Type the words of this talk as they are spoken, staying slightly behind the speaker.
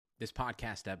This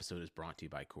podcast episode is brought to you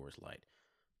by Coors Light.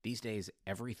 These days,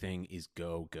 everything is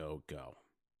go, go, go.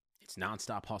 It's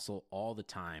nonstop hustle all the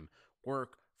time.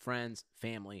 Work, friends,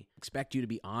 family, expect you to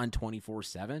be on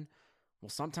 24/7. Well,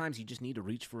 sometimes you just need to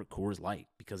reach for a Coors Light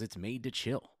because it's made to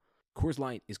chill. Coors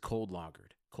Light is cold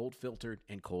lagered, cold filtered,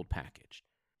 and cold packaged.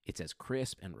 It's as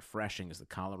crisp and refreshing as the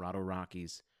Colorado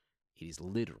Rockies. It is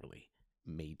literally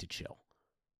made to chill.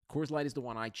 Coors Light is the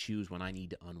one I choose when I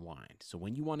need to unwind. So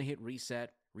when you want to hit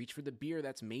reset, reach for the beer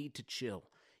that's made to chill.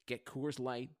 Get Coors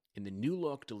Light in the new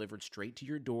look delivered straight to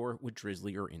your door with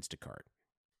Drizzly or Instacart.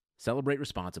 Celebrate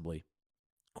responsibly.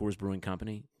 Coors Brewing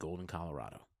Company, Golden,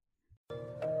 Colorado.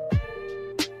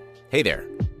 Hey there.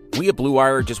 We at Blue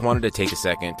Wire just wanted to take a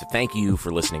second to thank you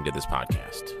for listening to this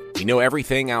podcast. We know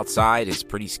everything outside is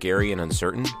pretty scary and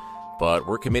uncertain, but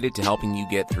we're committed to helping you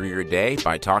get through your day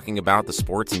by talking about the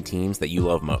sports and teams that you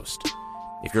love most.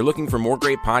 If you're looking for more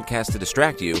great podcasts to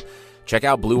distract you, check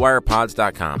out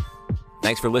BlueWirePods.com.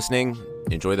 Thanks for listening.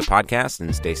 Enjoy the podcast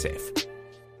and stay safe.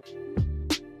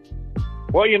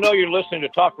 Well, you know, you're listening to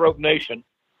Top Rope Nation.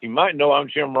 You might know I'm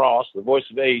Jim Ross, the voice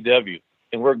of AEW,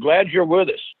 and we're glad you're with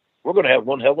us. We're going to have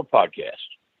one hell of a podcast.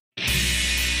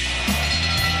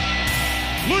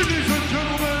 Ladies and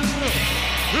gentlemen,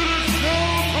 it is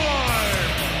now time.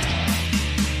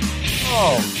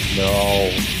 Oh, no.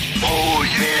 Oh,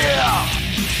 yeah.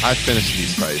 I finished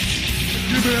these fights.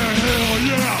 Give me a hell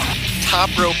yeah. Top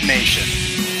Rope Nation.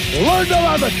 Learn to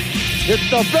love it. It's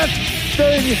the best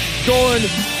thing going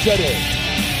today.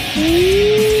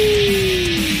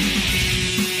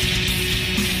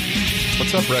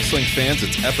 What's up, wrestling fans?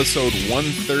 It's episode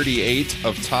 138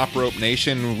 of Top Rope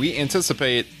Nation. We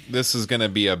anticipate this is going to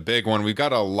be a big one. We've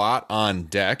got a lot on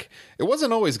deck. It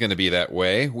wasn't always going to be that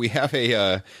way. We have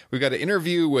we've got an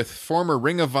interview with former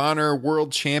Ring of Honor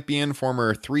world champion,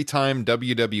 former three-time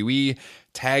WWE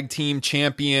tag team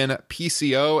champion,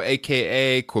 PCO,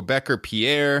 aka Quebecer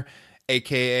Pierre,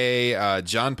 aka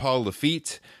John Paul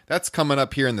Lafitte. That's coming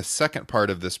up here in the second part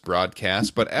of this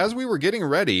broadcast. But as we were getting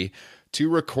ready to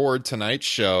record tonight's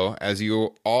show, as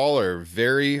you all are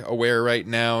very aware right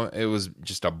now, it was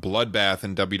just a bloodbath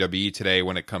in WWE today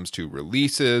when it comes to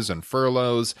releases and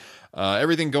furloughs.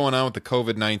 Everything going on with the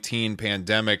COVID-19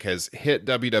 pandemic has hit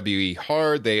WWE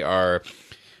hard. They are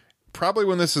probably,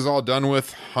 when this is all done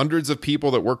with, hundreds of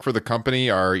people that work for the company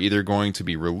are either going to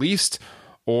be released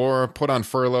or put on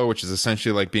furlough, which is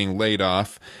essentially like being laid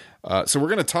off. So we're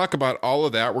going to talk about all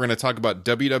of that. We're going to talk about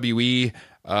WWE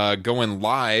going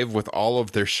live with all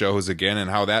of their shows again and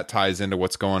how that ties into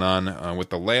what's going on with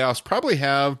the layoffs. Probably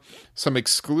have some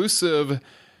exclusive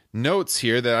notes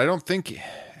here that I don't think...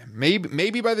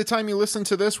 Maybe by the time you listen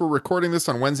to this, we're recording this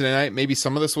on Wednesday night. Maybe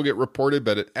some of this will get reported,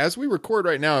 but as we record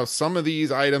right now, some of these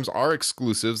items are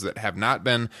exclusives that have not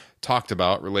been talked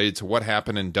about related to what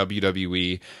happened in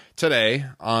WWE today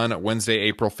on Wednesday,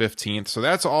 April 15th. So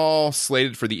that's all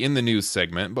slated for the In the News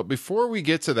segment. But before we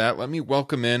get to that, let me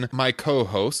welcome in my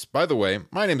co-host. By the way,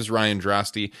 my name is Ryan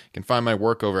Drosty. You can find my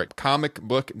work over at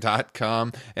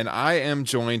comicbook.com. And I am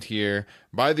joined here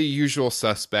by the usual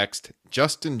suspects,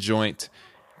 Justin Joint,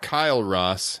 Kyle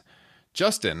Ross.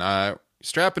 Justin,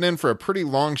 strapping in for a pretty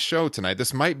long show tonight.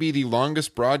 This might be the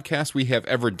longest broadcast we have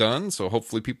ever done, so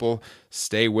hopefully people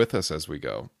stay with us as we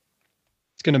go.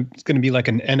 It's gonna be like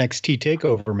an NXT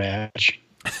takeover match.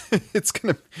 It's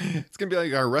gonna be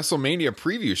like our WrestleMania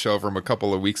preview show from a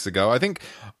couple of weeks ago. I think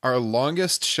our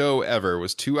longest show ever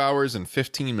was 2 hours and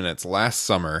 15 minutes last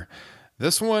summer.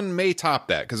 This one may top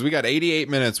that because we got 88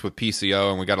 minutes with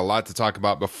PCO and we got a lot to talk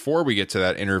about before we get to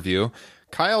that interview.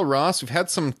 Kyle Ross, we've had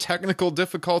some technical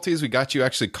difficulties. We got you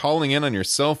actually calling in on your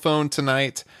cell phone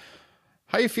tonight.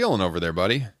 How you feeling over there,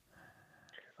 buddy?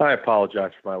 I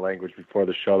apologize for my language before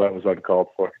the show. That was uncalled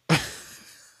for. A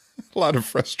lot of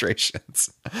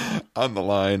frustrations on the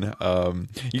line.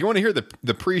 You want to hear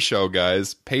the pre-show,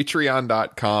 guys?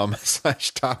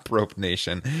 Patreon.com/Top Rope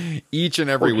Nation. Each and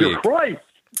every week. Christ!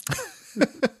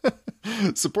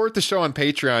 Support the show on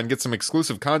Patreon, get some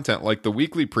exclusive content like the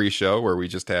weekly pre-show where we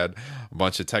just had a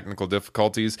bunch of technical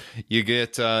difficulties. You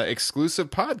get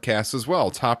exclusive podcasts as well,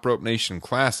 Top Rope Nation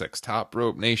Classics, Top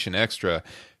Rope Nation Extra.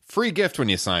 Free gift when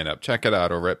you sign up. Check it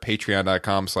out over at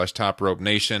patreon.com/Top Rope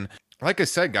Nation. Like I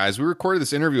said, guys, we recorded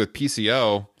this interview with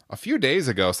PCO a few days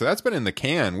ago, so that's been in the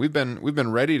can. We've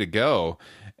been ready to go.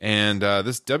 And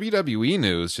this WWE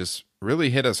news just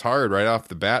really hit us hard right off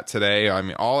the bat today. I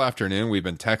mean, all afternoon we've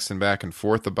been texting back and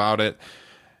forth about it.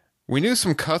 We knew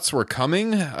some cuts were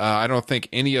coming. I don't think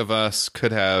any of us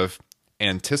could have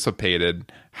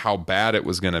anticipated how bad it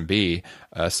was going to be.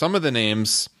 Some of the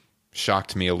names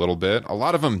shocked me a little bit. A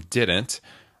lot of them didn't.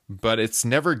 but it's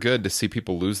never good to see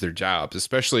people lose their jobs,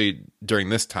 especially during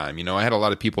this time. You know, I had a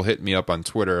lot of people hitting me up on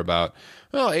Twitter about,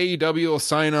 well, AEW will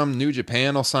sign them, New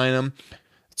Japan will sign them.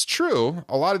 It's true.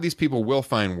 A lot of these people will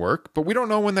find work, but we don't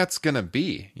know when that's going to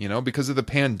be, you know, because of the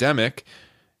pandemic.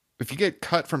 If you get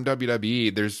cut from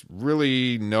WWE, there's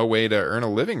really no way to earn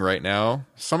a living right now.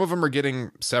 Some of them are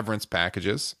getting severance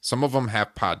packages. Some of them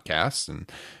have podcasts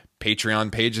and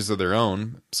Patreon pages of their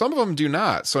own. Some of them do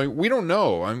not. So we don't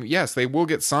know. I mean, yes, they will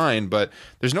get signed, but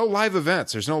there's no live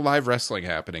events. There's no live wrestling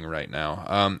happening right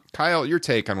now. Kyle, your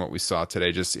take on what we saw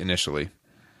today, just initially.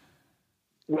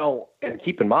 Well, and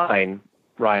keep in mind,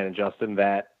 Ryan and Justin,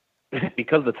 that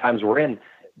because of the times we're in,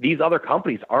 these other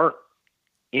companies aren't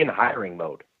in hiring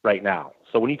mode right now.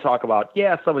 So when you talk about,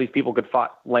 some of these people could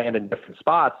land in different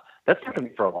spots, that's not going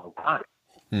to be for a long time.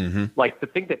 Mm-hmm. Like, to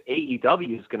think that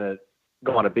AEW is going to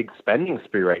go on a big spending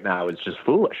spree right now is just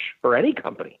foolish, for any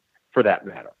company for that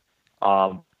matter.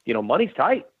 Money's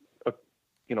tight,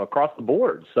 across the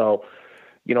board. So,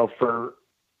 for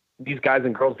these guys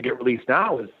and girls to get released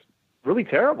now is really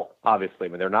terrible, obviously. I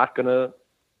mean, they're not going to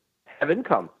have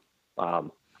income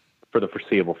for the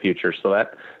foreseeable future. So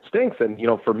that stinks. And,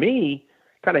 for me,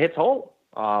 kind of hits home.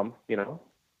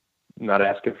 Not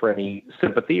asking for any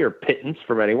sympathy or pittance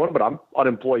from anyone, but I'm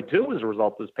unemployed too as a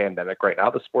result of this pandemic right now.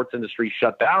 The sports industry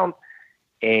shut down.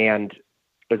 And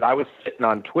as I was sitting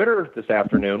on Twitter this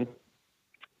afternoon,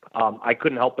 I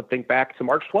couldn't help but think back to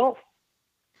March 12th,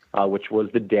 which was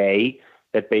the day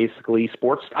that basically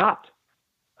sports stopped.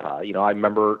 I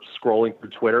remember scrolling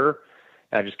through Twitter,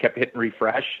 and I just kept hitting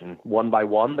refresh, and one by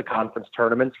one, the conference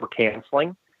tournaments were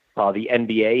canceling. The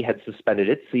NBA had suspended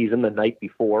its season the night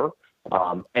before.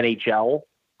 NHL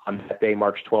on that day,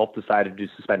 March 12th, decided to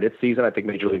suspend its season. I think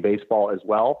Major League Baseball as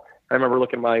well. I remember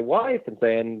looking at my wife and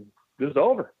saying, this is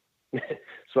over.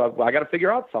 So I got to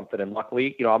figure out something. And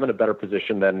luckily, I'm in a better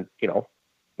position than,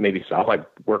 maybe some. I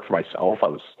work for myself. I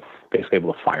was basically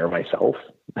able to fire myself,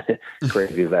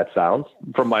 crazy as that sounds,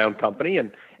 from my own company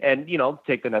and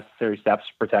take the necessary steps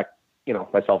to protect,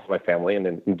 myself and my family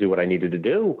and do what I needed to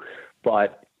do.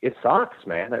 But it sucks,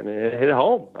 man. I mean, it hit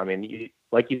home. I mean,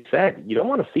 like you said, you don't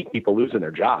want to see people losing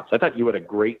their jobs. I thought you had a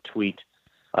great tweet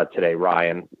today,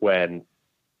 Ryan, when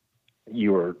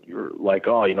you were like,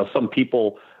 some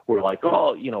people were like,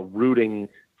 rooting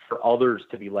for others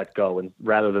to be let go and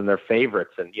rather than their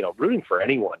favorites, and rooting for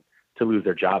anyone to lose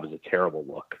their job is a terrible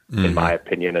look, in my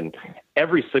opinion. And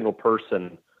every single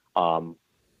person, who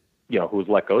was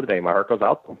let go today, my heart goes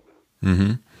out to them.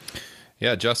 Mm-hmm.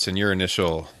 Yeah, Justin, your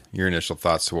initial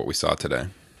thoughts to what we saw today.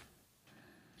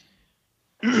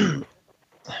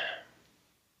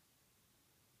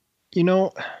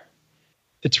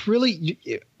 It's really,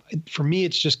 for me,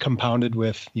 it's just compounded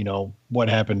with, what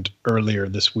happened earlier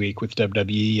this week with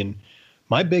WWE. And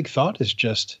my big thought is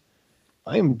just,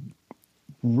 I am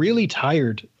really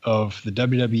tired of the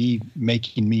WWE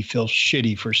making me feel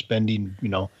shitty for spending,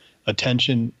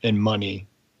 attention and money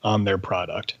on their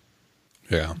product.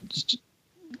 Yeah.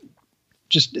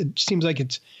 Just it seems like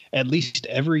it's at least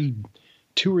every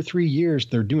 2 or 3 years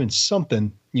they're doing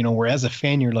something, where as a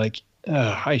fan you're like,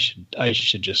 I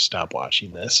should just stop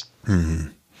watching this.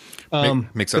 Mm-hmm.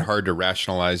 Makes it hard to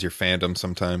rationalize your fandom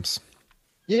sometimes.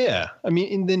 Yeah. I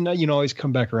mean, and then, always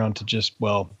come back around to just,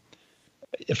 well,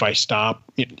 if I stop,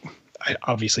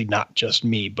 obviously not just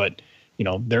me, but,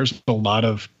 there's a lot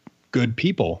of good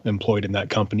people employed in that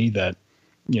company that,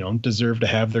 deserve to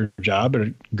have their job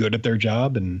or good at their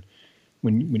job. And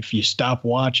if you stop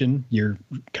watching, you're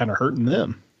kind of hurting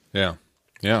them. Yeah.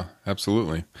 Yeah,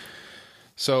 absolutely.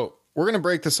 So we're going to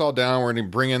break this all down. We're going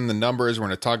to bring in the numbers. We're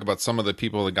going to talk about some of the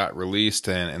people that got released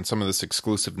and some of this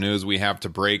exclusive news we have to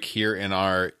break here in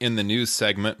the news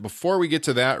segment. Before we get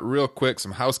to that, real quick,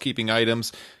 some housekeeping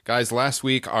items. Guys, last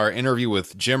week, our interview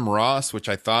with Jim Ross, which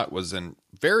I thought was a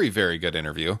very, very good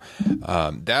interview,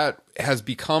 that has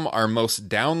become our most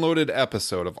downloaded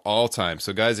episode of all time.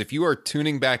 So guys, if you are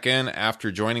tuning back in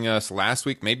after joining us last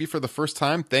week, maybe for the first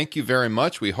time, thank you very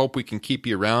much. We hope we can keep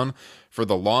you around for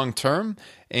the long term.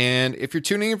 And if you're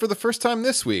tuning in for the first time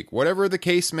this week, whatever the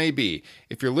case may be,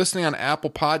 if you're listening on Apple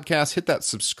Podcasts, hit that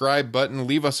subscribe button,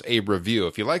 leave us a review.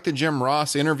 If you like the Jim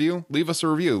Ross interview, leave us a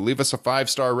review, leave us a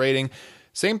 5-star rating.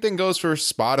 Same thing goes for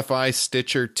Spotify,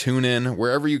 Stitcher, TuneIn,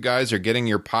 wherever you guys are getting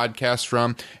your podcasts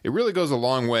from. It really goes a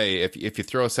long way if you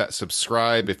throw us that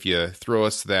subscribe, if you throw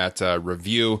us that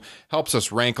review, helps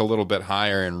us rank a little bit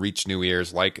higher and reach new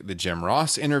ears like the Jim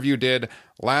Ross interview did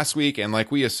last week, and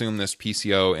like we assume this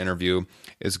PCO interview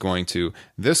is going to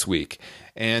this week.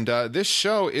 And this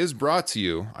show is brought to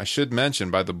you, I should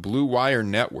mention, by the Blue Wire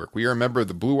Network. We are a member of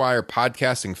the Blue Wire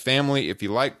podcasting family. If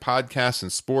you like podcasts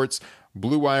and sports,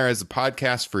 Blue Wire has a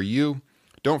podcast for you.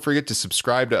 Don't forget to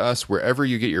subscribe to us wherever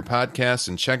you get your podcasts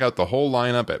and check out the whole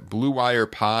lineup at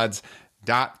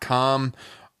bluewirepods.com.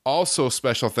 Also,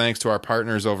 special thanks to our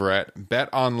partners over at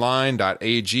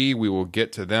betonline.ag. We will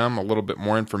get to them a little bit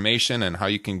more information and how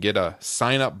you can get a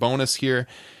sign-up bonus here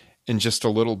in just a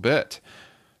little bit.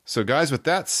 So, guys, with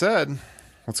that said,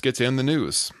 let's get to In the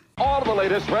News. All the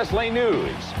latest wrestling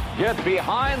news. Get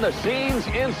behind-the-scenes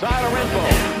insider info.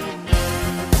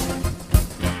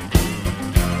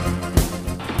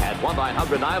 At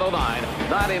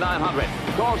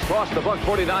 1-900-909-9900. Calls cross the buck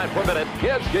 49 per minute.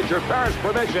 Kids, get your parents'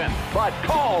 permission. But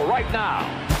call right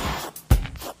now.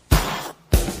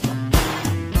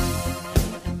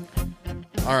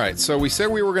 All right, so we said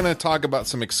we were going to talk about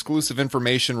some exclusive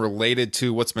information related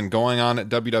to what's been going on at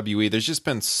WWE. There's just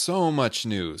been so much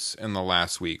news in the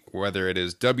last week, whether it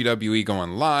is WWE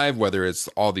going live, whether it's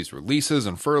all these releases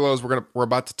and furloughs we're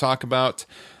about to talk about.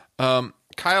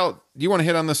 Kyle, do you want to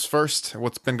hit on this first?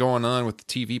 What's been going on with the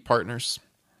TV partners?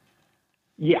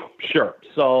 Yeah, sure.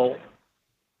 So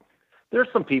there's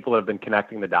some people that have been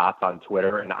connecting the dots on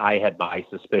Twitter, and I had my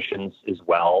suspicions as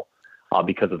well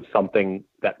because of something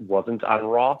that wasn't on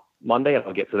Raw Monday, and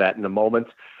I'll get to that in a moment.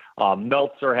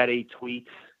 Meltzer had a tweet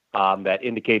that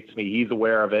indicates to me he's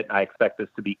aware of it. I expect this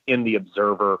to be in the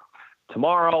Observer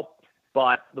tomorrow.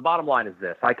 But the bottom line is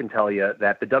this. I can tell you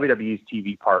that the WWE's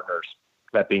TV partners,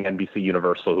 that being NBC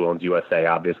Universal, who owns USA,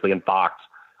 obviously, and Fox,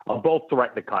 both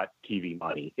threatened to cut TV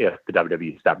money if the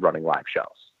WWE stopped running live shows.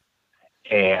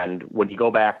 And when you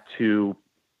go back to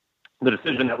the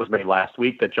decision that was made last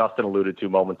week that Justin alluded to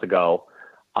moments ago,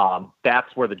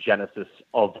 that's where the genesis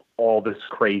of all this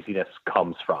craziness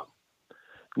comes from.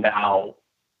 Now,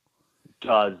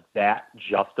 does that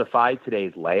justify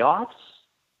today's layoffs?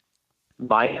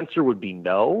 My answer would be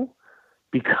no,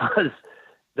 because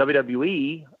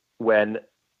WWE, when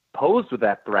posed with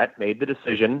that threat, made the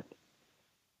decision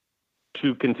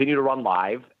to continue to run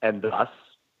live and thus,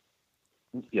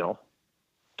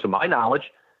 to my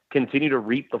knowledge, continue to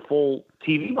reap the full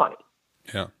TV money.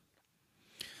 Yeah.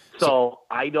 So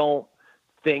I don't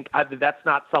think that's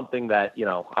not something that,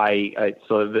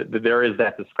 there is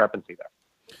that discrepancy there.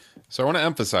 So I want to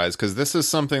emphasize, because this is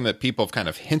something that people have kind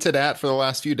of hinted at for the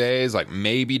last few days, like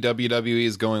maybe WWE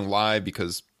is going live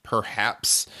because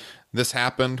perhaps this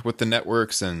happened with the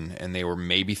networks and they were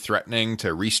maybe threatening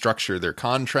to restructure their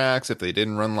contracts if they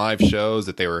didn't run live shows,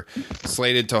 that they were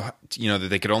slated to, that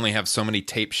they could only have so many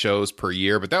tape shows per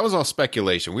year. But that was all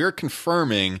speculation. We are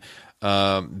confirming,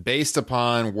 based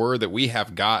upon word that we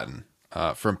have gotten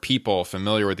from people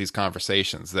familiar with these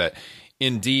conversations, that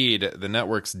indeed the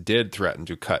networks did threaten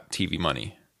to cut TV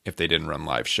money if they didn't run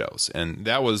live shows. And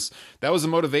that was the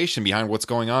motivation behind what's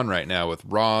going on right now with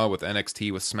Raw, with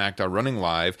NXT, with SmackDown running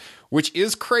live, which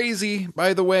is crazy,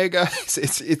 by the way, guys.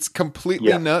 It's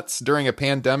completely nuts during a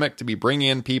pandemic to be bringing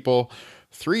in people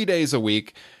 3 days a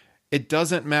week. It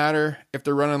doesn't matter if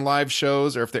they're running live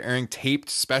shows or if they're airing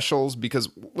taped specials, because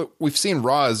look, we've seen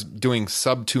Raw is doing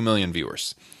sub 2 million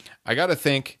viewers. I got to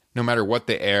think, no matter what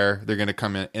they air, they're going to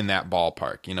come in that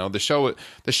ballpark.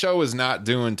 The show is not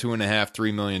doing 2.5,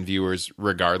 3 million viewers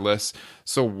regardless.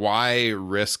 So why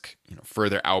risk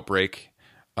further outbreak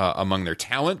among their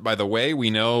talent? By the way, we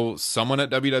know someone at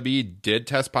WWE did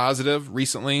test positive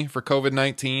recently for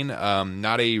COVID-19.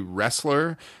 Not a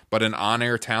wrestler, but an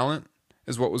on-air talent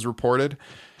is what was reported.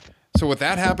 So with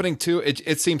that happening too,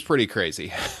 it seems pretty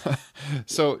crazy.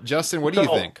 So Justin, what do you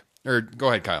think? Or go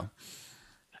ahead, Kyle.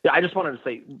 Yeah, I just wanted to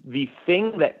say the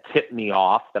thing that tipped me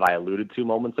off that I alluded to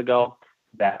moments ago,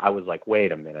 that I was like,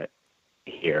 wait a minute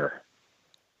here.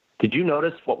 Did you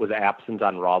notice what was absent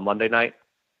on Raw Monday night?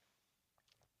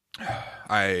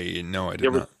 I did not.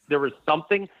 There was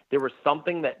something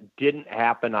that didn't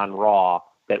happen on Raw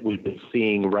that we've been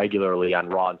seeing regularly on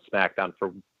Raw and SmackDown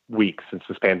for weeks since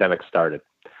this pandemic started.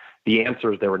 The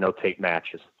answer is there were no tape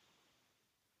matches.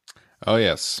 Oh,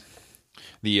 yes.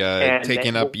 The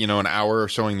taking up, an hour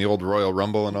showing the old Royal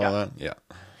Rumble and all that. Yeah.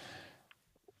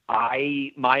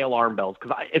 My alarm bells,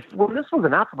 because when this was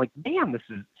announced, I'm like, man,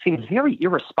 seems very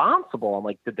irresponsible. I'm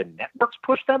like, did the networks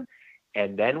push them?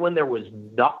 And then when there was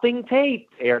nothing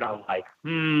taped aired, I'm like,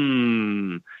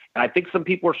 And I think some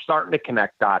people are starting to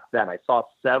connect dots then. I saw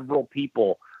several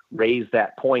people raise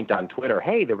that point on Twitter.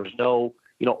 Hey, there was no,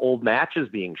 old matches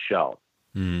being shown.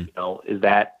 Is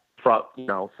that from,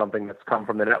 something that's come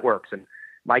from the networks? And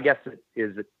my guess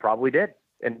is it probably did.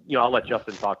 And, I'll let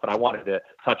Justin talk, but I wanted to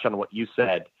touch on what you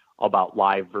said about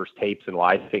live versus tapes and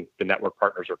why I think the network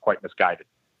partners are quite misguided.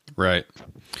 Right.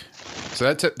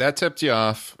 So that tipped you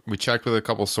off. We checked with a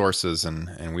couple sources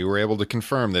and we were able to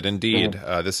confirm that indeed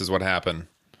this is what happened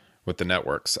with the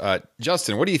networks.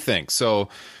 Justin, what do you think? So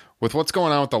with what's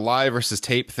going on with the live versus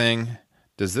tape thing,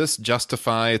 does this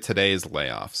justify today's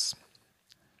layoffs?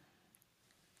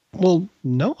 Well,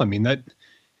 no. I mean, that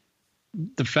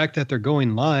the fact that they're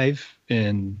going live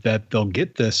and that they'll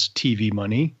get this TV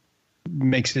money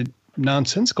makes it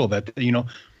nonsensical that,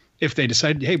 if they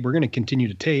decide, hey, we're going to continue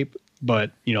to tape,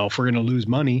 but, if we're going to lose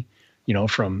money,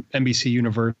 from NBC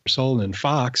Universal and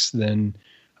Fox, then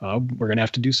we're going to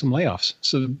have to do some layoffs.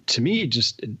 So to me,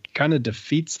 it kind of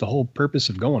defeats the whole purpose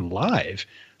of going live.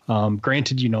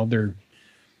 Granted, they're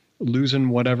losing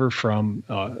whatever from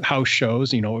house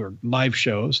shows, or live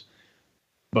shows,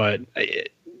 but they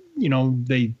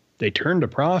turned a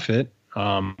profit.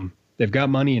 They've got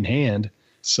money in hand,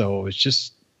 so it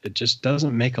just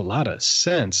doesn't make a lot of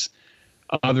sense,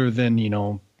 other than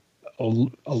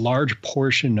a large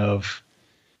portion of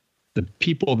the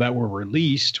people that were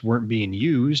released weren't being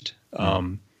used.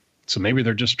 So maybe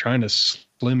they're just trying to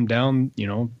slim down,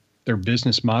 their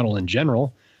business model in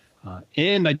general.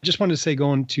 And I just wanted to say,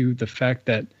 going to the fact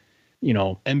that,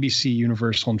 NBC,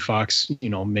 Universal, and Fox,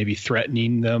 maybe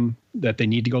threatening them that they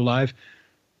need to go live.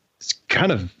 It's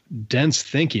kind of dense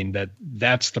thinking that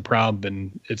that's the problem.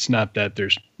 And it's not that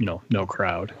there's, no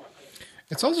crowd.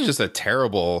 It's also just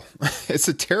it's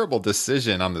a terrible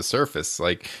decision on the surface.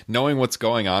 Like, knowing what's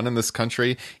going on in this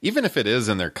country, even if it is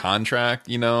in their contract,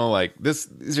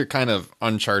 these are kind of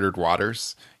uncharted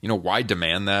waters. Why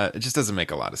demand that? It just doesn't make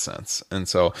a lot of sense. And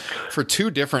so for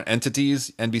two different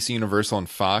entities, NBC Universal and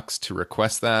Fox, to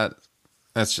request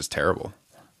that's just terrible.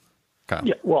 Okay.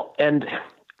 Yeah, well, and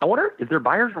I wonder, is there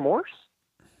buyer's remorse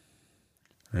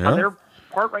on their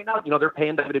part right now? They're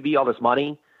paying WWE all this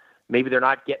money. Maybe they're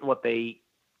not getting what they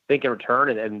think in return,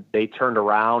 and they turned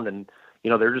around and,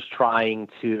 they're just trying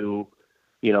to,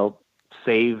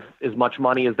 save as much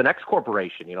money as the next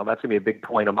corporation. That's going to be a big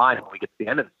point of mine when we get to the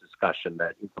end of this discussion,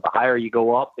 that the higher you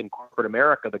go up in corporate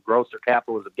America, the grosser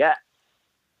capitalism gets.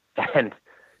 And,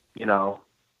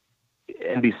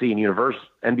 NBC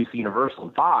Universal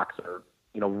and Fox are,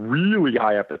 really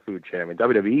high up the food chain. I mean,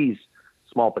 WWE's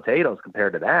small potatoes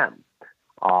compared to them.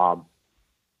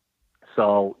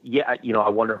 So, yeah, I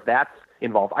wonder if that's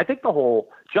involved. I think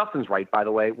Justin's right, by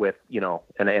the way, with,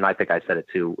 and I think I said it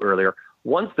too earlier,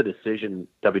 once the decision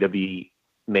WWE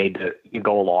made to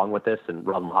go along with this and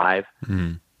run live,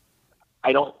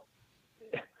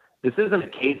 this isn't a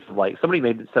case of like, somebody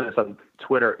said this on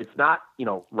Twitter, it's not,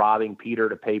 robbing Peter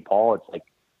to pay Paul. It's like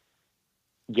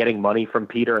getting money from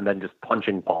Peter and then just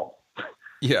punching Paul.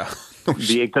 Yeah. Because,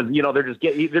 they're just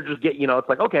getting, it's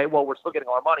like, okay, well, we're still getting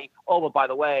our money. Oh, but by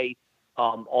the way,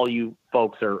 all you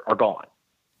folks are gone.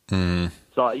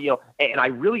 So, and I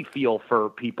really feel for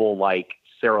people like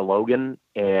Sarah Logan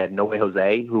and No Way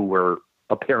Jose, who were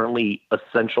apparently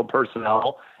essential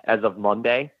personnel as of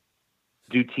Monday,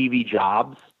 do TV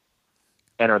jobs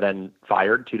and are then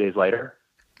fired 2 days later.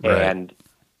 Right. And,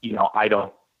 I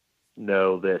don't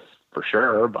know this for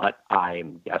sure, but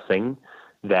I'm guessing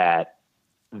that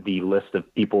the list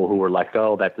of people who were let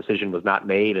go, that decision was not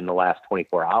made in the last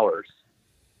 24 hours.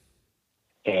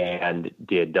 And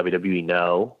did WWE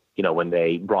know, when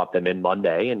they brought them in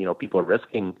Monday, and, people are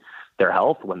risking their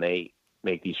health when they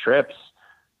make these trips,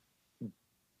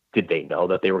 did they know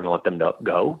that they were going to let them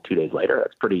go 2 days later?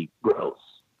 That's pretty gross,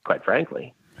 quite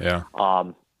frankly. Yeah.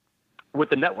 With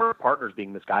the network partners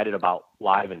being misguided about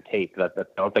live and tape, that's the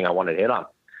other thing I wanted to hit on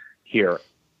here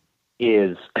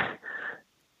is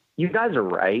you guys are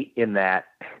right in that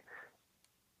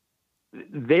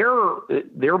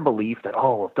their belief that, if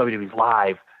WWE's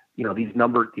live,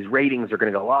 these ratings are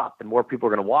going to go up and more people are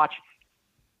going to watch.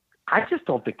 I just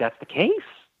don't think that's the case.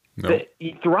 No.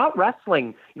 Throughout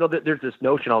wrestling, there's this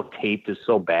notion, taped is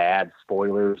so bad,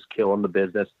 spoilers killing the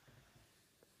business.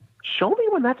 Show me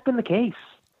when that's been the case.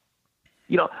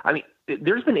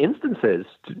 There's been instances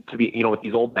to be, with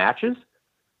these old matches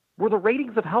where the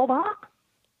ratings have held up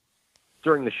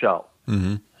during the show.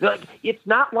 Mm-hmm. Like, it's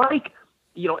not like,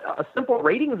 a simple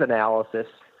ratings analysis,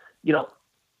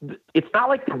 it's not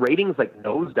like the ratings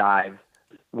nosedive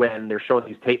when they're showing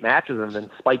these tape matches and then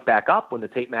spike back up when the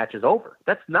tape match is over.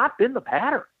 That's not been the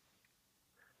pattern.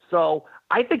 So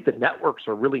I think the networks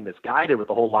are really misguided with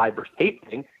the whole live versus tape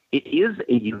thing. It is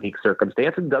a unique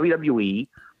circumstance, and WWE,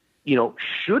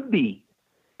 should be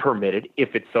permitted,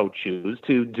 if it so choose,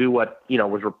 to do what,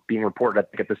 was being reported, I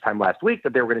think, at this time last week,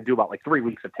 that they were going to do about 3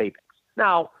 weeks of tapings.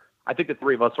 Now, I think the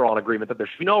three of us are all in agreement that there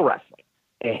should be no wrestling.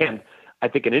 And I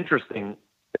think an interesting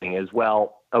thing is,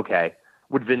 well, okay,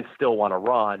 would Vince still want to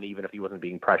run even if he wasn't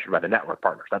being pressured by the network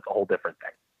partners? That's a whole different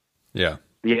thing. Yeah.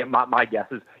 My guess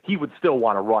is he would still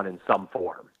want to run in some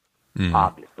form.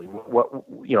 Obviously, what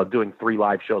doing 3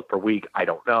 live shows per week, I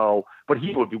don't know, but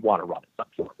he would want to run it some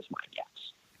form, is my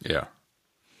guess. Yeah.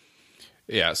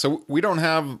 Yeah, so we don't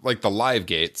have like the live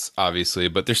gates, obviously,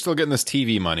 but they're still getting this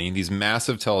TV money, these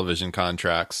massive television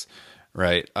contracts,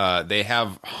 right? They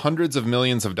have hundreds of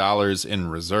millions of dollars in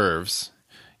reserves,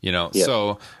 Yes.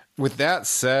 So with that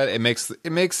said, it makes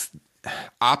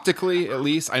optically, at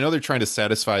least, I know they're trying to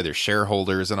satisfy their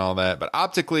shareholders and all that, but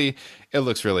optically it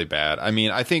looks really bad. I mean,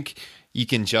 I think you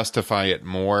can justify it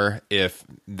more if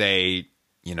they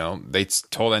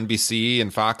told NBC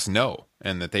and Fox no,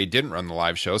 and that they didn't run the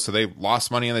live show, so they lost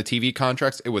money on the TV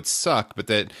contracts. It would suck, but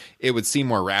that it would seem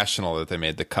more rational that they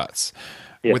made the cuts.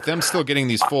 Yeah. With them still getting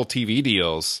these full TV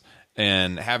deals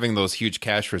and having those huge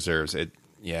cash reserves, it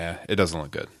doesn't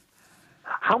look good.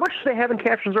 How much do they have in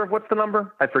cash reserve? What's the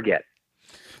number? I forget.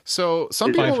 So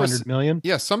some people 500 million?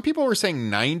 Yeah, some people were saying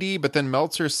 90, but then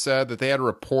Meltzer said that they had a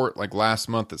report like last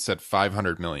month that said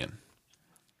 500 million.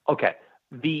 Okay.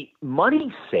 The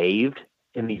money saved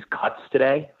in these cuts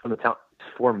today from the town is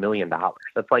 $4 million.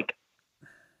 That's like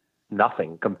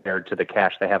nothing compared to the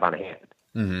cash they have on hand.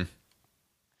 Mm-hmm.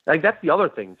 Like, that's the other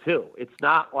thing too. It's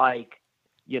not like,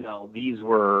 these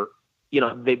were,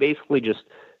 they basically just,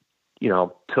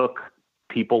 took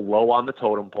people low on the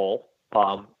totem pole,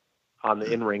 on the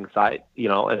in-ring side,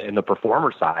 and the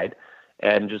performer side,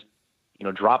 and just,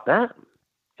 drop them.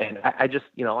 And I just,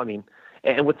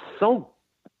 and what's so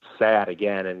sad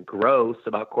again and gross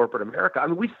about corporate America, I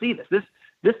mean, we see this.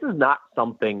 This is not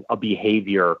a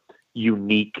behavior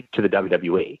unique to the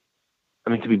WWE. I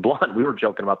mean, to be blunt, we were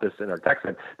joking about this in our text.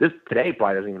 This today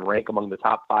probably doesn't even rank among the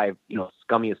top 5,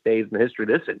 scummiest days in the history of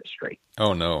this industry.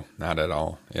 Oh no, not at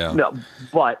all. Yeah. No,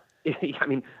 but I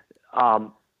mean,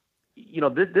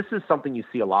 this is something you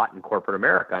see a lot in corporate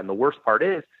America. And the worst part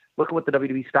is, look at what the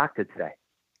WWE stock did today.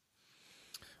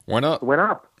 Went up. It went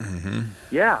up. Mm-hmm.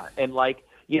 Yeah. And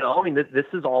this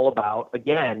is all about,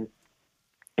 again,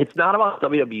 it's not about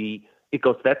WWE. It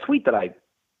goes to that tweet that I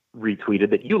retweeted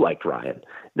that you liked, Ryan.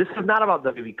 This is not about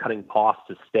WWE cutting costs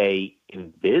to stay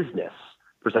in business,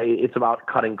 per se. It's about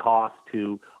cutting costs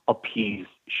to appease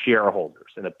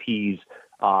shareholders and appease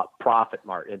profit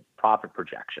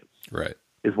projections. Right.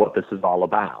 Is what this is all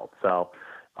about. So,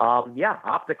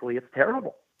 optically, it's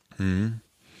terrible. Mm-hmm.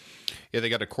 Yeah, they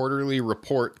got a quarterly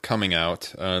report coming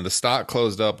out. The stock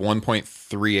closed up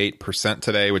 1.38%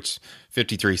 today, which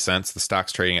 53 cents. The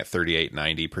stock's trading at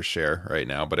 $38.90 per share right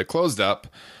now, but it closed up,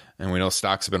 and we know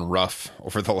stocks have been rough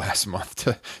over the last month,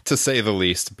 to say the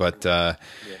least. But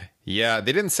yeah,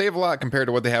 they didn't save a lot compared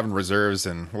to what they have in reserves,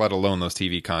 and let alone those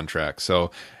TV contracts.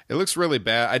 So it looks really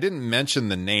bad. I didn't mention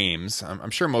the names.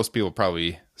 I'm sure most people have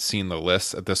probably seen the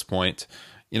list at this point,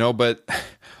 but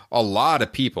a lot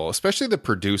of people, especially the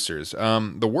producers.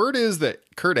 The word is that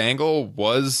Kurt Angle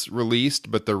was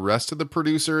released, but the rest of the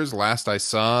producers, last I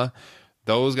saw,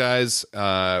 those guys,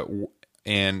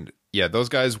 those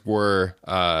guys were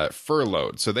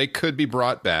furloughed, so they could be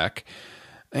brought back.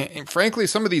 And frankly,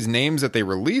 some of these names that they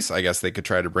release, I guess they could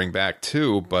try to bring back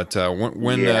too. But that's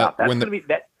going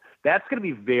to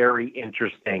be very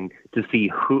interesting to see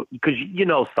who, because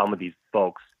some of these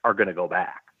folks are going to go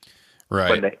back.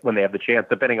 Right. When they have the chance,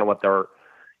 depending on what they're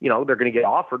going to get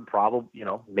offered, probably,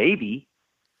 maybe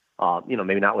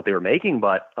not what they were making,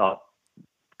 but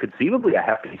conceivably a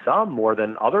hefty sum more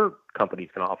than other companies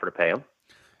can offer to pay them.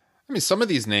 I mean, some of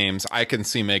these names I can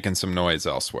see making some noise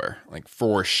elsewhere, like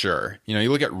for sure.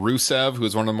 You look at Rusev,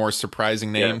 who's one of the more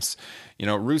surprising names. Yeah.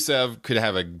 Rusev could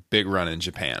have a big run in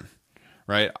Japan,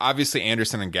 right? Obviously,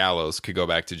 Anderson and Gallows could go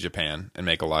back to Japan and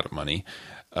make a lot of money.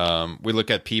 We look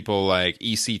at people like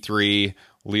EC3,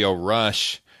 Leo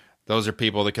Rush. Those are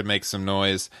people that could make some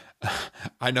noise.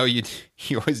 I know you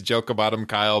always joke about them,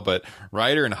 Kyle, but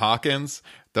Ryder and Hawkins,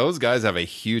 those guys have a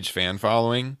huge fan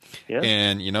following. Yeah.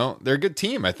 And, they're a good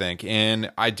team, I think.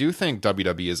 And I do think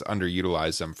WWE has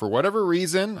underutilized them for whatever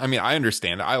reason. I mean, I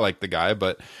understand. I like the guy,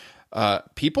 but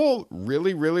people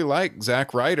really, really like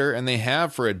Zack Ryder, and they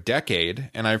have for a decade.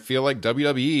 And I feel like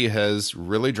WWE has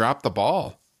really dropped the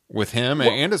ball with him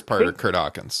and his partner, Kurt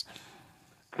Hawkins.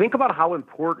 Think about how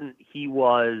important he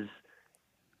was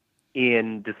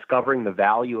in discovering the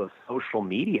value of social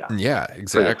media. Yeah,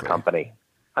 exactly. For this company.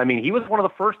 I mean, he was one of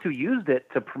the first who used it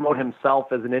to promote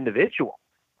himself as an individual.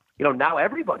 Now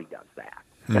everybody does that.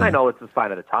 And I know it's a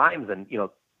sign of the times, and,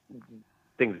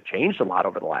 things have changed a lot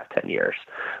over the last 10 years.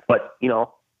 But, you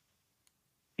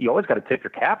always got to tip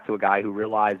your cap to a guy who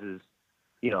realizes,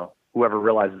 whoever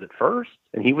realizes it first.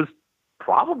 And he was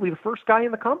probably the first guy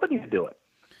in the company to do it.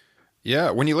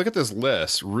 Yeah, when you look at this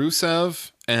list,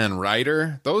 Rusev and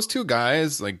Ryder, those two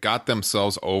guys like got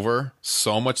themselves over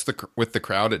so much with the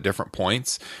crowd at different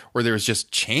points where there was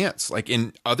just chants like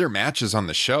in other matches on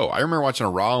the show. I remember watching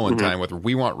a Raw one time with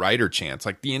 "We Want Ryder" chants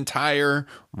like the entire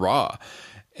Raw.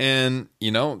 And,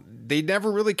 you know, they never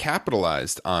really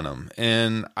capitalized on them.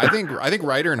 And I think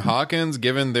Ryder and Hawkins,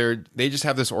 given they just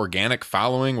have this organic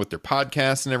following with their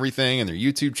podcast and everything and their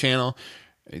YouTube channel,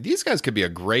 these guys could be a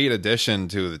great addition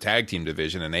to the tag team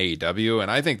division in AEW.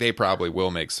 And I think they probably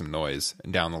will make some noise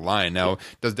down the line. Now,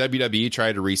 does WWE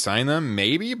try to re-sign them?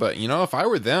 Maybe. But, you know, if I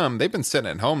were them, they've been sitting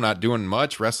at home not doing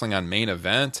much, wrestling on Main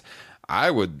Event.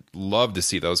 I would love to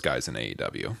see those guys in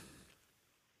AEW.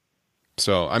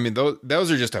 So, I mean,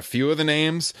 those are just a few of the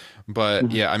names,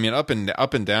 but yeah, I mean, up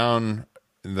and down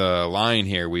the line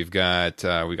here, we got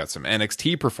some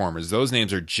NXT performers. Those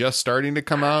names are just starting to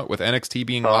come out with NXT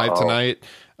being live tonight.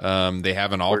 They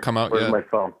haven't all come out yet. Where's my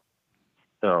phone?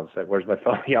 No, I'm saying, where's my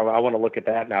phone? Yeah, I want to look at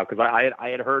that now because I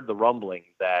had heard the rumblings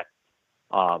that,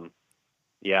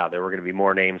 there were going to be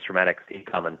more names from NXT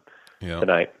coming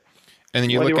tonight. And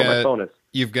then you look at,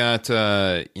 you've got,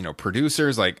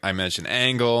 producers like I mentioned,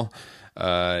 Angle.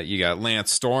 You got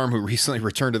Lance Storm, who recently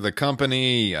returned to the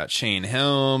company. You got Shane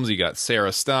Helms. You got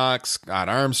Sarah Stock, Scott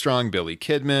Armstrong, Billy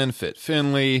Kidman, Fit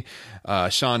Finley,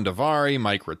 Sean Davari,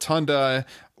 Mike Rotunda.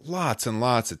 Lots and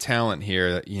lots of talent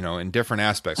here, you know, in different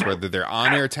aspects, whether they're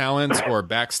on-air talents or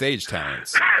backstage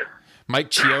talents. Mike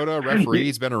Chioda, referee,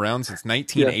 he's been around since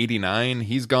 1989. Yeah.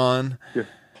 He's gone. Yeah.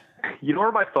 You know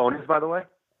where my phone is, by the way?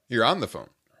 You're on the phone.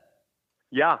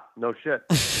 Yeah, no shit.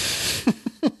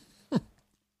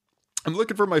 I'm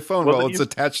looking for my phone while it's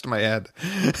attached to my head.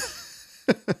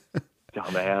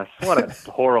 Dumbass. What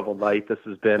a horrible night this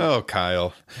has been. Oh,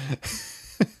 Kyle.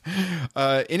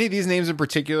 Any of these names in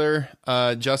particular,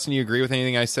 Justin, you agree with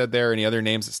anything I said there? Any other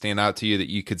names that stand out to you that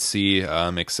you could see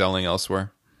excelling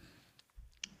elsewhere?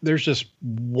 There's just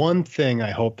one thing I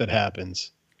hope that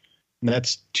happens. And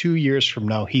that's 2 years from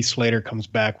now, Heath Slater comes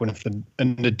back with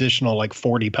an additional like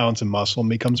 40 pounds of muscle and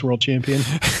becomes world champion.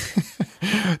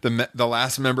 The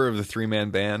last member of the 3-man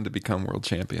band to become world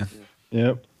champion.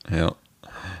 Yep. Yep.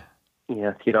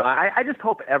 Yeah. You know, I just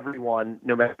hope everyone,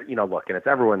 no matter, you know, look, and it's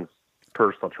everyone's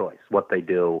personal choice, what they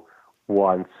do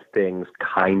once things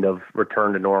kind of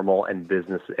return to normal and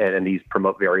business and these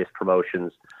various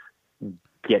promotions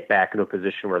get back into a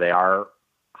position where they are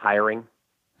hiring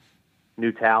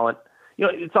new talent. You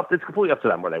know, it's completely up to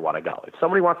them where they want to go. If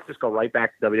somebody wants to just go right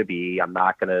back to WWE, I'm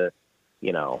not going to,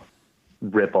 you know,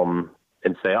 rip them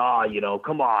and say, oh, you know,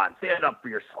 come on, stand up for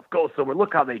yourself, go somewhere,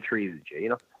 look how they treated you. You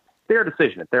know, it's their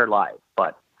decision, it's their life.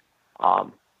 But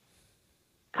kind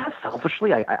of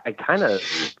selfishly, I kind of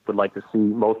would like to see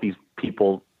most of these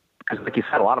people, because like you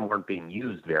said, a lot of them weren't being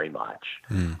used very much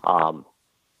in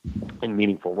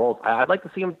meaningful roles. I'd like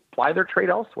to see them ply their trade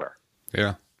elsewhere.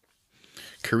 Yeah.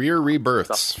 Career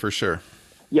rebirths, for sure.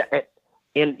 Yeah,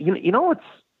 and you know it's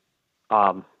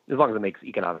as long as it makes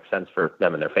economic sense for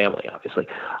them and their family, obviously.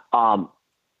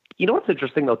 You know what's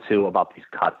interesting though too about these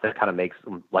cuts that kind of makes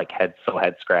them like head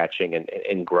scratching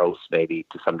and gross maybe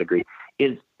to some degree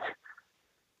is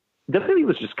WWE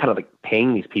was just kind of like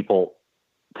paying these people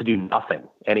to do nothing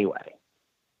anyway.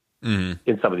 In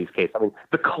some of these cases, I mean,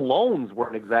 the Colones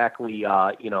weren't exactly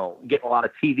getting a lot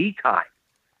of TV time.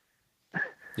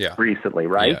 Yeah. Recently,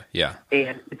 right? Yeah.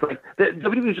 And it's like the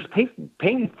WWE was just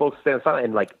paying folks to stand aside,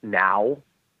 and like now,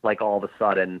 like all of a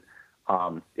sudden,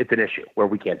 it's an issue where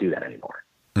we can't do that anymore.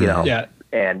 You know? Yeah.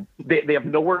 And they have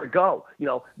nowhere to go. You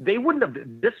know, they wouldn't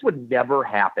have. This would never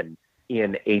happen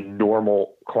in a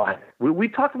normal climate. We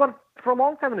talked about it for a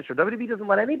long time in the show. WWE doesn't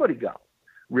let anybody go,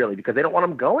 really, because they don't want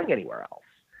them going anywhere else.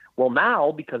 Well,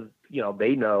 now because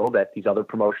they know that these other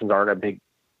promotions aren't a big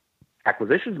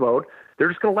acquisitions mode, they're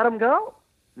just going to let them go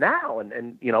now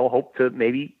and hope to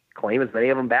maybe claim as many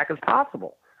of them back as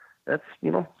possible. That's,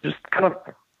 just kind of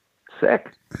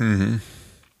sick. Mm-hmm.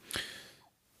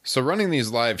 So running these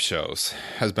live shows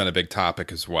has been a big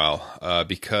topic as well,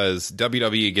 because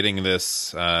WWE getting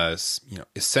this,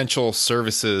 essential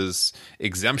services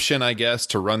exemption, I guess,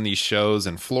 to run these shows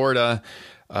in Florida.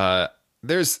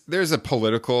 There's a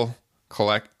political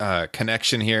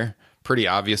connection here, pretty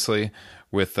obviously,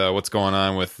 with what's going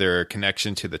on with their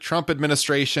connection to the Trump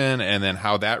administration, and then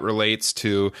how that relates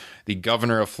to the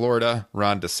governor of Florida,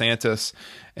 Ron DeSantis.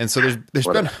 And so there's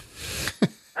been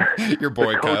your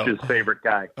boy, the coach's Kyle. favorite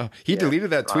guy. He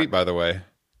deleted that tweet, by the way.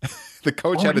 The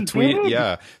coach had a tweet,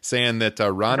 saying that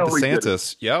Ron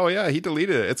DeSantis. He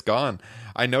deleted it. It's gone.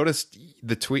 I noticed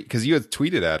the tweet because you had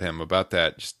tweeted at him about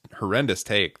that just horrendous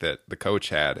take that the coach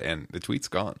had, and the tweet's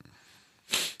gone.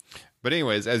 But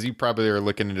anyways, as you probably are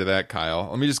looking into that, Kyle,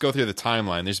 let me just go through the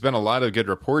timeline. There's been a lot of good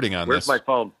reporting on Where's this. my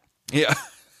phone? Yeah.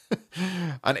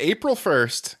 On April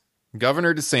 1st,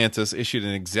 Governor DeSantis issued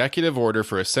an executive order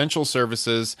for essential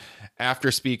services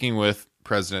after speaking with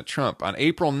President Trump. On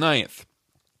April 9th,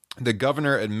 the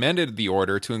governor amended the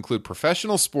order to include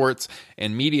professional sports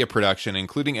and media production,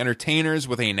 including entertainers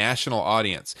with a national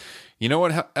audience. You know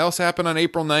what else happened on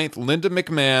April 9th? Linda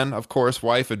McMahon, of course,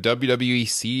 wife of WWE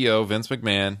CEO Vince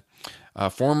McMahon, a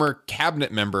former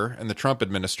cabinet member in the Trump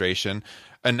administration,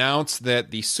 announced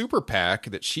that the super PAC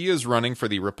that she is running for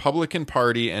the Republican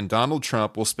Party and Donald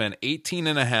Trump will spend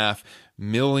 $18.5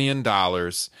 million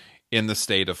in the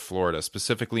state of Florida,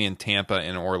 specifically in Tampa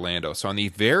and Orlando. So on the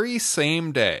very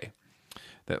same day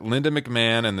that Linda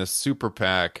McMahon and the super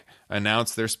PAC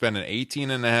announced they're spending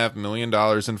 $18.5 million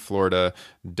in Florida,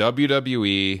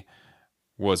 WWE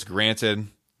was granted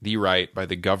the right by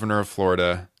the governor of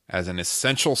Florida as an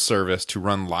essential service to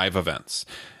run live events.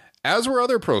 As were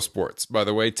other pro sports, by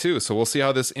the way, too. So we'll see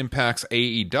how this impacts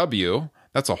AEW.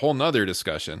 That's a whole nother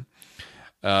discussion.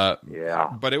 But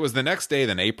it was the next day,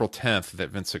 then April 10th,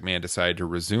 that Vince McMahon decided to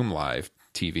resume live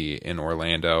TV in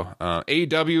Orlando.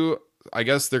 AEW, I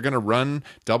guess they're going to run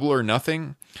Double or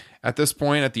Nothing at this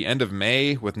point at the end of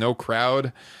May with no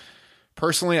crowd.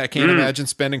 Personally, I can't imagine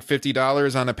spending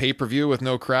 $50 on a pay-per-view with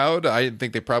no crowd. I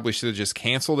think they probably should have just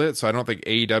canceled it. So I don't think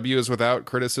AEW is without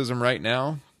criticism right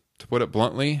now, to put it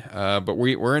bluntly. But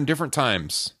we're in different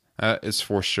times, is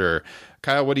for sure.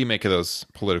 Kyle, what do you make of those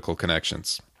political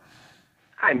connections?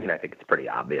 I mean, I think it's pretty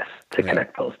obvious to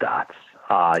connect those dots.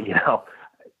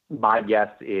 My guess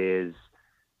is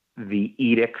the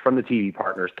edict from the TV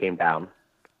partners came down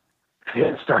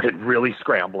and started really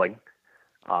scrambling.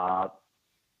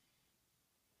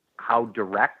 How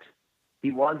direct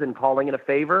he was in calling it a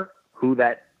favor, who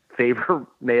that favor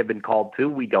may have been called to,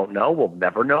 we don't know. We'll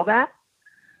never know that.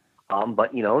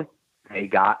 But, they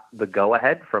got the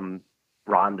go-ahead from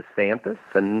Ron DeSantis,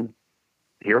 and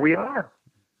here we are.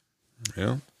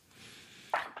 Yeah.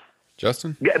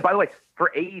 Justin? Yeah, by the way,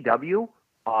 for AEW,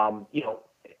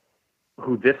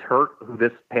 who this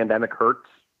pandemic hurts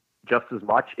just as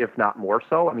much, if not more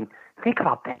so. I mean, think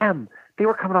about them. They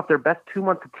were coming off their best 2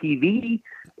 months of TV.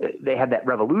 They had that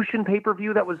Revolution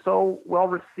pay-per-view that was so well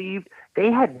received.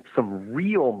 They had some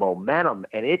real momentum,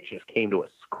 and it just came to a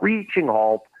screeching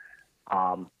halt.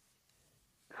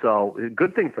 So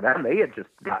good thing for them. They had just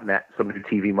gotten some new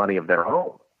TV money of their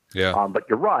own. Yeah. But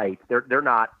you're right. They're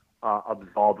not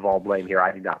absolved of all blame here.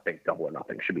 I do not think Double or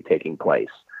Nothing should be taking place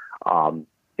in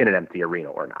an empty arena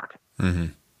or not. Mm-hmm.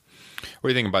 What do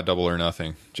you think about Double or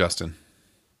Nothing, Justin?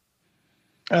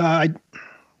 I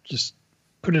just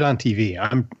put it on TV.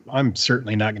 I'm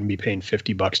certainly not going to be paying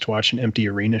 $50 to watch an empty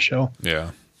arena show.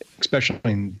 Yeah. Especially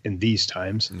in these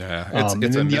times. Yeah.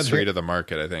 It's a mystery to the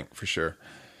market, I think, for sure.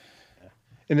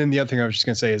 And then the other thing I was just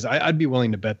going to say is I'd be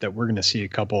willing to bet that we're going to see a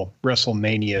couple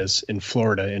WrestleManias in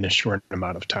Florida in a short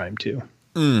amount of time, too.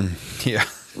 Yeah.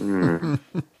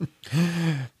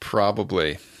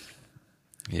 Probably.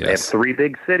 Yes. They have 3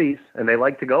 big cities, and they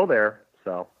like to go there.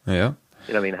 So, yeah.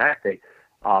 Heck, they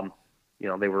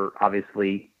were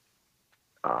obviously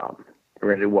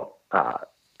ready to,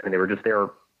 and they were just there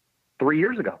 3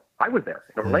 years ago. I was there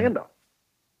in Orlando.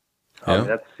 That's,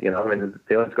 let's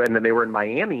go. And then they were in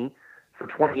Miami for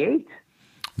 28.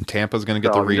 And Tampa's going to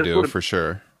get the redo for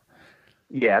sure.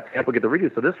 Yeah, Tampa will get the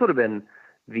redo. So this would have been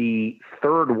the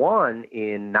third one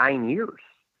in 9 years.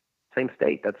 Same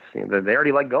state. That's they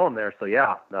already like going there. So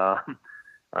yeah,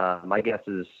 my guess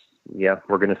is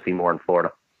we're going to see more in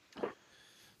Florida.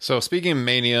 So speaking of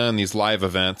Mania and these live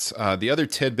events, the other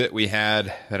tidbit we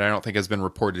had that I don't think has been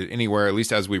reported anywhere, at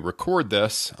least as we record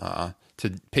this, to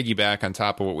piggyback on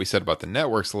top of what we said about the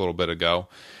networks a little bit ago,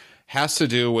 has to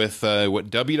do with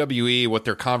what WWE, what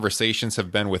their conversations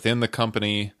have been within the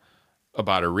company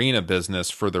about arena business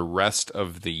for the rest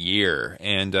of the year.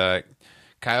 And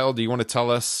Kyle, do you want to tell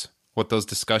us what those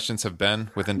discussions have been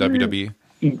within WWE?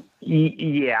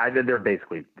 Yeah, they're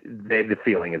basically, the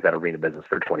feeling is that arena business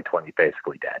for 2020 is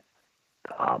basically dead.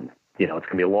 It's going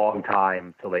to be a long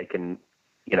time till they can,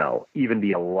 even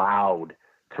be allowed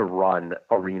to run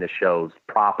arena shows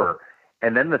proper.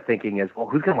 And then the thinking is, well,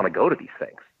 who's going to want to go to these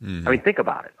things? Mm-hmm. I mean, think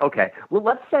about it. Okay, well,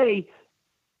 let's say,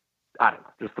 I don't know,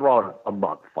 just throw out a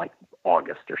month, like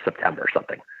August or September or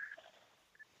something.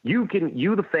 You,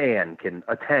 the fan, can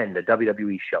attend a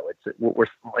WWE show. We're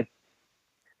like,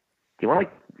 do you want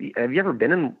have you ever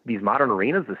been in these modern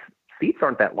arenas? The seats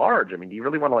aren't that large. I mean, do you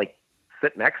really want to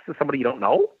sit next to somebody you don't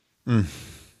know?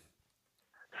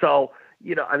 So,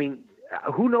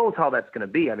 who knows how that's going to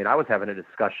be? I mean, I was having a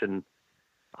discussion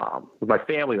with my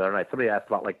family the other night. Somebody asked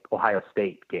about like Ohio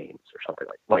State games or something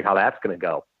like how that's going to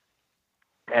go.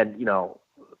 And, you know,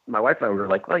 my wife and I were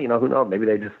like, well, you know, who knows? Maybe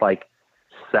they just like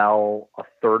sell a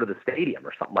third of the stadium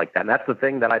or something like that. And that's the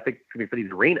thing that I think for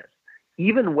these arenas,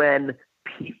 even when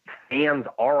fans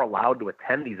are allowed to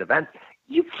attend these events,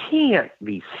 you can't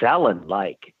be selling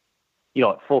like, you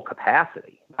know, at full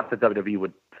capacity. Not that WWE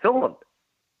would fill an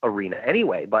arena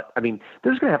anyway, but I mean,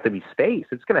 there's going to have to be space.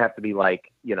 It's going to have to be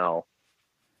like, you know,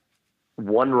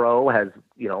 one row has,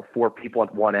 you know, 4 people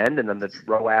at one end, and then the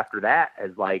row after that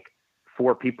has like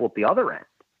 4 people at the other end.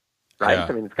 Right. Yeah,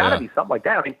 I mean, it's got to be something like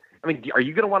that. I mean, are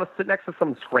you going to want to sit next to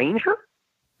some stranger?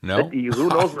 No, who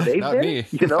knows where they've not been? me.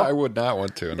 You know, I would not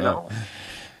want to. No.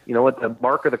 You know what, the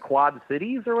mark of the Quad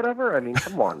Cities or whatever? I mean,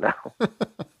 come on now.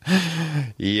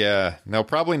 Yeah, no,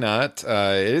 probably not.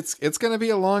 It's going to be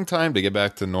a long time to get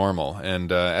back to normal.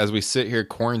 And as we sit here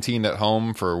quarantined at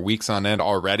home for weeks on end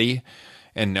already,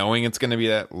 and knowing it's going to be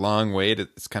that long wait,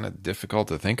 it's kind of difficult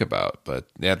to think about. But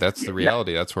yeah, that's the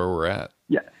reality. That's where we're at.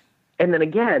 Yeah. And then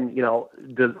again, you know,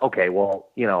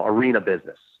 arena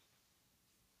business,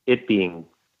 it being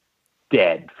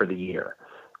dead for the year.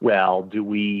 Well, do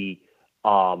we,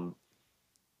 does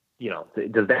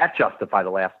that justify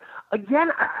the last? Again,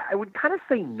 I would kind of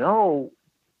say no,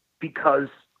 because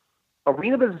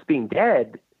arena business being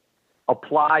dead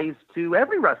applies to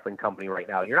every wrestling company right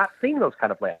now. You're not seeing those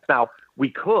kind of laughs. Now, we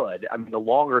could, I mean, the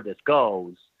longer this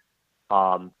goes,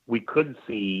 we could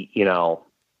see, you know,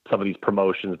 some of these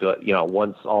promotions, you know,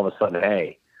 once all of a sudden,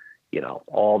 hey, you know,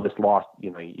 all this lost,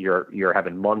 you know, you're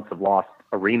having months of lost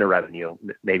arena revenue.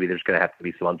 Maybe there's going to have to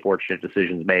be some unfortunate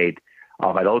decisions made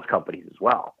by those companies as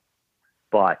well.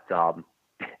 But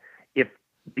if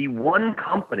the one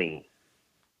company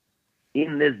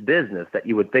in this business that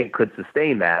you would think could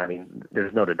sustain that, I mean,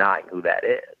 there's no denying who that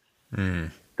is.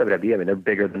 WWE, I mean, they're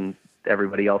bigger than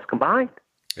everybody else combined.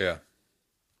 Yeah.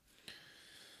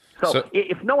 So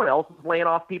if no one else is laying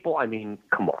off people, I mean,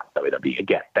 come on, WWE,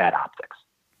 again, bad optics.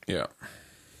 Yeah.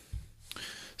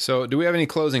 So do we have any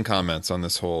closing comments on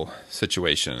this whole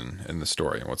situation in the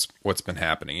story and what's been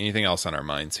happening? Anything else on our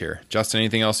minds here? Justin,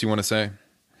 anything else you want to say?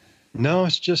 No,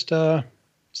 it's just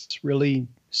it's really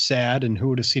sad, and who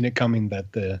would have seen it coming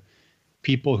that the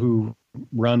people who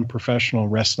run professional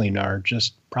wrestling are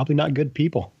just probably not good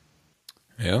people.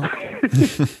 Yeah.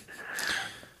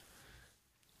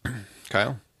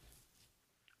 Kyle?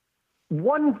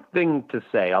 One thing to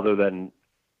say, other than,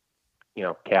 you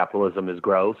know, capitalism is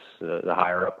gross, the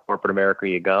higher up corporate America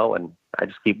you go, and I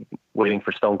just keep waiting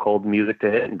for Stone Cold music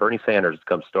to hit and Bernie Sanders to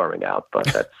come storming out, but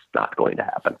that's not going to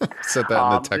happen. Said that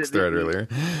in the text thread earlier.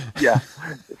 Yeah.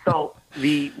 So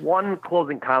the one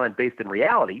closing comment based in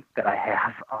reality that I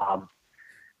have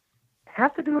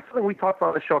has to do with something we talked about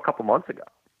on the show a couple months ago,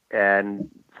 and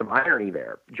some irony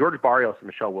there. George Barrios and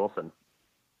Michelle Wilson,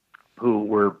 who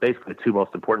were basically the 2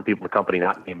 most important people in the company,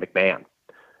 not named McMahon,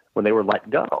 when they were let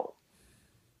go,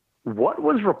 what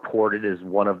was reported as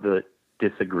one of the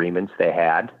disagreements they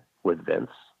had with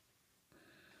Vince,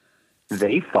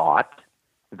 they thought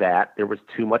that there was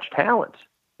too much talent,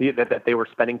 that they were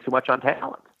spending too much on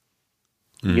talent.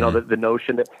 Mm-hmm. You know, the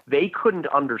notion that they couldn't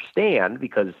understand,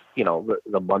 because, you know,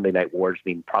 the Monday Night Wars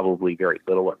mean probably very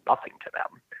little or nothing to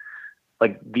them.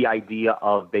 Like the idea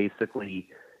of basically,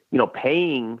 you know,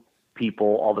 paying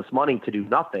people all this money to do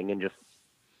nothing and just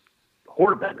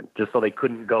hoard them just so they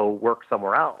couldn't go work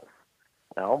somewhere else.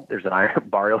 Well, there's an iron.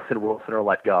 Barrios and Wilson are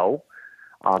let go.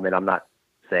 And I'm not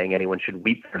saying anyone should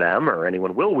weep for them or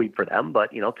anyone will weep for them,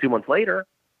 but, you know, 2 months later,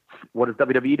 what does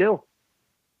WWE do?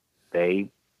 They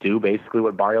do basically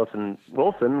what Barrios and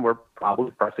Wilson were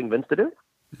probably pressing Vince to do.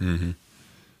 Mm-hmm.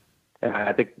 And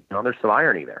I think, you know, there's some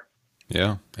irony there.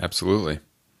 Yeah, absolutely.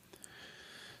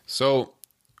 So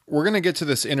we're going to get to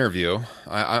this interview.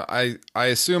 I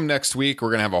assume next week we're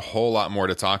going to have a whole lot more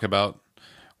to talk about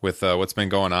with what's been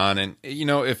going on. And, you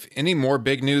know, if any more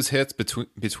big news hits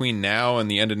between now and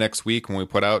the end of next week when we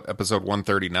put out episode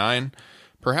 139,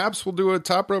 perhaps we'll do a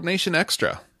Top Rope Nation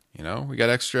extra. You know, we got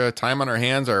extra time on our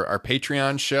hands, our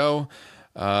Patreon show.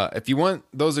 If you want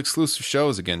those exclusive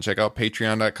shows, again, check out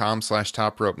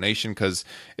patreon.com/Top Rope Nation, because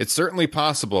it's certainly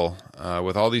possible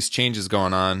with all these changes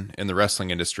going on in the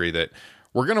wrestling industry that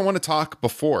we're going to want to talk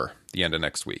before the end of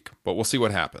next week, but we'll see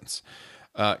what happens.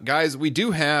 Guys, we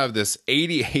do have this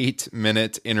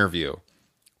 88-minute interview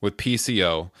with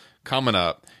PCO coming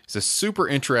up. He's a super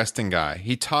interesting guy.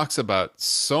 He talks about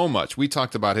so much. We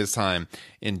talked about his time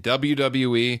in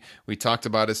WWE. We talked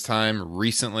about his time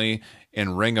recently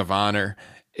in Ring of Honor.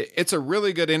 It's a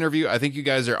really good interview. I think you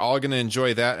guys are all going to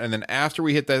enjoy that. And then after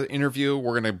we hit that interview,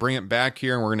 we're going to bring it back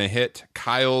here and we're going to hit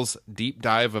Kyle's deep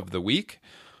dive of the week.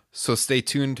 So stay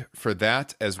tuned for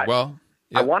that as well.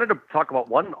 I wanted to talk about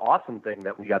one awesome thing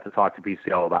that we got to talk to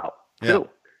PCO about, too. Yeah.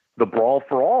 The Brawl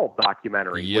for All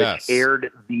documentary, Yes. which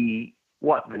aired the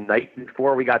night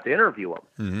before we got to interview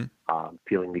him,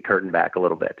 peeling the curtain back a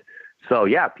little bit. So,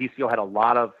 yeah, PCO had a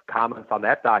lot of comments on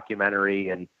that documentary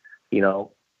and,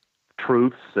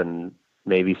 truths and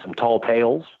maybe some tall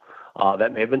tales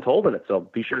that may have been told in it. So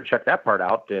be sure to check that part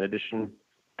out in addition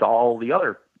to all the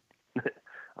other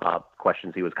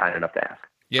questions he was kind enough to ask.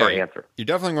 Yeah, answer. You're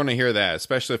definitely going to hear that,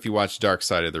 especially if you watch Dark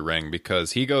Side of the Ring,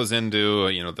 because he goes into,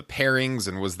 the pairings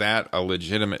and was that a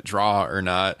legitimate draw or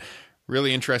not.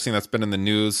 Really interesting. That's been in the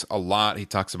news a lot. He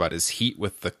talks about his heat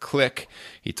with the Click.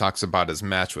 He talks about his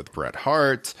match with Bret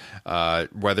Hart,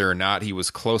 whether or not he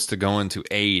was close to going to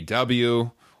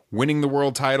AEW, winning the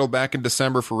world title back in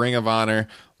December for Ring of Honor.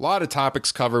 A lot of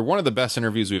topics covered. One of the best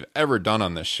interviews we've ever done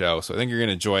on this show. So I think you're going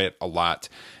to enjoy it a lot.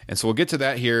 And so we'll get to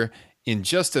that here in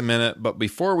just a minute, but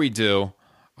before we do,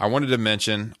 I wanted to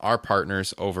mention our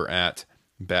partners over at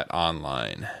Bet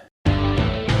Online.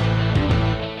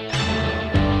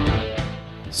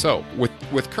 So,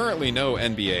 with currently no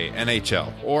NBA,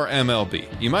 NHL, or MLB,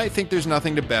 you might think there's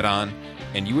nothing to bet on,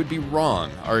 and you would be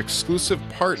wrong. Our exclusive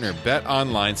partner, Bet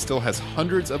Online, still has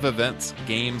hundreds of events,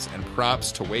 games, and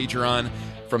props to wager on.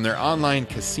 From their online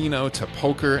casino to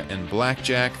poker and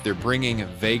blackjack, they're bringing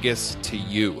Vegas to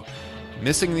you.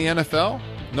 Missing the NFL?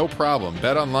 No problem.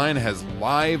 BetOnline has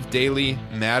live daily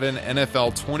Madden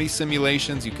NFL 20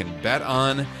 simulations you can bet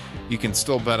on. You can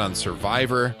still bet on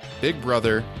Survivor, Big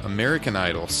Brother, American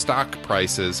Idol, stock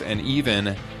prices, and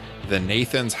even the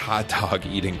Nathan's Hot Dog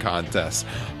Eating Contest.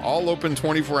 All open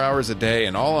 24 hours a day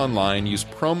and all online. Use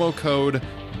promo code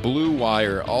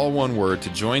BLUEWIRE, all one word, to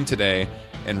join today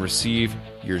and receive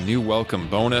your new welcome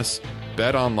bonus.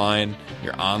 BetOnline,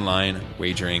 your online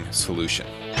wagering solution.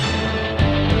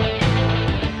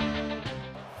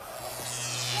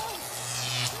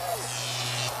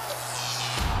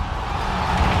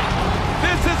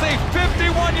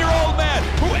 Year-old man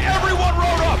who everyone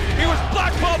wrote up. He was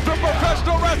blackballed from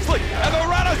professional wrestling and the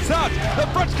Renaissance, the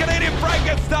French-Canadian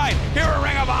Frankenstein, here at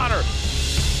Ring of Honor.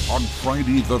 On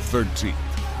Friday the 13th,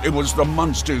 it was the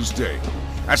Monsters' Day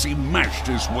as he mashed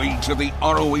his way to the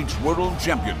ROH World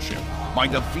Championship by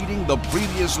defeating the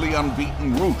previously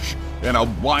unbeaten Roosh in a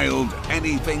wild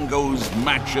anything-goes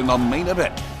match in the main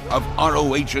event of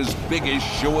ROH's biggest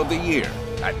show of the year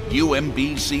at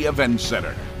UMBC Event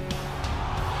Center.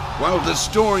 While the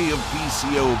story of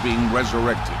PCO being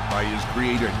resurrected by his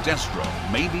creator Destro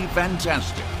may be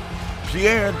fantastic,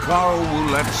 Pierre-Carl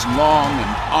Ouellette's long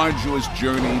and arduous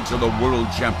journey to the World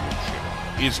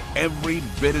Championship is every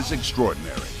bit as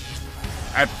extraordinary.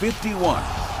 At 51,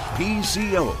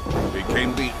 PCO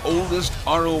became the oldest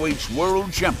ROH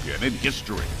World Champion in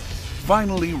history,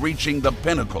 finally reaching the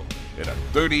pinnacle in a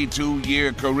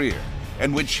 32-year career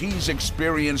in which he's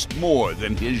experienced more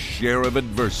than his share of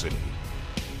adversity.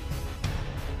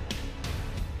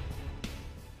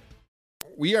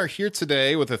 We are here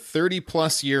today with a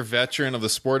 30-plus year veteran of the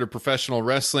sport of professional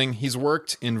wrestling. He's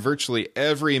worked in virtually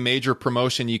every major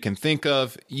promotion you can think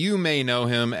of. You may know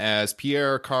him as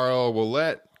Pierre-Carl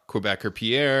Ouellette, Quebecer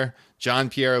Pierre,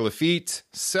 Jean-Pierre Lafitte,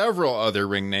 several other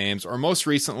ring names, or most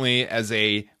recently as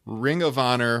a Ring of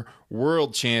Honor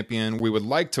World Champion. We would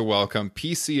like to welcome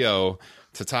PCO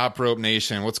to Top Rope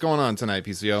Nation. What's going on tonight,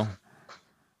 PCO?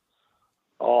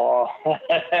 Oh,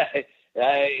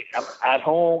 I'm at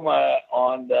home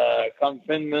on the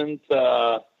confinement.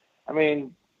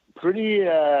 Pretty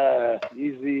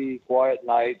easy, quiet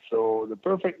night. So the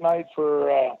perfect night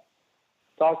for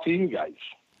talk to you guys.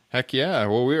 Heck yeah.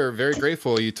 Well, we are very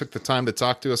grateful you took the time to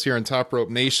talk to us here on Top Rope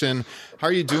Nation. How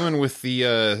are you doing with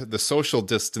the social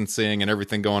distancing and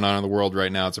everything going on in the world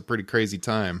right now? It's a pretty crazy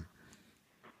time.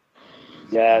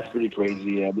 Yeah, it's pretty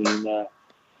crazy. I mean,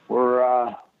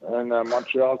 we're in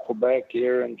Montreal, Quebec,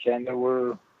 here in Canada.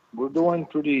 We're doing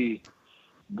pretty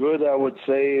good, I would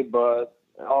say, but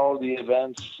all the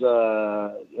events,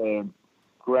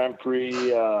 Grand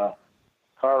Prix,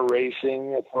 car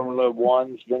racing at Formula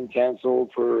One's been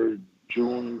canceled for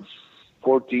June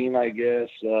 14, I guess.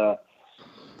 The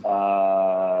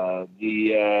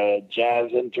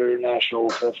Jazz International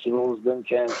Festival has been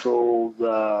canceled.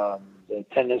 The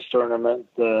tennis tournament,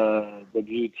 the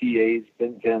WTA has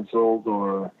been canceled,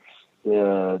 or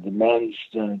the men's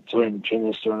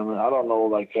tennis tournament. I don't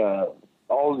know,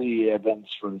 all the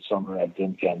events for the summer have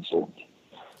been canceled.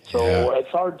 So It's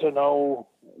hard to know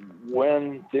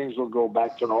when things will go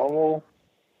back to normal,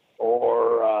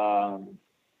 or I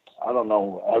don't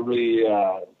know.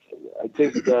 I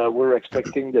think we're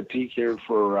expecting the peak here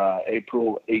for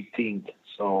April 18th.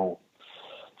 So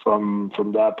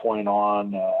from that point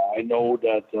on, I know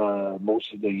that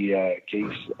most of the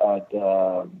case at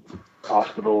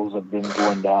hospitals have been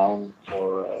going down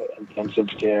for intensive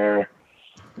care.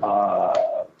 A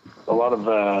lot of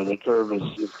the curve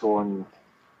is going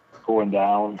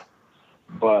down,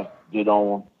 but the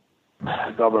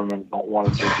government don't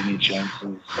want to take any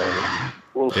chances. So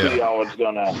we'll see how it's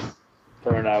gonna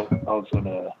turn out.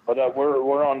 But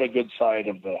we're on the good side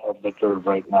of the curve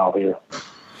right now here.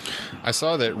 I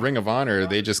saw that Ring of Honor,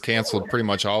 they just canceled pretty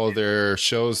much all of their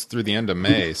shows through the end of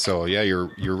May. So yeah,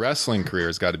 your wrestling career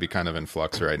has got to be kind of in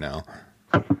flux right now.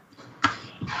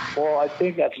 Well, I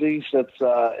think at least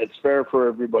it's fair for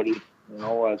everybody. You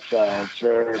know, it's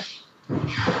fair.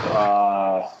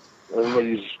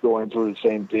 Everybody's going through the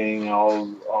same thing.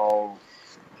 All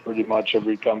pretty much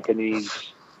every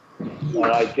company's, and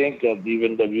I think that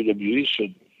even WWE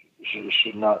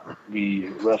should not be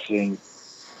wrestling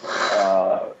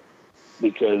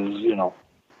because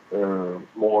they're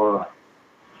more.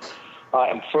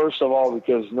 First of all,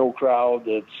 because no crowd.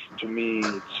 To me,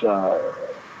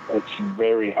 it's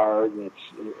very hard.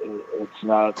 It's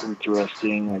not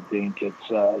interesting. I think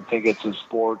it's a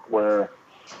sport where,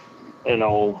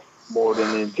 more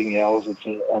than anything else, it's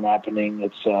an happening.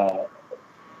 It's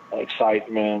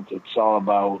excitement. It's all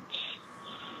about,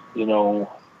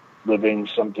 living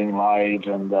something live.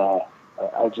 And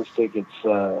I just think it's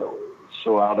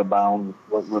so out of bound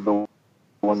what we're doing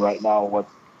right now.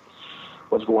 What's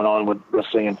going on with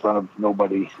wrestling in front of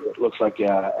nobody. It looks like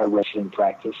a wrestling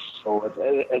practice. So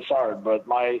it's hard. But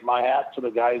my hat to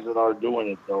the guys that are doing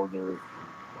it, though.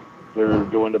 They're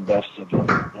doing the best of it.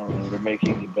 They're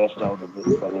making the best out of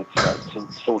it. But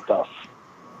it's so tough.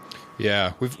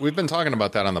 Yeah, we've been talking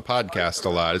about that on the podcast a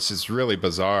lot. It's just really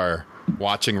bizarre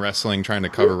watching wrestling, trying to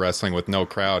cover wrestling with no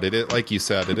crowd. Like you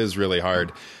said, it is really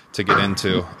hard to get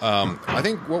into. I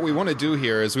think what we want to do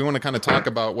here is we want to kind of talk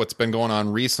about what's been going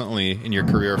on recently in your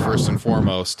career first and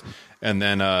foremost, and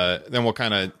then we'll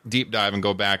kind of deep dive and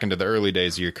go back into the early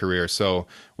days of your career. So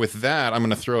with that, I'm going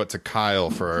to throw it to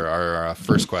Kyle for our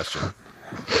first question.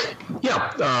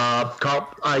 Yeah, Carl,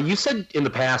 you said in the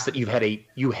past that you had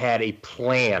a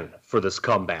plan for this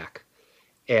comeback,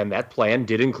 and that plan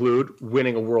did include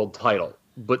winning a world title.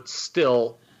 But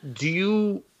still,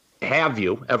 have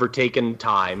you ever taken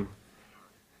time,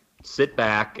 sit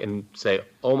back and say,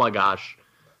 oh my gosh,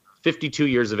 52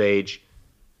 years of age,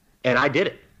 and I did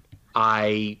it.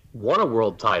 I won a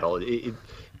world title.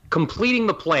 Completing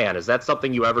the plan, is that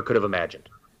something you ever could have imagined?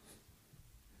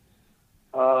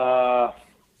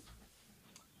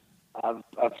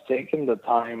 I've taken the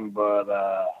time, but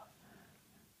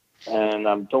and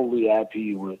I'm totally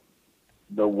happy with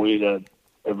the way that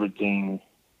everything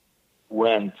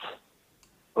went.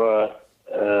 But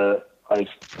I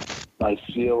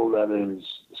feel that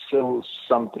there's still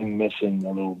something missing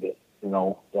a little bit,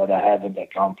 that I haven't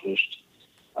accomplished.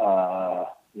 I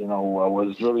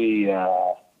was really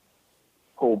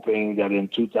hoping that in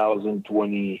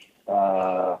 2020,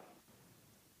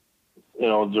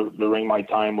 during my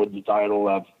time with the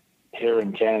title here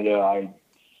in Canada,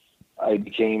 I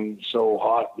became so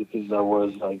hot because I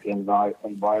was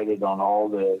invited on all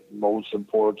the most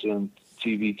important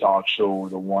TV talk show,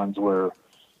 the ones where,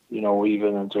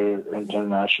 even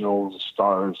international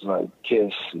stars like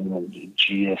Kiss and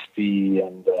GSP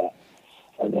and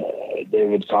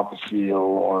David Copperfield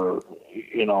or,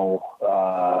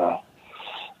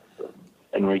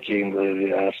 Enrique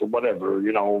Iglesias or whatever,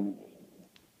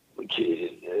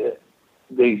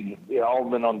 they all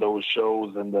been on those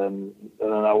shows, and then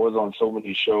I was on so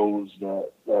many shows that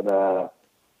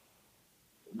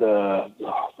the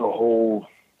whole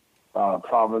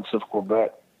province of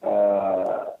Quebec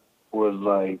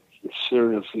was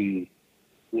seriously,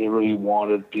 they really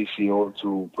wanted PCO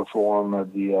to perform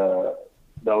at the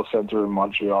Bell Center in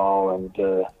Montreal and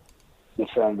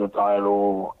defend the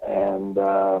title, and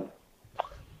I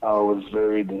was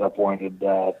very disappointed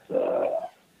that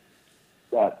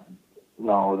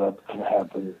couldn't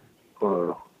happen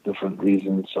for different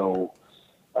reasons. So,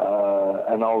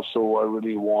 and also I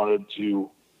really wanted to,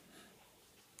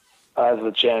 as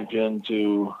a champion,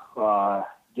 to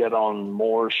get on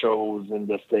more shows in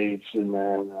the States and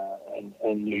then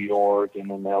in New York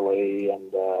and in LA,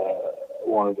 and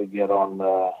wanted to get on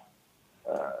a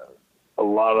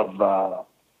lot of.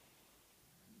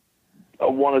 I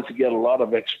wanted to get a lot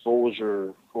of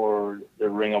exposure for the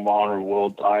Ring of Honor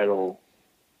World Title,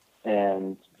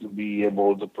 and to be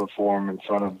able to perform in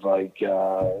front of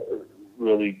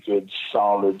really good,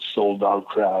 solid, sold-out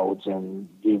crowds and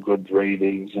do good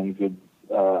ratings and good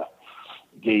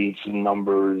gates and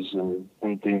numbers and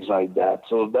things like that.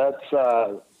 So that's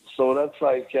So that's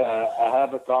like I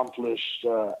have accomplished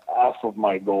half of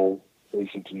my goal,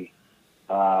 basically.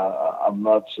 I'm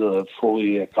not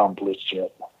fully accomplished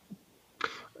yet.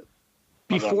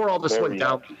 Before all this went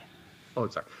down,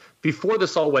 Before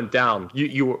this all went down,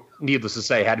 you were, needless to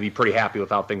say, had to be pretty happy with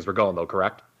how things were going, though,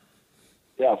 correct?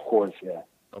 Yeah, of course, yeah.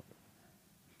 Okay.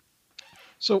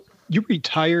 So you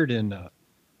retired in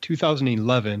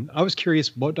 2011. I was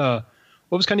curious, what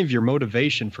was kind of your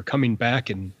motivation for coming back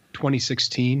in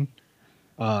 2016,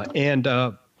 and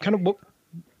kind of what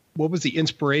was the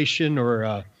inspiration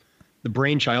or the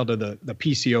brainchild of the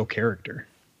PCO character?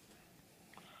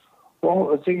 Well,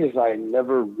 the thing is, I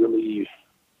never really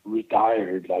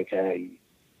retired. Like,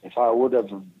 if I would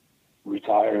have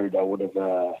retired, I would have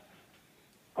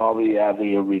probably had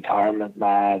a retirement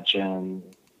match and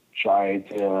tried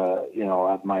to,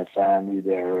 have my family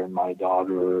there and my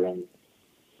daughter and,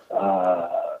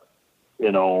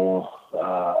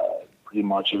 pretty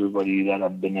much everybody that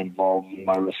have been involved in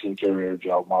my wrestling career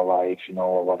throughout my life. A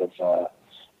lot of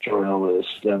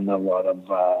journalists and a lot of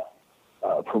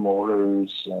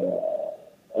promoters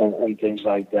and things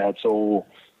like that. So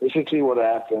basically what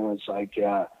happened is like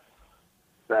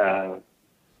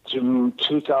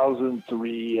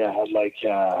 2003, I had like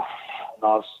an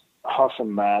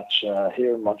awesome match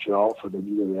here in Montreal for the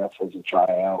WWF as a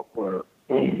tryout where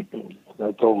I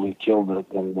totally killed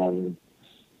it, and then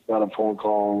got a phone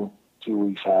call 2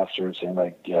 weeks after saying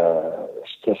like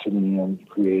Stephanie and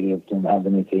Creative didn't have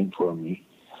anything for me.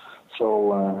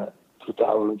 So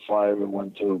 2005, I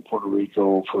went to Puerto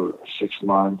Rico for 6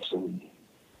 months and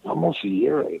almost a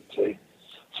year, I'd say.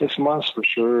 6 months for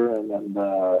sure, and then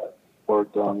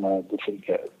worked on different.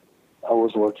 I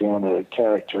was working on a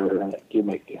character and a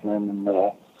gimmick, and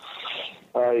then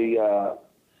I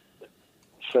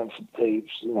sent some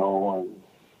tapes, and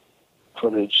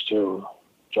footage to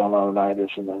John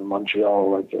Laurinaitis, and then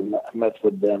Montreal. Like I met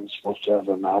with them, supposed to have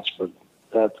a match, but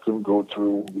that couldn't go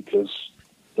through because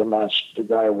the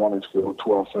guy wanted to go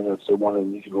 12 minutes. They wanted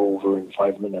me to go over in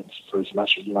 5 minutes for his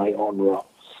match of the night on Raw.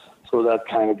 So that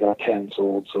kind of got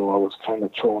canceled. So I was kind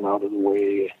of thrown out of the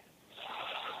way.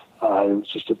 It was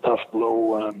just a tough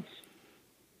blow.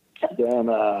 Then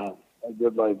I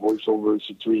did like voiceovers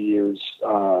for 3 years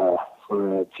for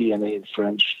TNA in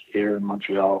French here in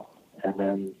Montreal. And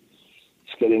then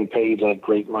it's getting paid like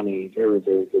great money, very,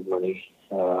 very good money.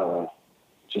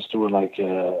 Just doing like,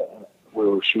 we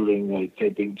were shooting, like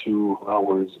taping 2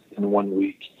 hours in 1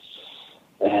 week.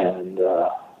 And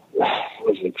it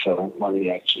was excellent money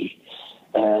actually.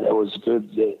 And it was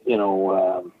good,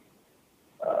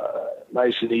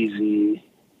 nice and easy,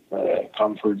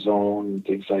 comfort zone,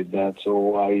 things like that.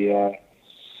 So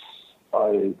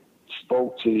I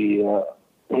spoke to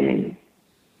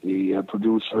the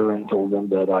producer and told him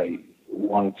that I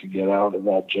wanted to get out of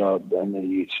that job. And then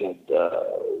he said,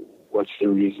 what's the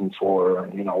reason for,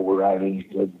 we're having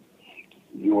good,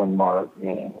 you and Mark,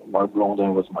 Mark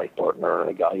Blondin was my partner,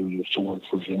 a guy who used to work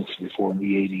for Vince before in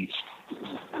the 80s.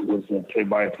 He was a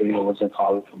play-by-play, was a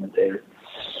color commentator.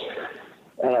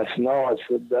 And I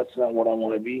said, that's not what I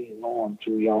want to be. I'm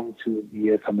too young to be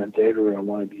a commentator. I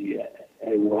want to be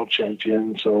a world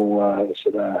champion. So I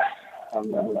said, I'm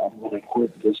going to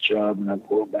quit this job and I'm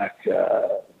going back.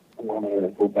 I want to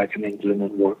go back in England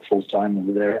and work full-time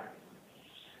over there.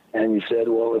 And he said,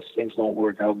 well, if things don't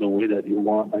work out the way that you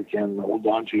want, I can hold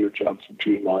on to your job for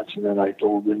 3 months. And then I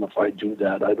told him, if I do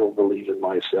that, I don't believe in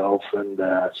myself. And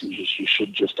so you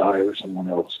should just hire someone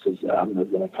else because I'm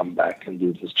not going to come back and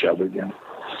do this job again.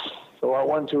 So I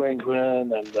went to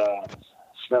England and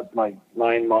spent like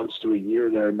 9 months to a year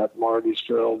there. Met Marty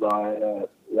Streld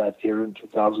that year in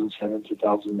 2007,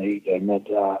 2008. I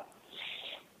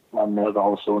met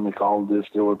also Nicole Dis.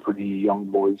 They were pretty young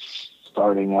boys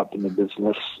starting up in the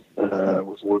business. I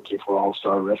was working for All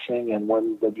Star Wrestling, and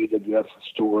when WWF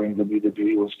was touring,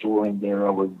 WWE was touring there, I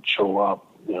would show up,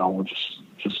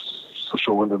 just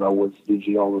showing that I was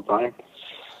busy all the time.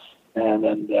 And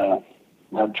then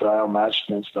had trial match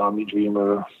against Tommy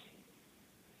Dreamer,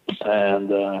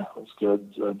 and it was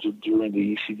good during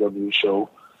the ECW show.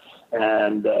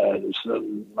 And they said,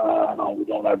 no, we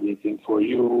don't have anything for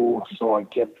you. So I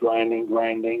kept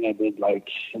grinding. I did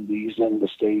like in the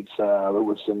States, it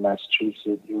was in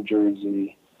Massachusetts, New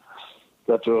Jersey.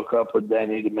 Got to hook up with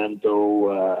Danny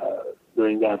Demento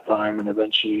during that time, and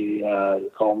eventually he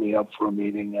called me up for a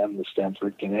meeting in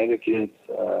Stamford, Connecticut,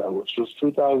 which was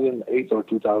 2008 or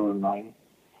 2009.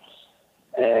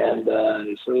 And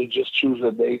he said, just choose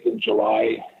a date in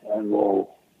July, and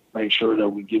we'll make sure that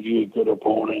we give you a good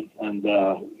opponent and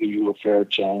give you a fair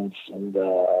chance, and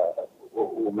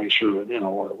we'll make sure that,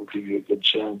 we'll give you a good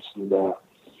chance. And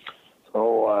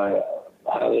so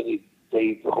had any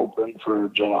date open for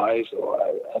July, so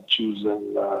I had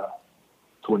chosen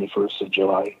 21st of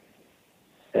July.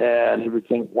 And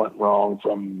everything went wrong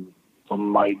from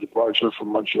my departure from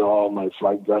Montreal. My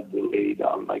flight got delayed.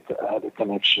 I had a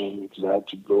connection because I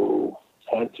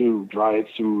had to drive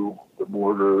through the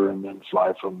border and then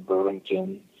fly from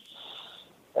Burlington.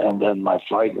 And then my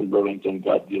flight in Burlington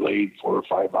got delayed 4 or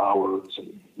 5 hours,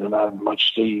 and then I had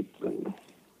much sleep. And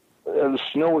there was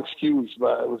no excuse,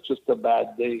 but it was just a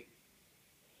bad day.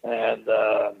 And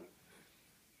I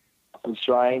was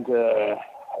trying to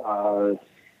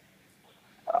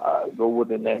go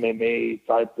with an MMA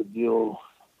type of deal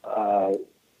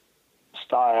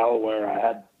style where I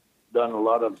had done a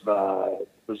lot of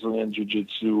Brazilian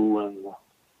Jiu-Jitsu and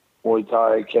Muay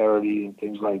Thai, karate, and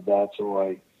things like that. So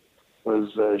I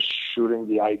was shooting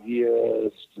the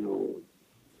ideas to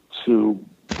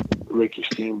Ricky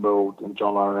Steamboat and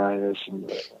John Laurinaitis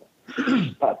and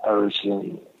Pat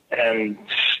Harrison, and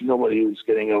nobody was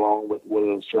getting along with what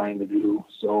I was trying to do.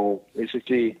 So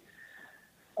basically,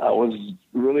 I was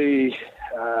really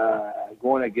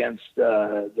going against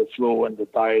the flow and the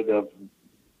tide of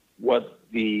what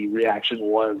the reaction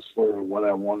was for what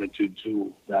I wanted to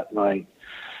do that night.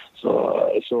 So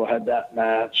I had that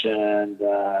match, and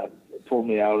they pulled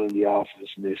me out of the office,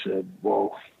 and they said,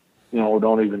 well,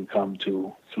 don't even come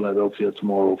to Philadelphia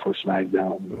tomorrow for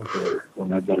SmackDown. We're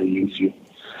not going to use you.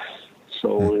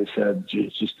 So they said,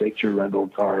 just take your rental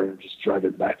car and just drive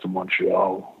it back to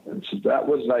Montreal. And so that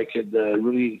was like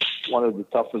really one of the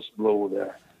toughest blow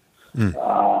there.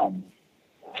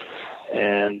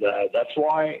 And that's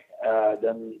why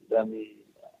then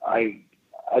I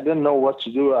didn't know what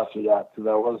to do after that, because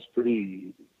I was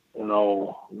pretty,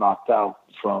 knocked out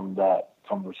from that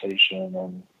conversation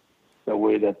and the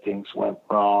way that things went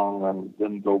wrong and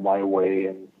didn't go my way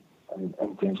and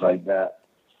things like that.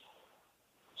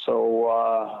 So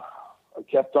I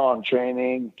kept on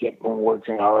training, kept on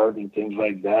working hard and things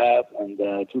like that. And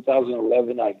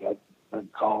 2011, I got a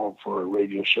call for a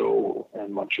radio show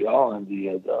in Montreal, and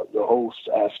the host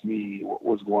asked me what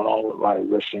was going on with my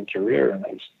wrestling career, and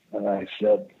I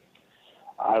said,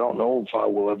 I don't know if I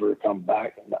will ever come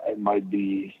back. It might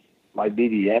be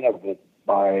the end of it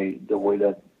by the way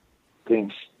that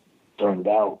things turned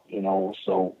out,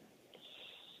 So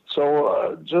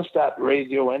just that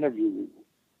radio interview,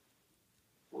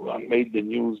 I made the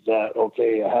news that,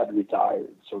 okay, I had retired.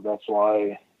 So that's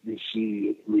why you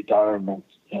see retirement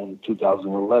in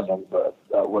 2011, but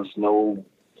that was not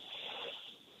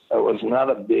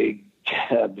a big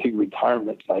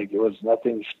retirement. Like, it was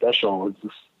nothing special. It was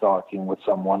just talking with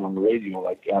someone on the radio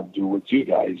like I do with you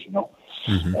guys,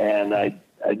 Mm-hmm. And I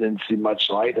didn't see much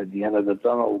light at the end of the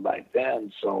tunnel back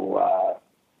then. So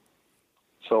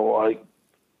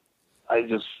I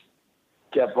just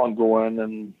kept on going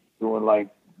and doing like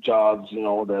jobs,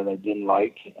 that I didn't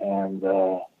like. And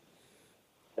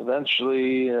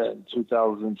eventually in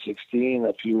 2016,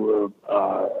 a few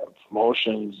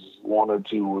promotions wanted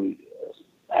to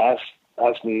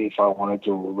ask me if I wanted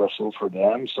to wrestle for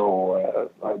them. So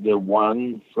I did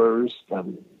one first,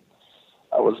 and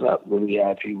I was not really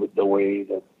happy with the way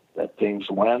that things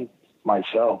went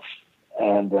myself.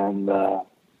 And then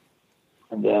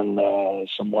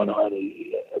someone had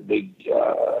a big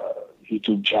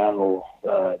YouTube channel,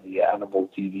 the Animal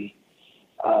TV,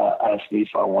 asked me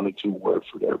if I wanted to work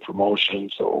for their promotion.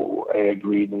 So I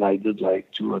agreed, and I did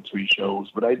like 2 or 3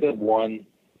 shows, but I did one,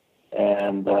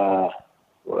 and it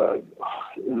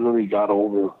really got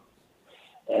over.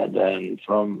 And then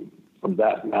from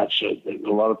that match, a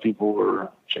lot of people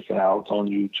were checking out on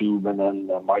YouTube, and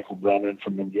then Michael Brennan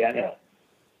from Indiana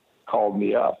called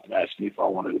me up and asked me if I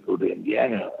wanted to go to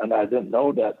Indiana. And I didn't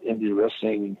know that indie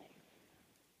wrestling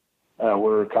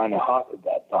were kind of hot at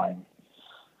that time.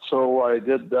 So I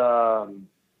did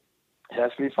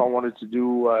ask me if I wanted to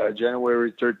do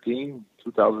January 13,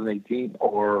 2018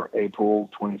 or April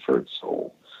 21st.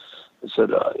 So I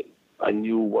said I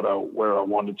knew where I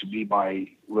wanted to be by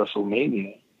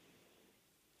WrestleMania.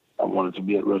 I wanted to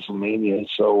be at WrestleMania.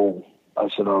 So I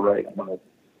said, all right, I'm going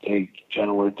to take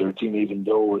January 13, even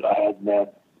though I had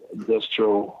met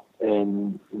Destro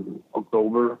in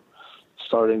October,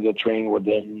 starting to train with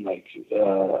them like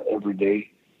every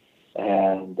day.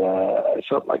 And I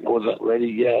felt like I wasn't ready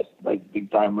yet, like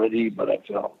big time ready, but I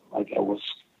felt like I was,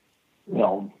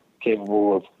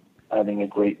 capable of having a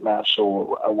great match.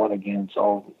 So I went against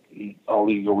all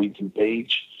Ego Ethan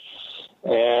Page,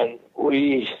 and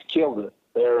we killed it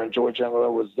there. And Joey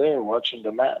Janela was there watching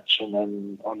the match. And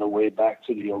then on the way back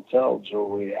to the hotel,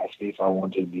 Joey asked me if I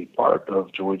wanted to be part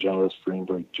of Joey Janela's Spring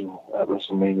Break 2 at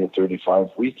WrestleMania 35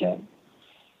 weekend.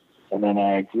 And then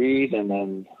I agreed, and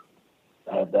then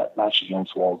that match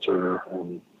against Walter,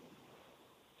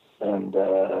 and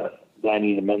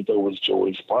Danny Demento was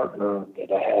Joey's partner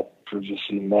that I had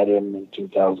previously met him in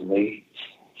 2008.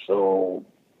 So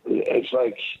it's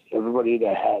like everybody that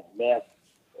I had met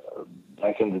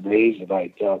back in the days that I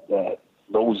thought that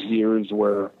those years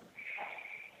were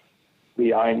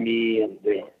behind me and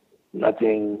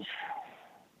nothing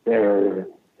led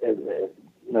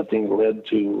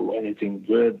to anything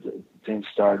good. Things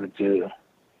started to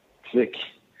click,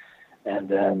 and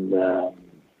then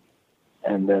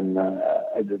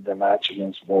I did the match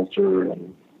against Walter,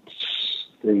 and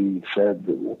they said,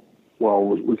 well,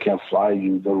 we can't fly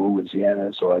you to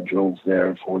Louisiana, so I drove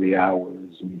there 40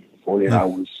 hours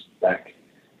back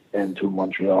into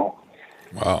Montreal.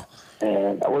 Wow.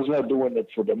 And I was not doing it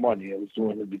for the money. I was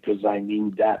doing it because I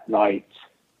knew that night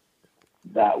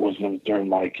that was going to turn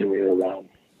my career around.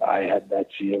 I had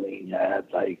that feeling. I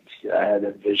had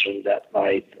envisioned that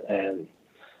night, and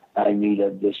I knew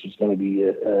that this was going to be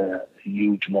a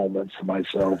huge moment for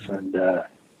myself, and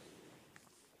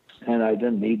I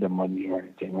didn't need the money or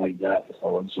anything like that. I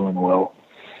was doing well,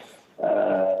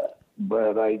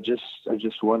 but I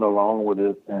just went along with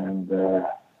it, and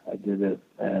I did it,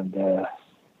 and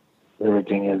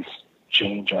everything has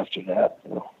changed after that.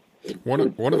 You know,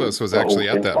 one of us was actually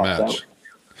at that match.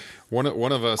 One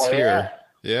of us here.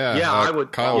 Yeah.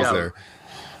 Kyle was there.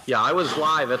 Yeah, I was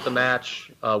live at the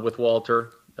match with Walter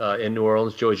in New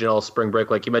Orleans, Joey Janela spring break,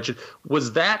 like you mentioned.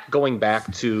 Was that going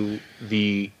back to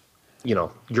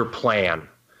your plan,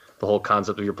 the whole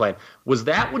concept of your plan? Was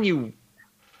that when you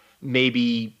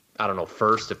maybe, I don't know,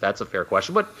 first, if that's a fair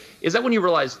question, but is that when you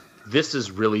realized this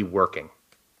is really working,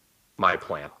 my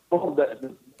plan? Well, that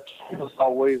was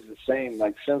always the same.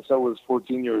 Like, since I was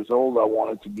 14 years old, I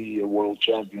wanted to be a world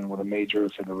champion with a major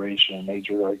federation, a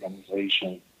major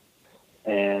organization.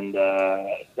 And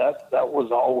that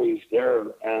was always there.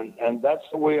 And that's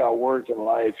the way I work in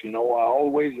life. You know, I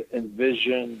always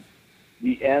envision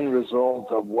the end result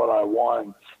of what I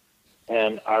want.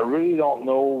 And I really don't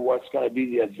know what's going to be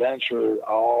the adventure.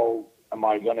 How am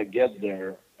I going to get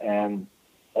there? And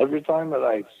every time that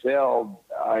I failed,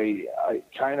 I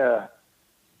kind of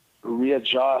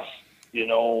readjust,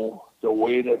 the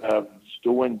way that I was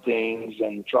doing things,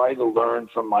 and try to learn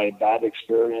from my bad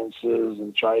experiences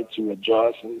and try to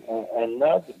adjust and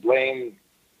not blame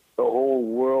the whole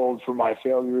world for my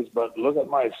failures, but look at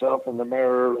myself in the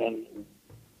mirror and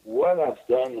what I've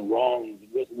done wrong,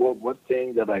 what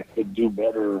thing that I could do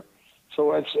better.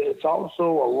 So it's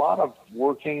also a lot of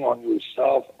working on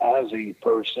yourself as a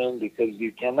person, because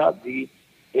you cannot be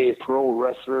a pro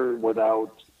wrestler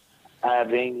without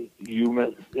having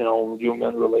human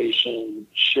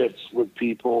relationships with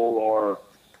people, or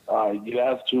you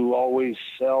have to always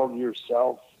sell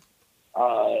yourself,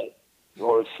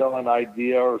 or sell an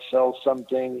idea, or sell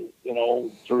something,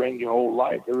 during your whole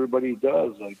life. Everybody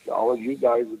does. Like, all of you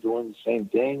guys are doing the same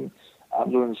thing.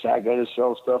 I'm doing the same. I got to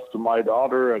sell stuff to my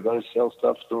daughter. I got to sell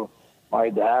stuff to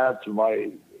my dad, to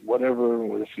my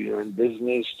whatever, if you're in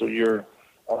business, to your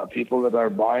people that are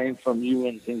buying from you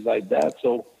and things like that.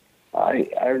 So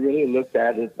I really looked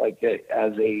at it like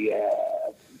as a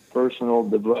personal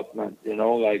development,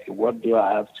 like, what do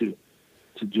I have to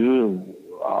do?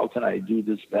 How can I do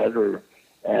this better?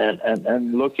 And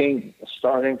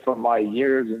starting from my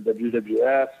years in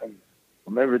WWF and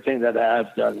from everything that I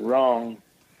have done wrong,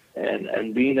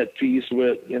 and being at peace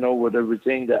with, with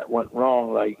everything that went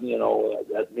wrong, like,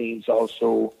 that means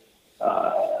also,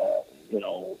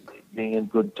 being in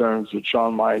good terms with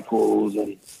Shawn Michaels,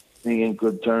 and being in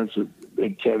good terms with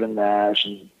Big Kevin Nash,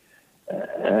 and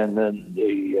then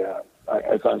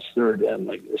I consider them,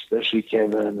 like, especially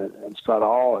Kevin and Scott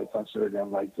Hall, I consider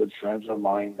them like good friends of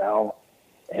mine now.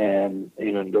 And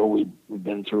even though we've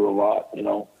been through a lot,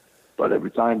 but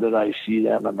every time that I see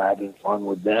them, I'm having fun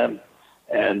with them.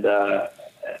 And that's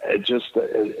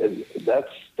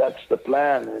the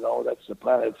plan, that's the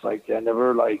plan. It's like I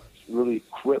never really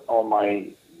quit on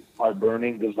my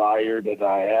burning desire that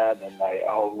I had, and I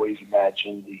always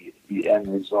imagined the end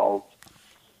result,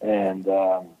 and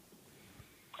the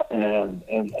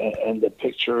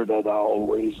picture that I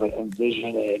always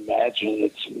envision and imagine.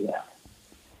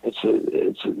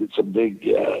 It's a big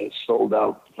sold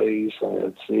out place, and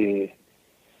it's a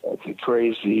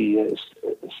crazy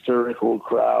hysterical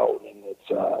crowd, and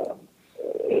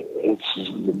it's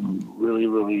really,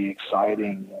 really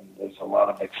exciting, and there's a lot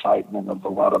of excitement, and a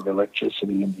lot of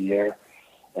electricity in the air,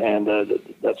 and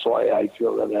that's why I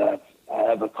feel that I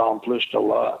have accomplished a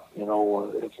lot.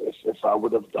 If I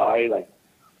would have died, like,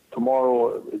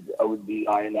 tomorrow, I would be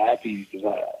happy, because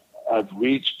I've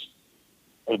reached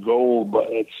a goal,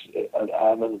 but I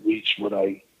haven't reached what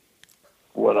I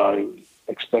what I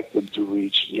expected to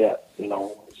reach yet.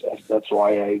 That's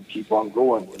why I keep on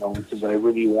going. Because I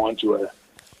really want to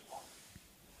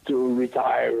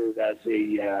retire as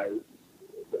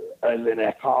an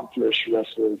accomplished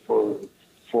wrestler for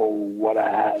what I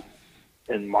had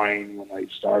in mind when I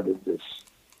started this.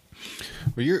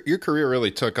 Well, your career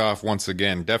really took off once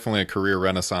again. Definitely a career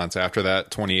renaissance after that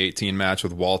 2018 match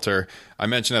with Walter. I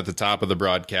mentioned at the top of the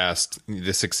broadcast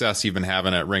the success you've been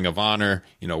having at Ring of Honor.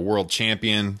 World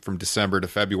champion from December to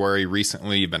February.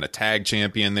 Recently, you've been a tag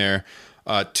champion there.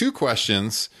 2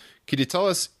 questions. Could you tell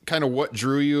us kind of what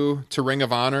drew you to Ring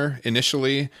of Honor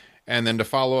initially? And then to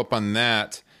follow up on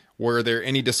that, were there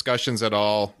any discussions at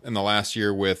all in the last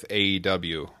year with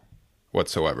AEW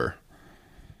whatsoever?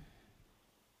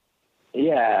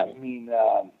 Yeah, I mean,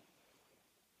 I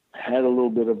had a little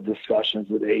bit of discussions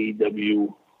with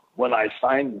AEW when I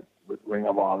signed with Ring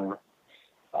of Honor.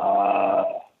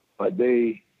 But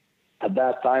at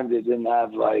that time, they didn't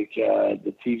have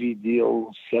the TV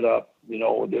deal set up.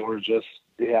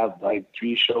 They had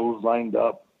 3 shows lined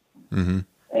up. Mm-hmm.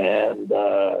 And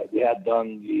they had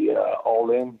done the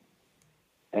All In.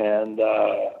 And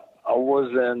I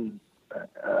was in,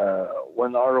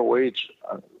 when ROH,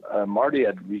 Marty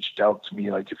had reached out to me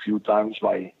a few times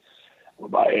by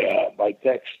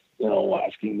text,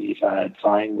 asking me if I had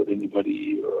signed with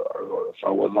anybody or if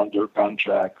I was under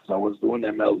contract. 'Cause I was doing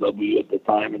MLW at the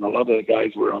time, and a lot of the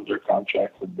guys were under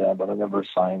contract with them, but I never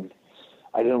signed.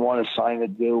 I didn't want to sign a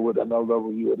deal with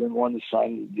MLW. I didn't want to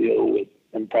sign a deal with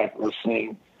Impact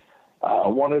Wrestling. I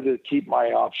wanted to keep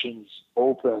my options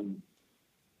open.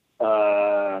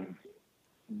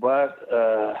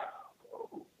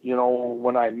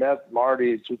 When I met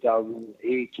Marty in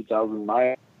 2008,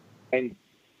 2009,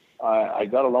 I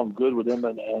got along good with him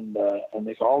and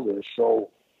Nick Aldis. So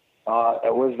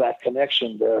it was that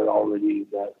connection there already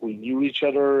that we knew each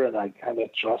other, and I kind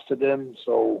of trusted him.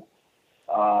 So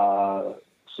I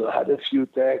had a few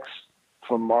texts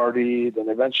from Marty. Then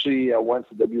eventually I went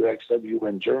to WXW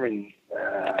in Germany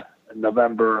in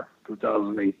November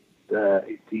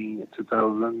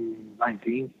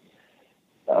 2019.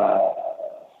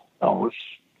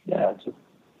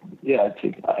 I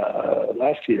think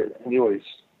last year. Anyways,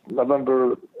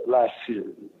 November last year.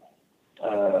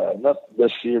 Not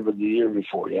this year, but the year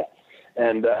before, yeah.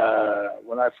 And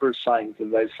when I first signed,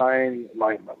 because I signed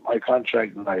my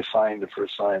contract that I signed the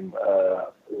first time,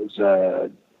 it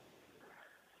was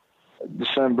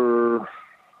December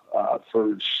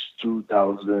 1st,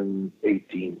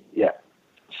 2018. Yeah.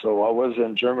 So I was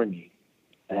in Germany,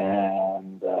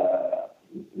 and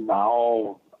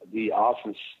now the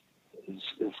office is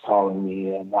calling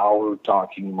me, and now we're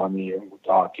talking money, and we're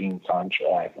talking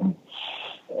contract, and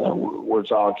we're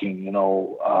talking,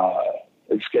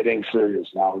 it's getting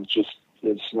serious now.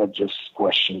 It's not just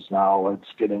questions now.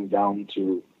 It's getting down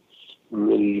to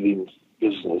really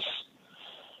business.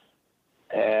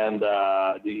 And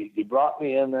they brought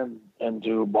me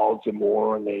into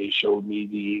Baltimore, and they showed me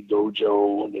the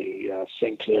dojo and the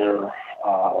Sinclair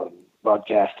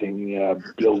broadcasting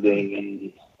building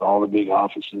and all the big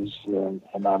offices. And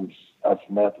I've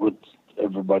met with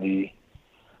everybody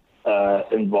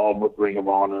involved with Ring of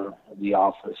Honor, the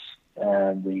office,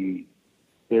 and they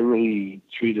really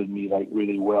treated me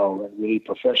really well and really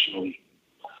professionally.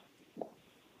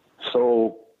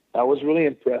 So I was really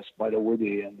impressed by the way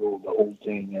they handled the whole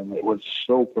thing, and it was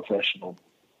so professional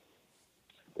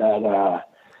that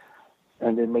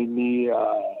and they made me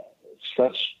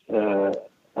such a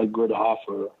good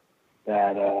offer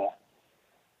that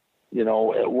it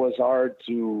was hard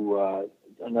to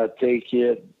not take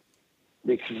it,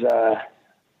 because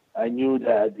I knew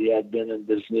that they had been in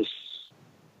business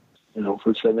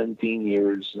for 17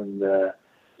 years, and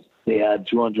they had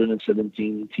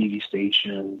 217 TV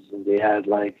stations, and they had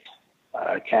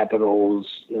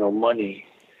capitals, money,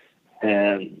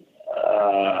 and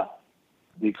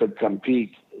they could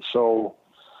compete. So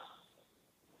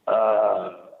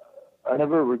I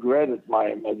never regretted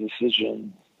my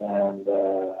decision, and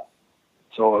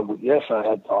so yes, I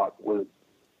had talked with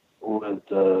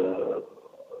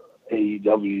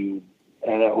AEW,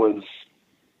 and it was,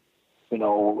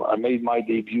 I made my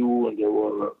debut, and they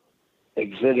were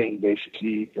exiting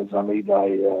basically, because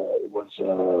it was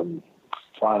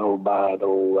Final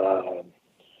Battle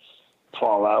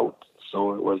Fallout,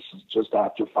 so it was just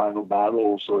after Final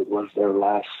Battle, so it was their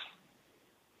last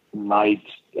night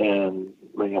in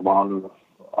Ring of Honor,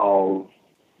 all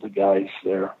the guys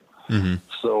there. Mm-hmm.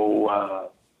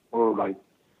 So we're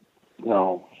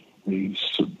we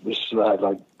still had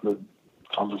good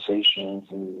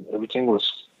conversations, and everything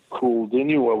was cool. They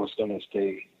knew I was going to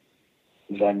stay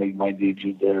because I made my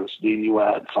debut there. So they knew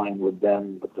I had signed with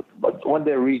them. But when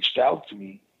they reached out to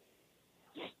me,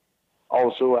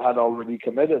 also I had already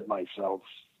committed myself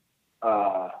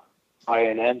by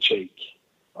an handshake.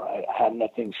 I had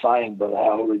nothing signed, but I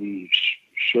already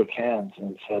shook hands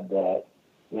and said that,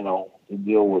 the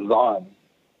deal was on.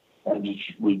 And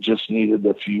we just needed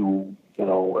a few,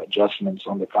 adjustments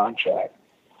on the contract.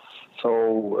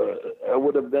 So it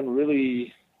would have been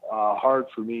really hard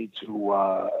for me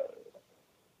to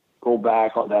go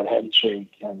back on that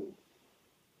handshake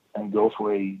and go for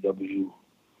AEW,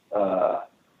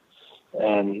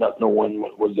 and not knowing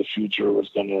what the future was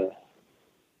going to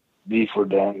be for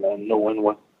them, and knowing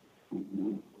what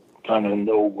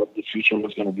the future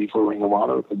was going to be for Ring of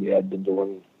Honor, because they had been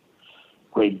doing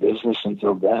great business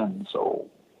until then. So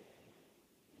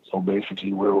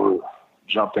basically we were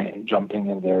jumping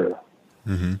in their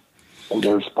in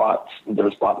their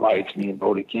spotlights, me and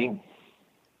Brody King.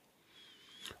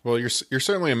 Well, you're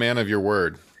certainly a man of your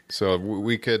word. So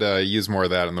we could use more of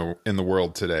that in the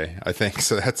world today, I think.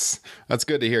 So that's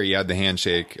good to hear. You had the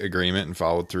handshake agreement and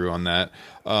followed through on that.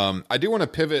 I do want to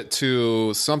pivot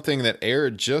to something that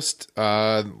aired just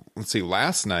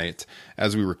last night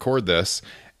as we record this,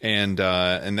 and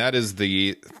that is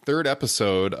the third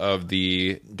episode of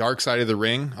the Dark Side of the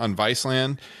Ring on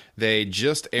Viceland. They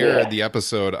just aired the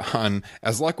episode on,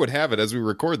 as luck would have it, as we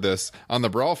record this, on the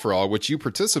Brawl for All, which you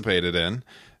participated in.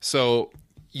 So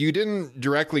you didn't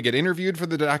directly get interviewed for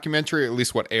the documentary, or at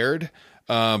least what aired,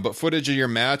 but footage of your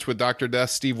match with Dr.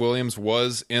 Death Steve Williams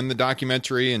was in the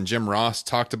documentary, and Jim Ross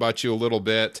talked about you a little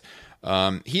bit.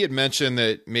 He had mentioned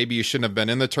that maybe you shouldn't have been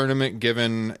in the tournament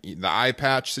given the eye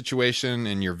patch situation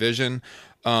and your vision.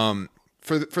 For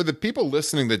the people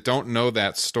listening that don't know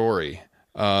that story,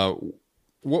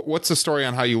 what's the story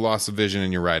on how you lost the vision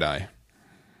in your right eye?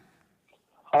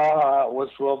 I was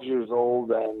 12 years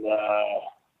old, and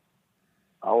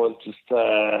I was just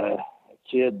a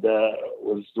kid that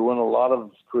was doing a lot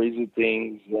of crazy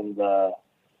things, and I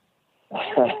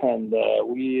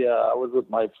was with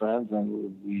my friends,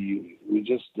 and we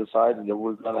just decided that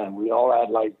we all had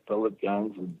like pellet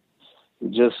guns, and we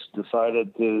just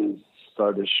decided to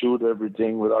start to shoot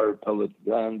everything with our pellet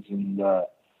guns, and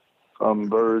from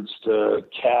birds to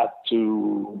cat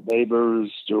to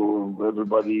neighbors to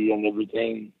everybody and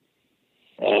everything.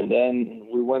 And then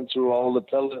we went through all the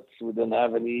pellets. We didn't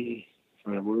have any.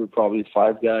 We were probably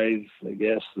 5 guys, I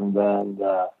guess. And then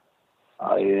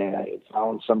I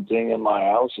found something in my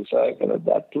house. I said, I got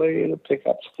that plate, a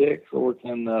pickup stick, so we're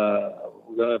gonna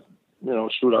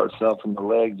shoot ourselves in the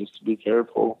leg just to be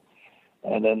careful.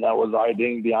 And then I was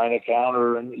hiding behind a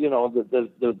counter, and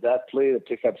that play, the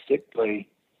pickup stick play,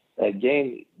 that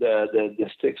game, the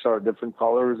sticks are different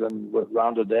colors and with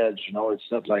rounded edge.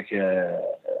 It's not like a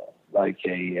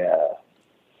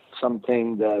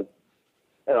something that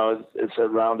it's a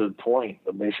rounded point,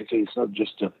 but basically it's not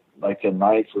just like a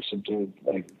knife or something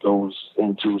like goes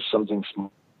into something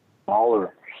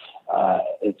smaller.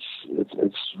 It's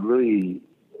really,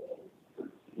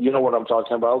 you know what I'm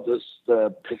talking about, this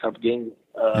the pickup game,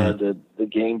 the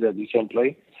game that you can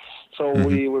play. So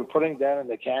we were putting that in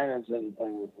the cannons,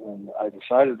 and I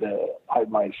decided to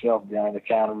hide myself behind the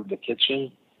counter of the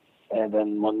kitchen. And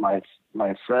then when my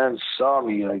friend saw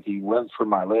me, like, he went for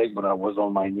my leg, but I was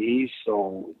on my knees,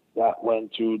 so that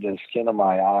went through the skin of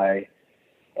my eye,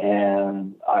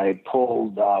 and I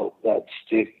pulled out that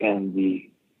stick, and the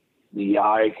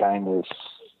eye kind of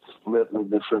split in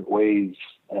different ways,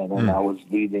 and then I was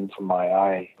bleeding from my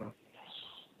eye.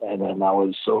 And then I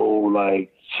was so,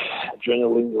 like,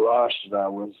 adrenaline rush that I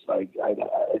was like, I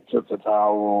took the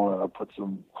towel and I put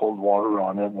some cold water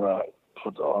on it, and I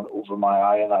put it on over my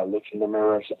eye, and I looked in the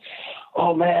mirror and said,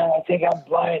 "Oh man, I think I'm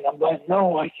blind. I'm blind.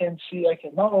 No, I can't see.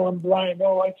 No, I'm blind.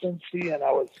 No, I can see." And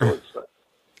I was so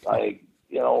like,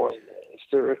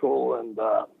 hysterical and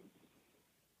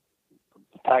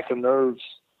attack of nerves.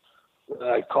 And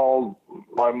I called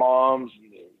my mom's.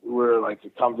 We were like a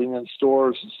convenience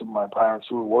store, so my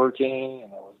parents were working,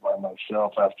 and I was by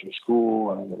myself after school,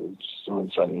 and I was just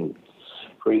doing some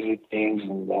crazy things.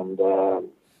 And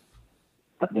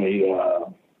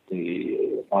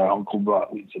my uncle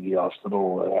brought me to the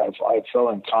hospital. I fell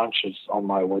unconscious on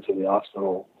my way to the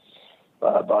hospital.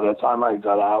 By the time I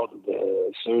got out of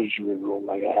the surgery room,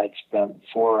 I had spent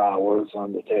 4 hours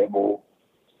on the table,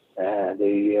 and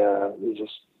they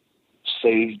just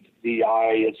saved the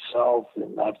eye itself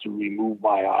and have to remove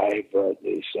my eye, but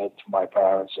they said to my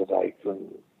parents that I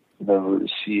could never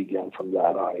see again from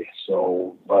that eye.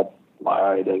 So, but my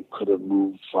eye that could have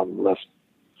moved from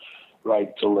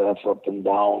right to left, up and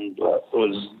down, but there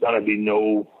was gonna be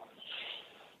no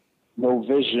no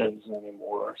visions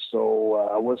anymore. So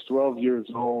I was 12 years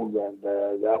old, and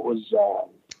that was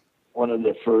one of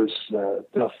the first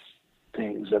tough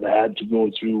things that I had to go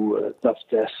through, tough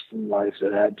tests in life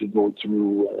that I had to go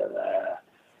through.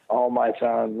 All my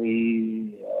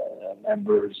family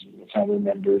members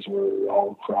were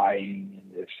all crying,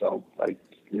 and it felt like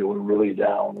they were really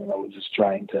down, and I was just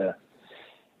trying to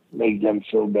make them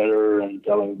feel better and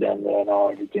telling them that, oh,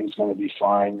 everything's going to be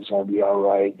fine, it's going to be all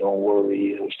right, don't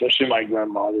worry. Especially my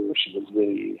grandmother, she was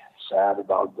really sad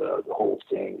about the whole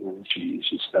thing, and she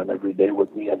spent every day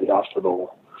with me at the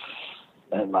hospital.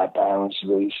 And my parents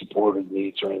really supported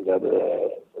me during the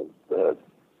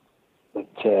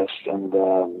test,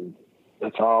 and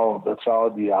that's how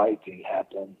the eye thing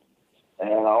happened.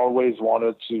 And I always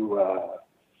wanted to,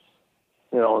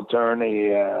 turn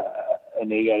a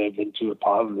negative into a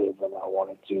positive, and I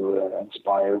wanted to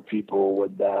inspire people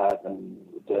with that, and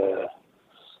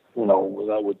what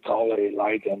I would call a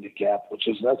light handicap, which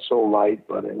is not so light,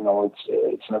 but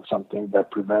it's not something that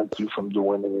prevents you from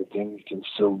doing anything. You can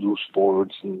still do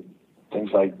sports and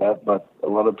things like that, but a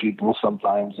lot of people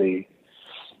sometimes they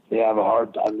have a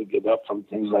hard time to get up from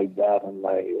things like that, and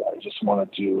I just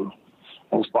wanted to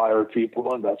inspire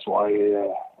people, and that's why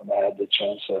when I had the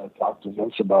chance to talk to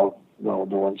Vince about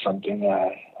doing something,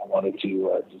 I wanted to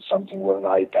do something with an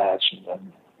eye patch, and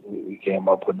then we came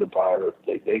up with the pirate.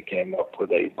 They came up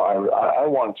with a pirate. I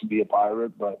wanted to be a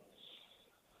pirate, but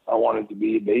I wanted to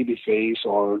be a baby face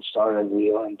or start as a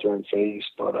heel and turn face,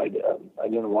 but I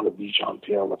didn't want to be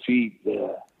Jean-Pierre Lafitte,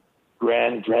 the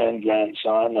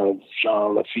grandson of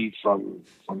Jean Lafitte from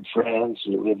France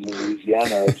who lived in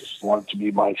Louisiana. I just wanted to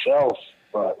be myself,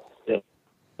 but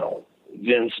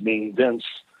Vince being Vince,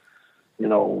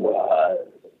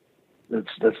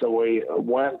 that's the way it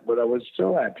went. But I was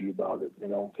still happy about it,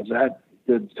 because I had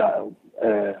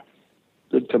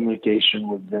good communication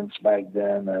with Vince back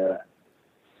then,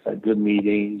 had good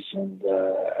meetings, and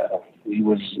he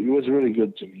was really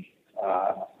good to me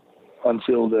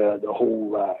until the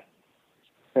whole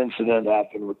incident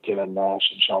happened with Kevin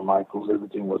Nash and Shawn Michaels.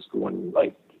 Everything was going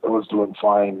I was doing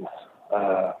fine.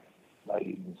 I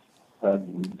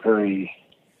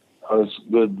was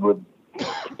good with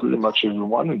pretty much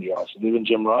everyone in the office. Even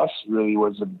Jim Ross really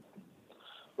was a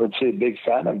big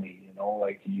fan of me.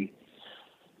 He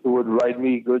would write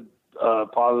me good,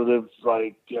 positive,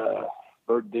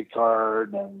 birthday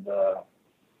card, and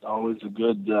always a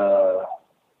good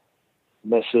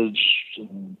message,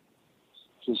 and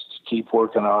just keep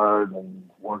working hard.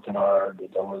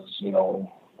 That was,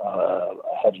 I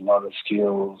had a lot of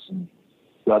skills and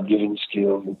God-given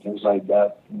skills and things like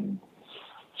that. And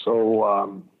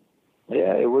so,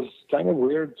 it was kind of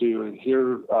weird to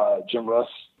hear Jim Ross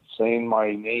saying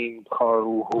my name,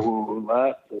 Carl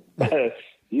Roulette.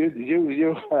 You did it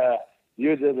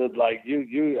you did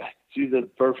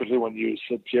it perfectly when you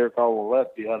said Pierre Carl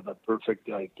Roulette. You had the perfect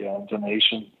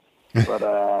intonation. But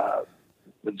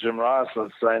Jim Ross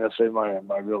was trying to say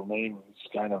my real name. It's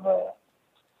kind of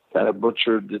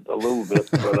butchered it a little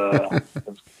bit, but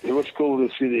it was cool to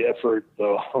see the effort,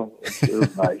 though. It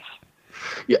was nice.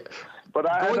 Yeah. But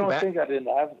I don't think I didn't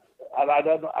have. I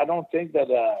don't think that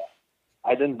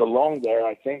I didn't belong there.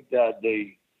 I think that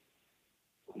they,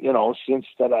 since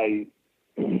that I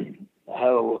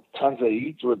had tons of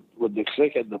heat with the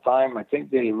Clique at the time, I think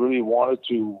they really wanted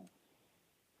to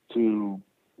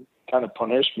kind of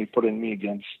punish me, putting me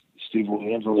against Steve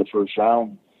Williams in the first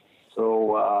round.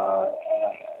 So,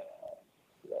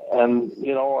 I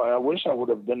wish I would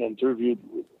have been interviewed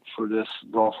for this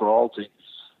Brawl for All thing.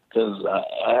 Because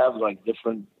I have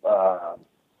different.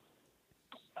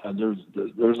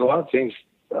 There's a lot of things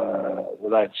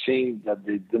that I've seen that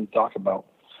they didn't talk about.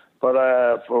 But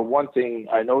for one thing,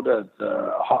 I know that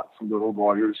Hawk from the Road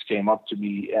Warriors came up to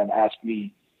me and asked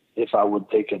me if I would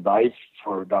take a dive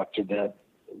for Dr. Death,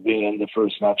 being in the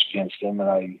first match against him,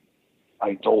 and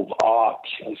I told Hawk,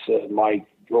 I said, Mike,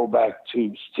 go back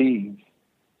to Steve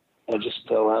and just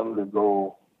tell him to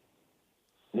go,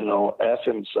 F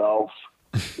himself.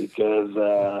 Because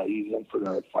he's in for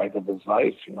the fight of his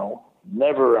life,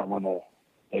 Never I'm going to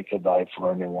take a dive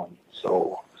for anyone.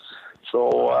 So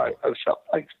I felt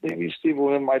like maybe Steve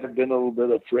Williams might have been a little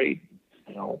bit afraid,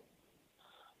 of,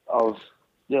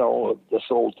 this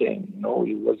whole thing.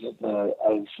 He wasn't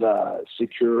as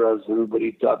secure as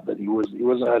everybody thought that he was. He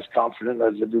wasn't as confident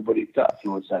as everybody thought he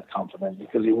was that confident,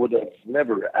 because he would have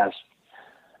never asked,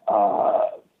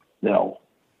 Hawk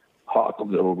of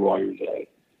the Road Warriors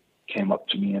came up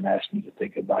to me and asked me to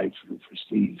take a dive for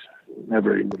Steve.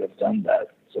 Never he would have done that.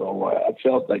 So I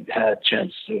felt like I had a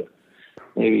chance to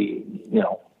maybe,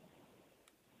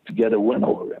 to get a win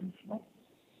over him.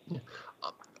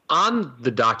 On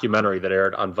the documentary that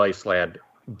aired on Viceland,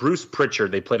 Bruce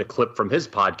Pritchard, they played a clip from his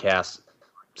podcast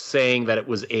saying that it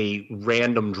was a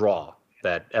random draw,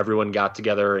 that everyone got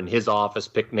together in his office,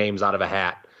 picked names out of a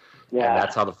hat, and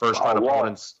that's how the first round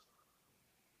opponents.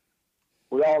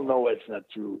 We all know it's not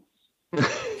true.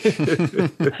 That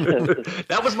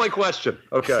was my question.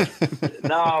 Okay.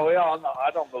 No, we all know.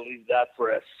 I don't believe that for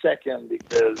a second,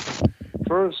 because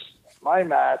first, my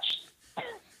match,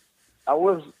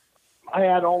 I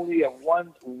had only a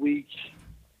 1 week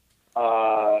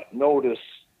notice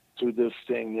to this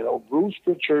thing. You know, Bruce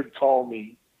Pritchard called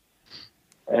me,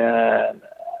 and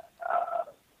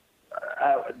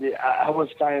I was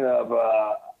kind of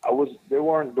they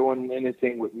weren't doing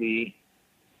anything with me.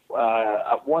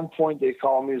 At one point, they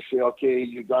called me and say, "Okay,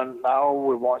 you're done now.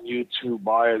 We want you to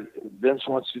Vince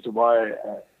wants you to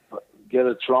get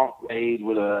a trunk made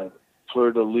with a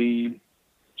fleur de lis,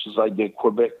 which is like the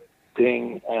Quebec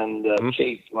thing, and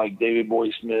cape like Davey Boy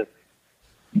Smith.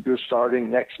 You're starting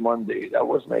next Monday." That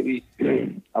was maybe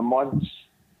a month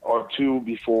or two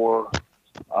before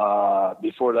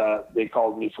that they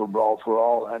called me for Brawl for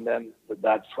All. And then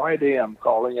that Friday, I'm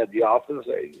calling at the office.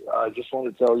 I just want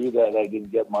to tell you that I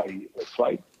didn't get my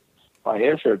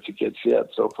airfare tickets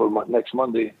yet. So for next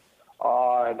Monday,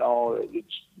 no,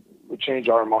 we changed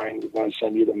our mind. We're going to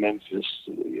send you to Memphis,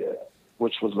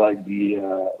 which was like the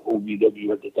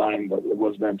OVW at the time, but it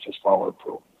was Memphis Power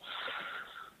Pro.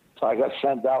 So I got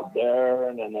sent out there,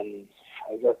 and then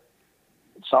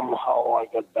somehow I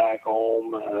got back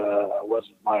home. I was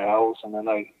at my house, and then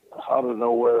out of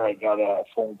nowhere, I got a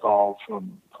phone call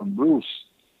from Bruce.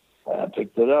 I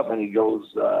picked it up, and he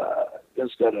goes,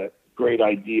 "Just got a great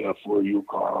idea for you,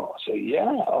 Carl." I said,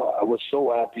 "Yeah." I was so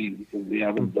happy because they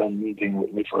haven't done anything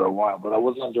with me for a while, but I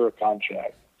was under a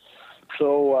contract.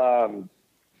 So I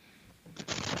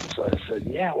said,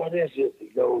 "Yeah, what is it?" He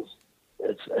goes,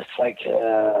 It's like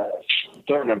a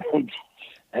tournament,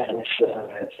 and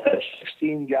it's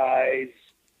 16 guys.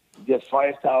 You get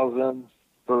 5,000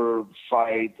 per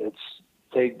fight. It's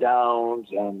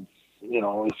takedowns, and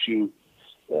if you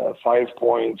 5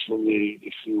 points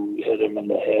if you hit him in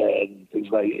the head and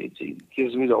things like it. It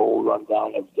gives me the whole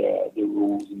rundown of the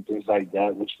rules and things like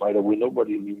that. Which, by the way,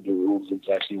 nobody knew the rules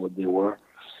exactly what they were,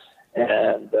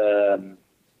 and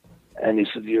he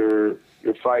said your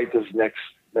fight is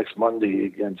next Monday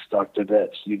against Dr.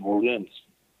 Vet, Steve Williams.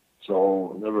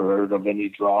 So never heard of any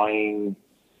drawing.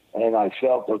 And I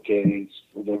felt okay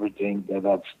with everything that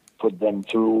I've put them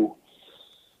through.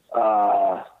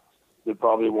 They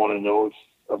probably want to know if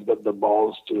I've got the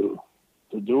balls to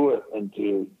do it and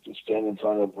to stand in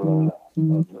front of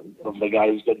the guy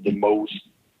who's got the most,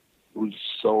 who's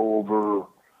so over,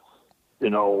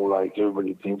 like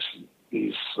everybody thinks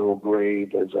he's so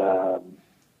great as a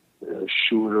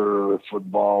shooter,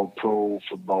 pro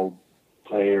football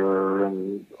player,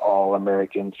 and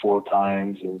All-American 4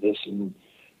 times, and this. And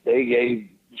they gave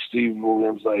Steve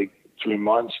Williams like 3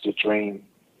 months to train,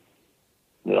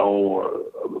 or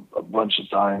a bunch of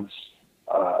times,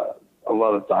 a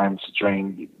lot of times to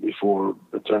train before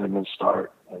the tournament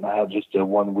start. And I had just a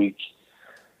 1 week.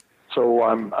 So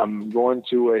I'm going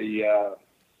to a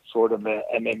sort of an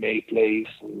MMA place,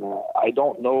 and I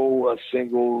don't know a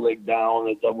single leg down,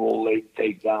 a double leg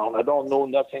takedown. I don't know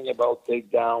nothing about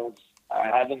takedowns. I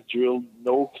haven't drilled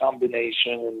no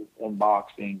combination in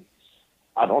boxing.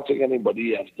 I don't think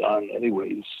anybody has done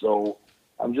anyways. So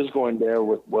I'm just going there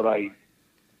with what I,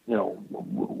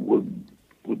 with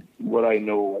what I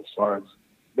know as far as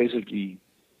basically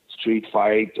street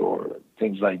fight or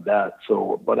things like that.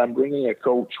 So, but I'm bringing a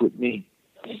coach with me.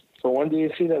 So when they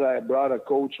see that I brought a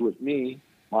coach with me,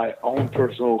 my own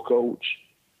personal coach,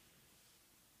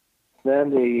 then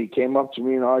they came up to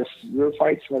me and asked, "Your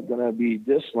fight's not going to be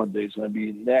this Monday, it's going to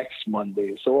be next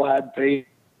Monday." So I had paid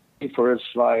for his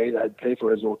flight, I'd pay for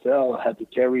his hotel, I had to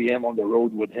carry him on the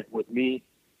road with me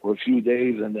for a few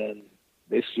days, and then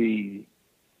basically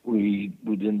we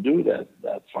didn't do that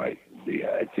fight.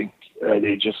 I think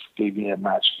they just gave me a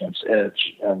match against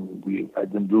Edge, and I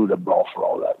didn't do the Brawl for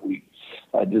All that week.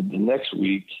 I did the next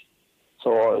week,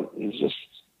 so it's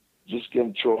just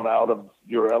getting thrown out of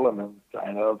your element,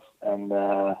 kind of. And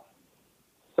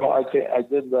so I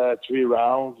did 3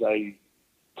 rounds. I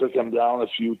took him down a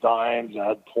few times. I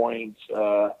had points.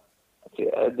 I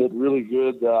did really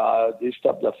good. They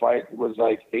stopped the fight. It was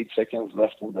like 8 seconds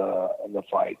left in the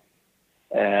fight,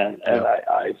 and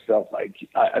I felt like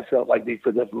they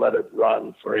could have let it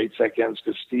run for 8 seconds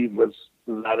because Steve was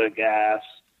out of gas.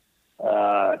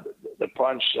 The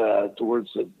punch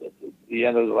towards the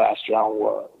end of the last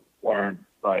round weren't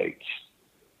like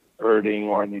hurting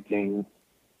or anything,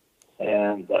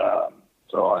 and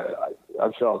so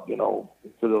I felt, could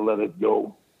have let it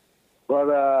go. But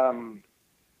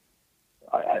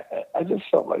I just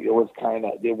felt like it was kind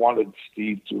of, they wanted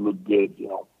Steve to look good,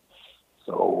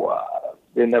 So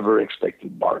they never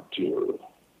expected Bart to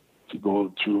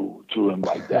go to him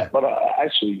like that. But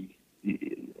actually,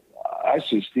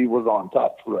 Steve was on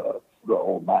top for the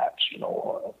whole match,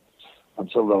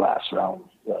 until the last round,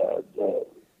 the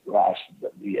last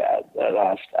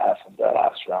half of that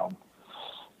last round.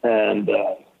 And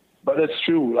but it's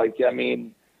true.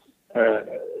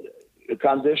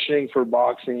 Conditioning for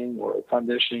boxing or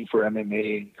conditioning for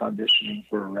MMA, conditioning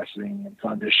for wrestling, and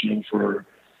conditioning for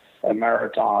a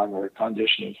marathon or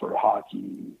conditioning for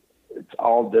hockey, it's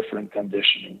all different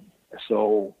conditioning.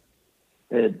 So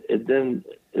it didn't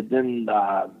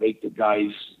make the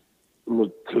guys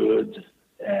look good,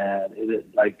 and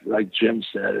it like Jim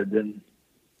said, it didn't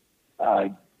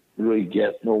really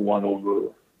get no one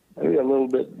over. Maybe a little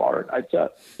bit Bart. I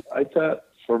thought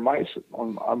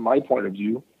on my point of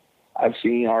view, I've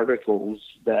seen articles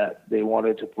that they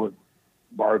wanted to put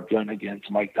Bart Gunn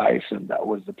against Mike Tyson. That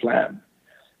was the plan,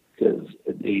 because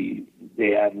they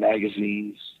had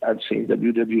magazines. I've seen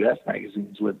WWF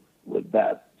magazines with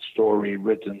that story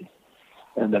written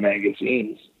in the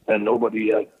magazines, and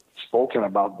nobody had spoken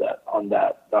about that on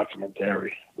that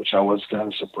documentary, which I was kind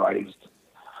of surprised.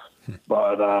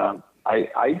 But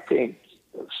I think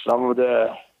some of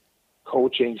the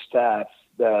coaching staff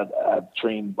that had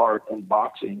trained Bart in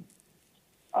boxing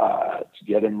to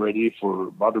get him ready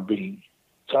for Butterbean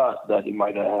thought that he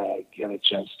might have get a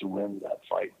chance to win that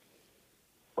fight.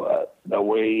 But the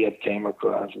way it came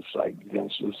across, it's like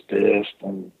Vince was pissed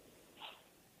and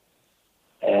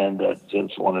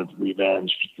Vince wanted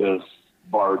revenge because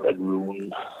Bart had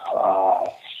ruined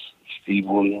Steve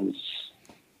Williams,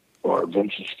 or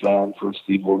Vince's plan for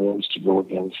Steve Williams to go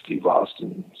against Steve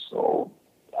Austin. So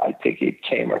I think it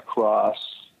came across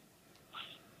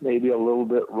maybe a little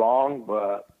bit wrong,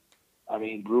 but I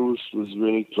mean, Bruce was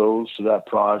really close to that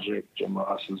project, Jim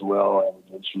Ross as well, and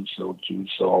Vince Russo too.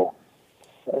 So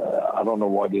I don't know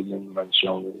why they didn't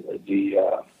mention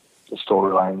the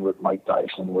storyline with Mike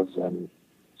Tyson was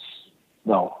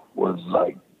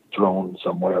like thrown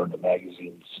somewhere in the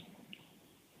magazines.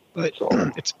 But so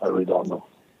I really don't know.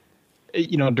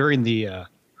 During the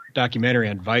documentary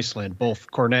on Viceland, both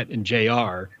Cornette and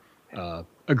JR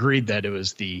agreed that it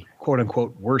was the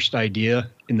quote-unquote worst idea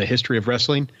in the history of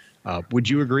wrestling. Would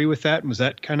you agree with that? Was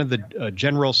that kind of the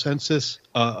general census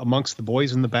amongst the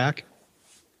boys in the back?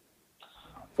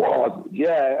 Well,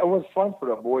 yeah, it was fun for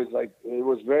the boys. Like, it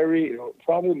was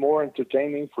probably more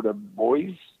entertaining for the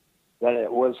boys than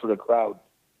it was for the crowd.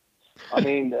 I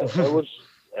mean, it was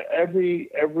every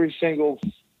single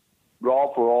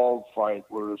Brawl for All fight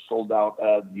were sold out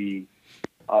at the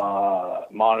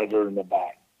monitor in the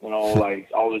back.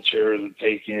 Like all the chairs were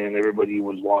taken, everybody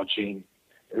was watching.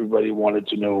 Everybody wanted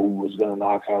to know who was going to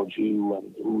knock out who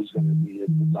and who was going to be the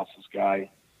toughest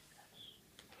guy.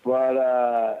 But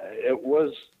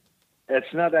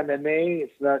it's not MMA,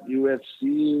 it's not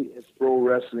UFC, it's pro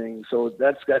wrestling. So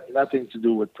that's got nothing to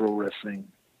do with pro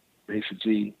wrestling,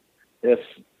 basically. If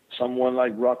someone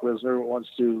like Brock Lesnar wants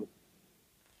to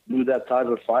do that type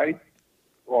of fight,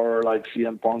 or like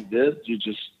CM Punk did, you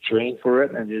just train for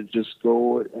it and you just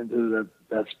go into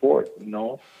that sport,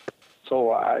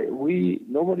 So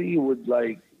nobody would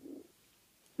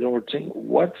they were thinking,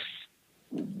 what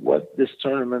this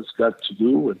tournament's got to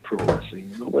do with pro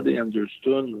wrestling. Nobody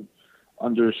understood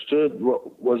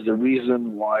what was the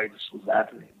reason why this was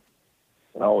happening.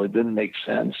 It didn't make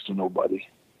sense to nobody.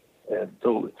 And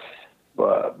totally.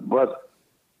 But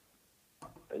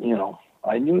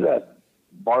I knew that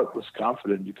Bart was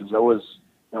confident because I was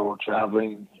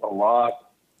traveling a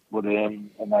lot with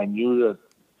him, and I knew that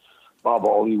Bob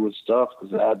Ollie was tough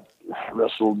because I had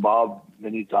wrestled Bob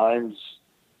many times,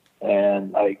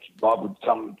 and Bob would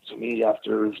come to me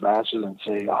after his matches and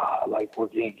say, I like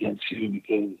working against you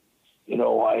because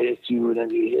I hit you and then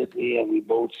you hit me and we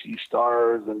both see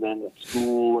stars, and then at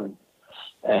school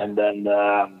and then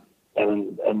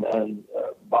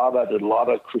Bob had a lot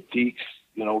of critiques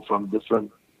from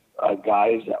different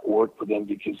guys that worked with him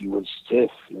because he was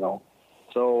stiff,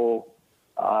 So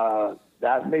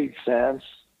that made sense.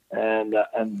 And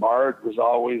Bart was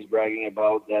always bragging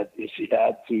about that if he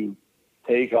had to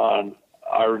take on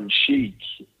Iron Sheik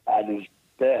at his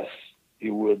best, he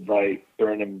would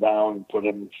turn him down and put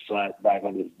him flat back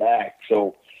on his back.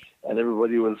 So, and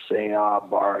everybody was saying,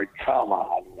 Bart, come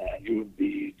on, man, you would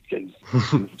be, because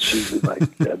she was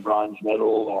like a bronze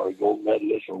medal or a gold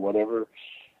medalist or whatever.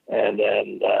 And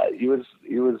then he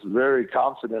was very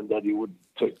confident that he would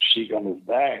take Sheik on his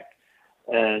back.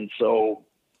 And so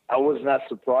I was not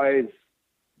surprised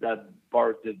that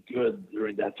Bart did good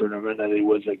during that tournament, and he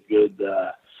was a good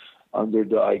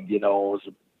underdog. You know,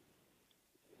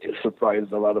 it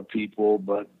surprised a lot of people,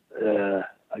 but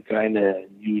I kind of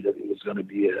knew that he was going to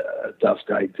be a tough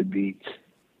guy to beat.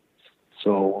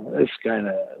 So it's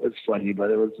funny, but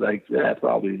it was like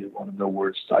probably one of the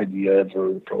worst ideas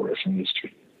ever in pro wrestling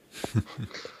history.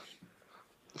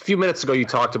 A few minutes ago, you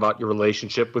talked about your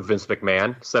relationship with Vince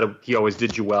McMahon, said he always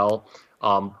did you well.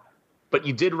 But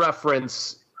you did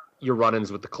reference your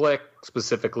run-ins with the Clique,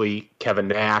 specifically Kevin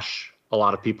Nash. A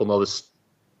lot of people know this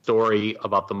story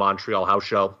about the Montreal House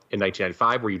Show in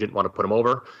 1995 where you didn't want to put him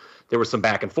over. There was some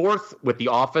back and forth with The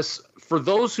Office. For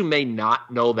those who may not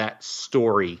know that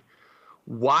story,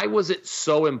 why was it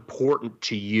so important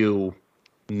to you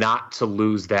not to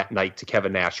lose that night to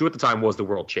Kevin Nash, who at the time was the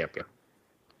world champion?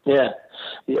 Yeah,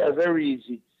 very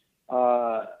easy.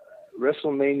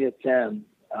 WrestleMania 10,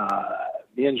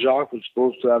 me and Jacques were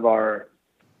supposed to have our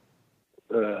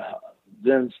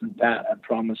Vince and Pat had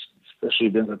promised, especially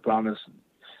Vince had promised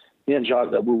me and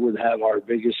Jacques that we would have our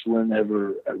biggest win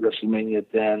ever at WrestleMania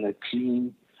 10, a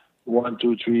clean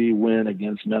 1-2-3 win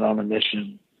against Men on a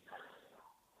Mission.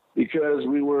 Because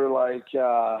we were like,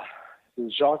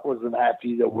 Jacques wasn't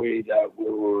happy the way that we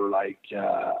were like,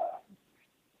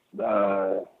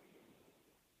 the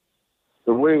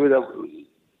way we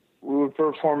were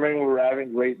performing, we were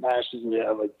having great matches. We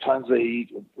had like tons of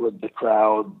heat with the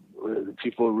crowd. The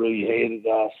people really hated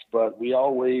us, but we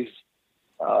always,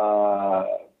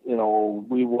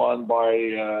 we won by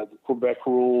the Quebec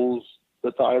rules,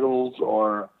 the titles,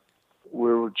 or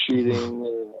we were cheating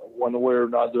one way or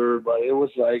another. But it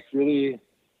was like really,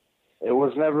 it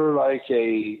was never like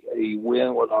a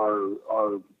win with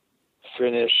our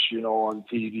finish, on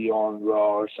TV on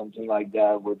Raw or something like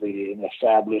that with an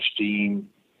established team.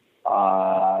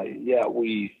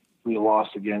 We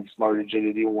lost against Marty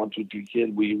Jannetty 1-2-3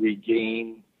 Kid. We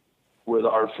regained with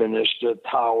our finish the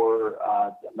Tower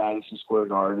at Madison Square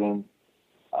Garden.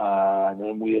 And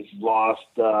then we had lost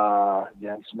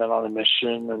against Men on a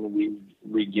Mission, and we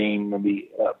regained maybe.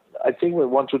 I think with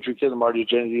 1-2-3 Kid and Marty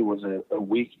Jannetty was a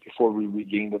week before we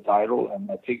regained the title,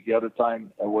 and I think the other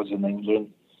time I was in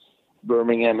England.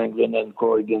 Birmingham, England, and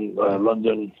Croydon,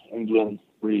 London, England.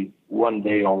 One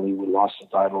day only we lost the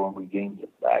title and we gained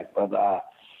it back. But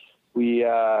we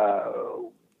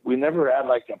never had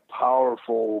like a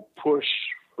powerful push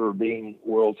for being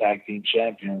World Tag Team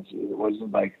Champions. It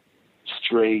wasn't like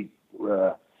straight.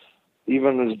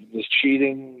 Even this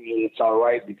cheating, it's all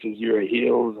right because you're a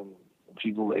heel and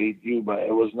people hate you. But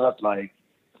it was not like,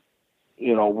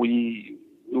 we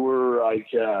were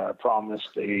like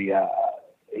promised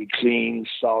a clean,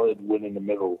 solid win in the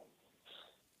middle.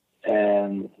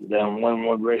 And then when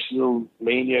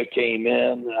WrestleMania came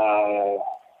in,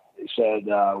 they said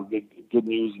good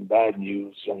news and bad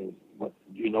news. And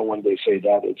when they say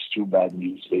that, it's too bad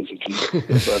news, basically.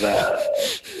 But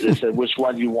they said, which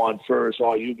one do you want first?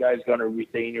 Oh, you guys going to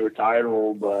retain your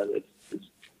title, but it's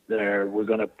there. We're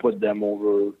going to put them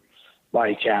over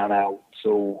by count out.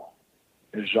 So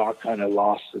Jacques kind of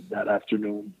lost it that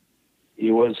afternoon.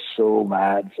 He was so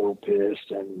mad, so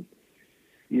pissed, and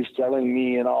he's telling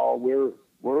me,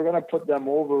 we're going to put them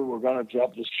over, we're going to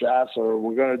drop the straps, or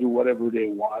we're going to do whatever they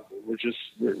want.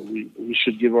 We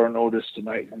should give our notice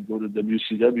tonight and go to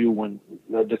WCW when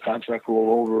let the contract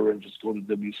roll over and just go to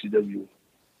WCW.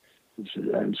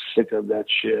 I'm sick of that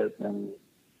shit and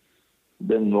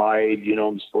been lied.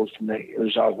 I'm supposed to make.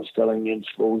 Jacques was telling me I'm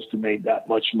supposed to make that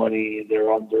much money.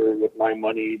 They're under with my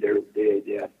money.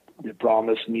 They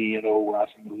promised me, $500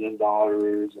 million,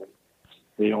 and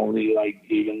they only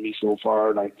given me so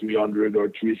far 300 or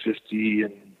 350,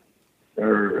 and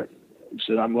he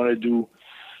said I'm going to do.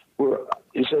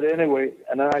 He said anyway,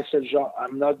 and then I said, Jean,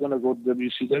 I'm not going to go to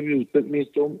WCW. It took me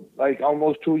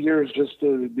almost 2 years just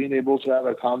to being able to have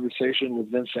a conversation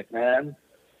with Vince McMahon,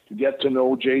 to get to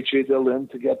know J.J. Dillon,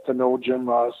 to get to know Jim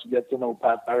Ross, to get to know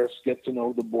Pat Harris, get to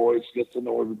know the boys, get to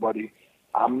know everybody.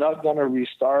 I'm not going to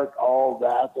restart all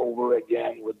that over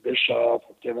again with Bischoff,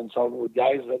 with Kevin Sullivan, with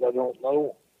guys that I don't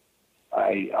know.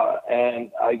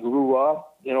 And I grew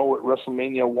up, with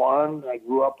WrestleMania 1. I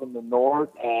grew up in the North,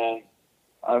 and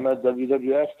I'm a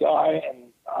WWF guy,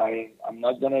 and I'm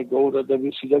not going to go to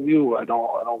WCW. I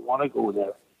don't want to go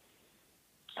there.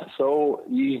 So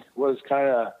he was kind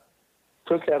of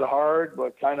took that hard,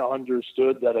 but kind of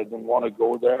understood that I didn't want to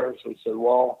go there. So he said,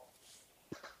 well,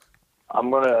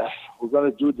 we're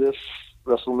gonna do this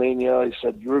WrestleMania. He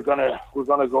said, we're gonna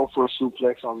go for a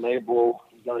suplex on Mabel.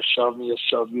 He's gonna shove me,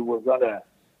 shove you. We're gonna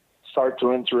start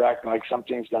to interact like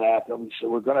something's gonna happen. He said,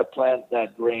 we're gonna plant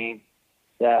that grain,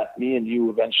 that me and you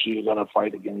eventually are going to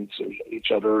fight against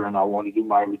each other, and I want to do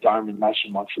my retirement match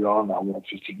in Montreal, and I want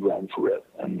 50 grand for it,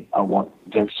 and I want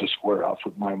Vince to square off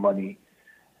with my money,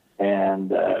 and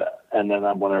then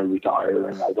I'm going to retire,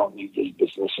 and I don't need this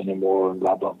business anymore, and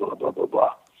blah blah blah blah blah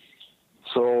blah.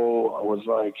 So I was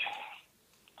like,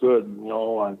 good,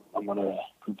 I'm going to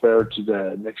prepare to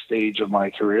the next stage of my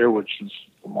career, which is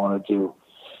I wanted to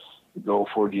go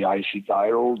for the IC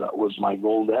title. That was my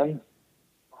goal then.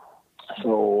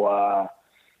 So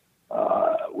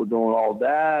we're doing all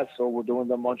that. So we're doing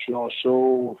the Montreal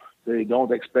show. They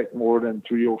don't expect more than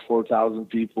 3,000 or 4,000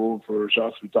 people for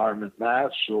Jacques' retirement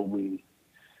match. So we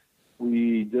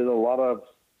did a lot of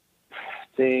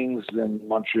things in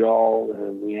Montreal,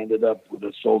 and we ended up with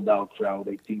a sold-out crowd,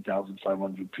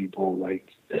 18,500 people. Like,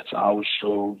 it's house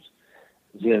shows.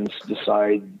 Vince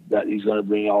decided that he's going to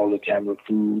bring all the camera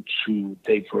crew to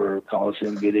take for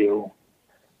Coliseum video.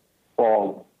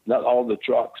 Well, not all the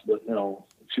trucks, but,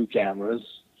 2 cameras.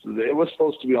 So it was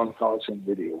supposed to be on Coliseum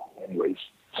video anyways.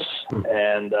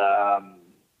 And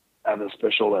at a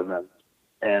special event.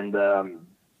 And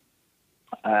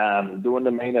doing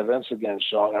the main events against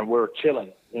Sean, and we're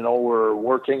killing. We're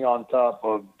working on top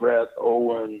of Brett,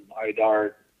 Owen,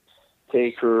 Idart,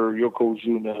 Taker,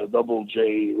 Yokozuna, Double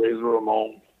J, Razor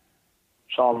Ramon,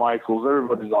 Shawn Michaels.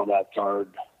 Everybody's on that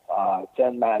card.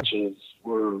 10 matches.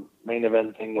 We're main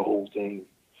eventing the whole thing.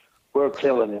 We're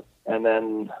killing it. And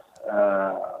then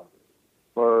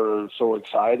we're so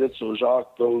excited. So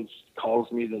Jacques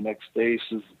calls me the next day,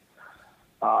 says,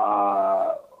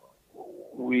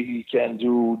 we can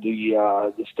do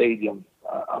the stadium.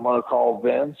 I'm going to call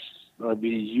Vince. It's going to be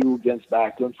you, Vince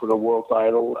Backlund, for the world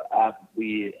title at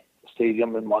the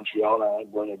stadium in Montreal, and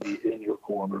I'm going to be in your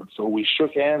corner. So we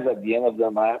shook hands at the end of the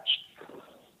match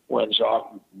when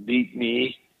Jacques beat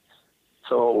me.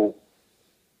 So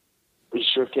we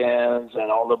shook hands,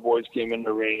 and all the boys came in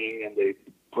the ring, and they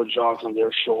put Jacques on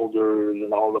their shoulders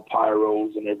and all the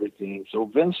pyros and everything. So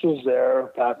Vince was there,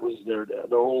 Pat was there, the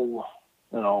whole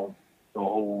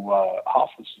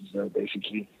office was there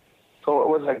basically. So it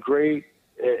was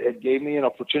it gave me an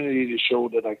opportunity to show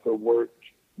that I could work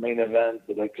main event,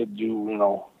 that I could do,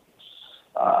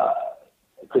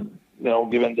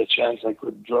 given the chance, I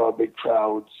could draw big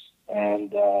crowds,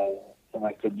 and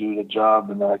I could do the job,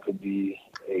 and I could be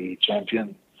a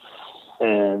champion.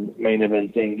 And main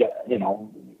eventing,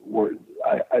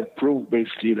 I proved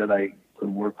basically that I could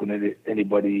work with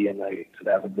anybody, and I could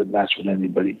have a good match with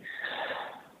anybody.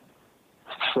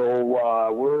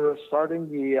 So we're starting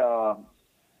the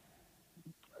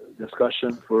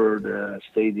discussion for the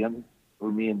stadium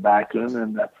for me and Backlund,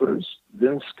 and at first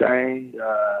Vince kind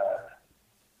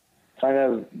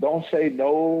of don't say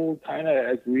no, kind of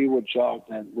agree with Jacques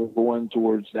that we're going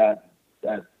towards that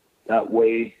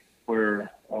way where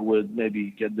I would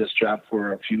maybe get this strap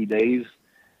for a few days,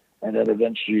 and then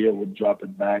eventually I would drop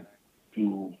it back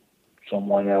to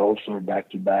someone else or back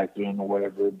to Backlund or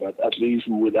whatever. But at least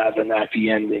we would have an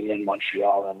happy ending in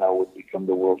Montreal, and I would become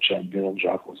the world champion, and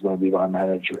Jacques was going to be my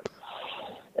manager.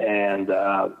 And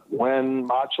when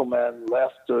Macho Man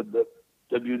left the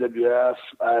WWF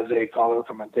as a color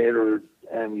commentator,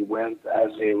 and he went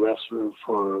as a wrestler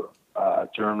for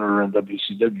Turner and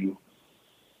WCW,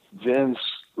 Vince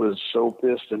was so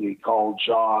pissed, and he called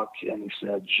Jacques, and he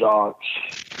said, Jacques,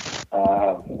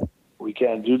 we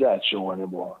can't do that show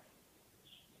anymore.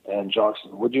 And Jacques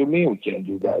said, what do you mean we can't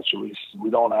do that show? He said, we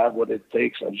don't have what it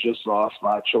takes. I just lost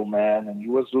Macho Man, and he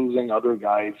was losing other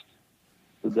guys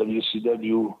to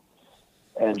WCW.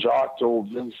 And Jacques told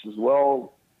Vince as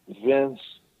well, Vince,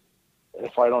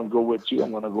 if I don't go with you,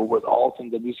 I'm going to go with Alt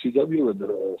and WCW at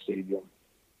the stadium.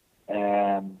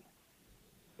 And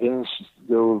Vince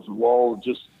goes, well,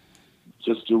 just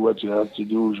do what you have to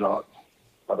do, Jacques,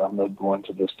 but I'm not going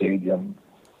to the stadium.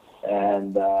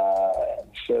 And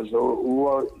he says, who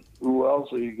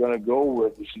else are you going to go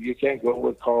with? He said, you can't go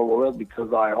with Carl Ouellet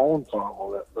because I own Carl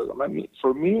Ouellet. But I mean,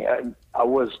 for me, I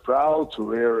was proud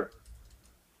to hear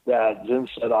that Vince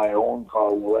said I own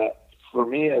Carl Ouellet. For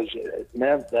me, it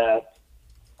meant that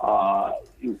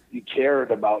he cared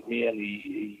about me, and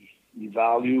he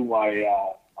valued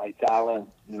my talent,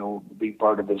 being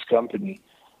part of his company.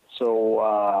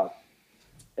 So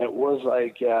it was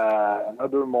like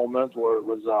another moment where it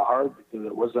was hard, because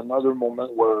it was another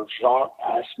moment where Jacques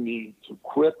asked me to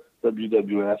quit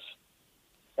WWF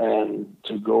and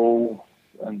to go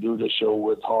and do the show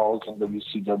with Hulk and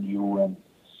WCW and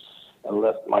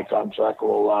let my contract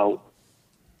roll out.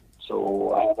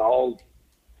 So I had all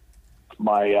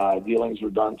my dealings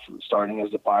were done starting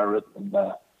as a pirate, and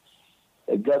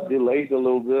it got delayed a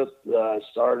little bit.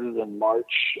 Started in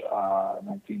March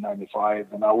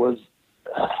 1995, and I was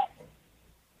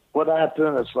what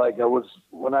happened is like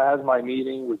when I had my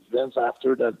meeting with Vince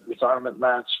after that retirement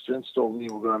match, Vince told me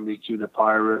we're going to make you the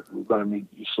Pirate. We're going to make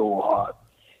you so hot.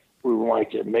 We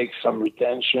want to make some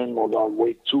retention. We're going to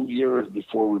wait 2 years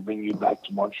before we bring you back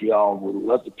to Montreal. We'll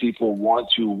let the people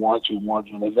want you,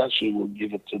 and eventually we'll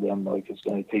give it to them. Like it's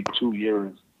going to take 2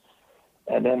 years.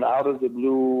 And then out of the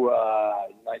blue,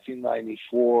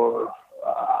 1994,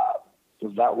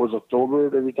 because that was October,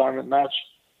 the retirement match,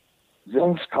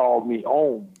 Vince called me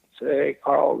home. Said, "Hey,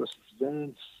 Carl, this is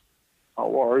Vince.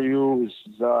 How are you?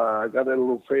 I got a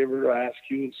little favor to ask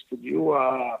you. Could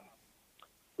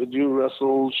you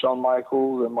wrestle Shawn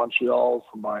Michaels in Montreal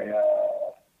for my,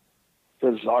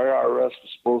 because IRS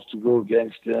was supposed to go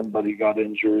against him, but he got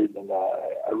injured, and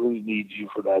I really need you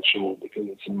for that show because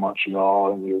it's in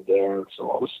Montreal and you're there." So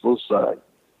I was supposed to,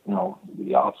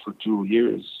 be out for 2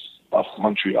 years off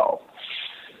Montreal.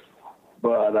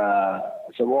 But I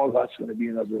said, well, that's going to be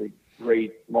another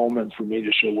great moment for me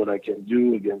to show what I can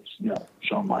do against,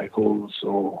 Shawn Michaels.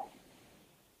 So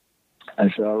I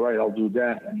said, all right, I'll do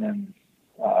that. And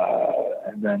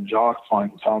then Jacques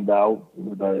found out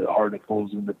with the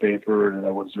articles in the paper that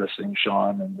I was wrestling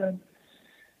Shawn, and then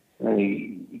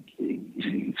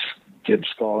he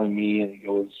keeps calling me and he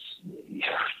goes,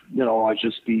 I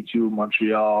just beat you in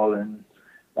Montreal, and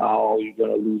now you're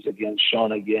going to lose against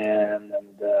Shawn again,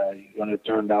 and you're going to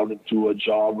turn out into a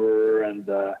jobber, and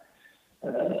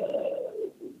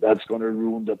that's going to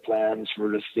ruin the plans for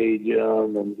the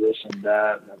stadium and this and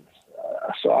that. And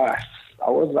so I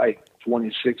was like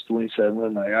 26,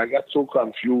 27. I got so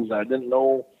confused. I didn't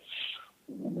know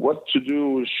what to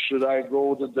do. Should I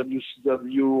go to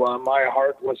WCW? My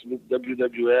heart was with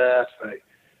WWF.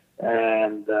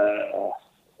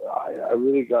 I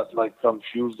really got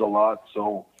confused a lot.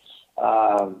 So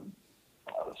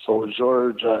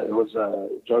George,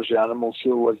 George the Animal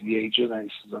Seal was the agent. And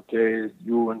he says, okay,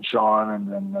 you and Shawn,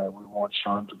 and then we want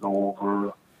Shawn to go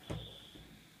over.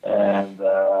 And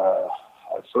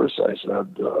at first I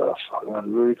said,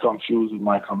 I'm really confused with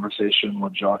my conversation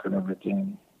with Jacques and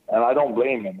everything. And I don't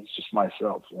blame him. It's just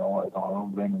myself, I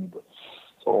don't blame anybody.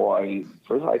 So I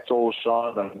told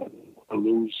Shawn that I'm going to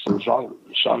lose. So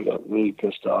Shawn got really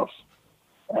pissed off.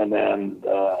 And then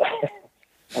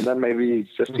maybe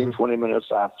 15, 20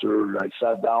 minutes after, I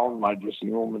sat down in my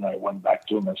dressing room and I went back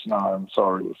to him and said, no, I'm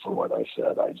sorry for what I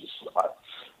said.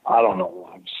 I don't know.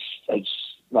 I'm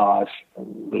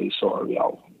really sorry.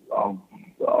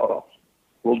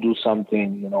 We'll do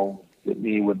something, get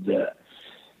me with the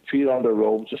feet on the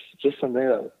rope, just something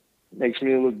that makes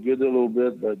me look good a little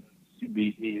bit, but you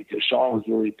beat me. Because Shawn was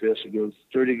really pissed. He goes,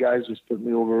 30 guys just put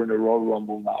me over in the Royal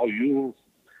Rumble. Now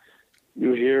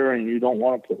you're here and you don't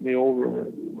want to put me over.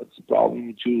 What's the problem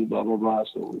with you? Blah, blah, blah.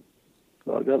 So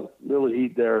I got a little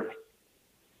heat there.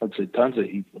 I'd say tons of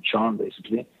heat with Shawn,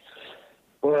 basically.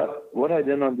 But what I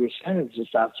didn't understand is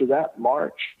just after that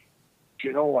March,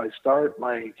 I start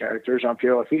my character,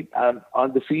 Jean-Pierre Lafitte. I'm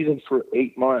undefeated for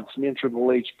 8 months. Me and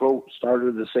Triple H both started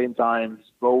at the same time,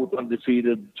 both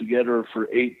undefeated together for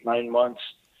 8-9 months.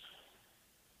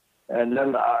 And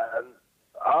then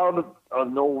out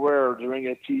of nowhere during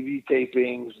a TV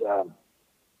tapings,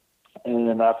 in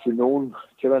an afternoon,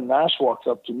 Kevin Nash walks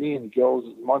up to me and he goes,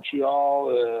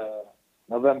 Montreal,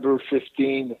 November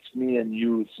 15th, it's me and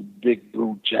you. It's a big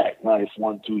brute jackknife,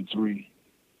 1, 2, 3.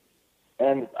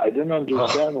 And I didn't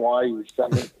understand why he was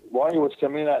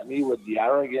coming at me with the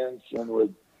arrogance and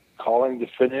with calling the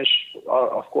finish.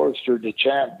 Of course, you're the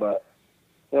champ, but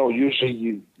usually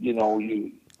you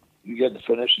get the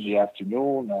finish in the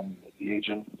afternoon, and the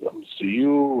agent comes to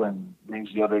you and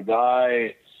brings the other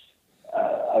guy,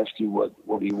 asks you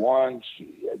what he wants,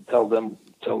 tell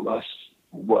us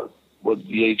what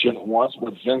the agent wants,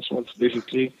 what Vince wants,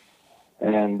 basically.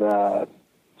 And so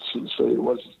it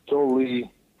was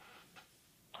totally.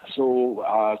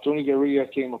 So Tony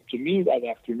Garea came up to me that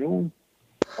afternoon.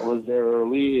 I was there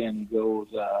early, and he goes,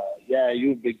 yeah,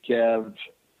 you big Kev,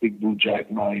 big blue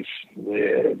jackknife,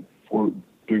 for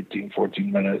 13,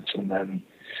 14 minutes. And then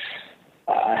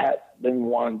I had been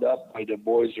wound up by the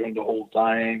boys during the whole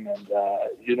time. And,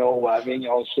 having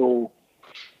also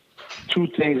two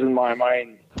things in my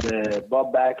mind. The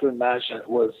Bob Backlund match that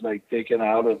was taken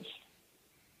out of,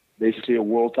 basically a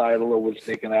world title that was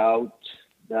taken out.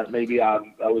 That maybe I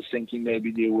was thinking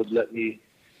maybe they would let me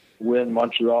win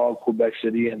Montreal, Quebec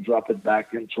City, and drop it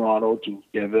back in Toronto to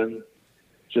Kevin,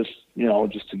 just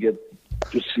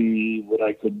to see what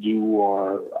I could do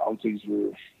or how things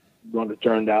were going to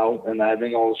turn out. And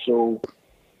having also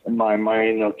in my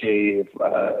mind, okay,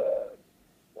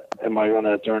 am I going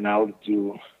to turn out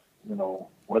to,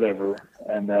 whatever.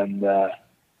 And then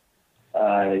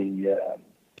I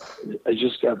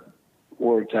just got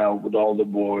worked out with all the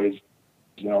boys,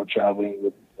 traveling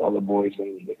with all the boys,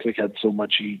 and the clique had so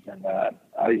much heat, and I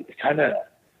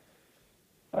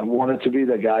wanted to be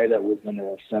the guy that was going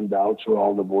to send out to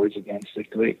all the boys against the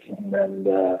clique, and then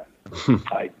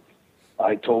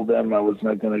I told them I was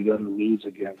not going to lose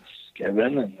against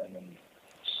Kevin, and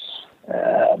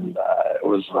it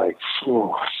was like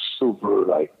super,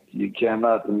 like you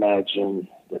cannot imagine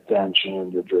the tension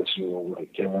in the dressing room.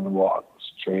 Like Kevin walked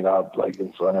straight up like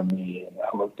in front of me, and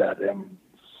I looked at him.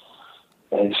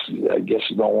 And I guess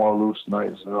you don't want to lose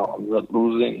tonight. So I'm not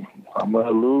losing. I'm going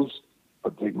to lose,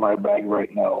 but take my bag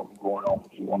right now. I'm going home.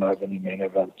 You won't have any main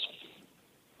events.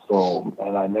 So,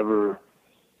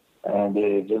 and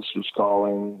Vince was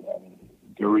calling, and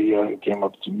Gurria came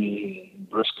up to me.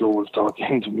 Briscoe was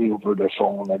talking to me over the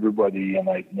phone, everybody, and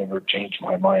I never changed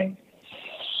my mind.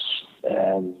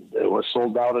 And it was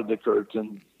sold out at the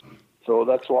curtain. So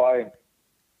that's why.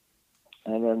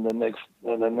 And then the next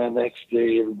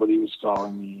day, everybody was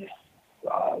calling me.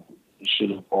 You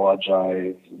should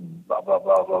apologize. Blah blah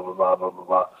blah blah blah blah blah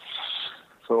blah.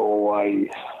 So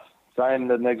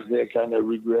the next day, I kind of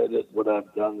regretted what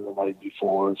I've done the night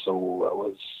before. So I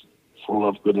was full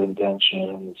of good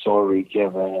intention. Sorry,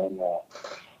 Kevin.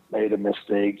 Made a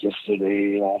mistake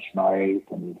last night,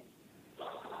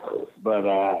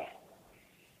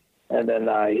 and then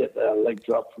I hit a leg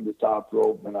drop from the top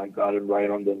rope, and I got it right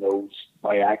on the nose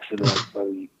by accident. But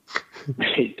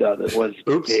he thought it was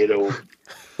potato,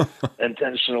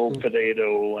 intentional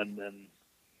potato, and then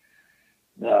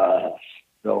the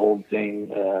whole thing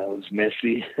was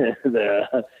messy.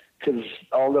 Because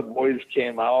all the boys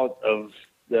came out of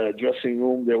the dressing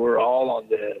room. They were all on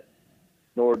the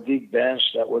Nordique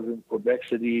bench that was in Quebec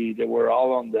City. They were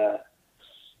all on the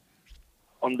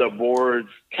boards.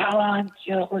 Come on,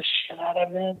 kill the shit out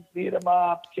of him, beat him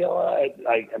up, kill it.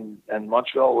 And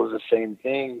Montreal was the same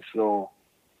thing. So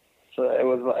it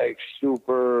was like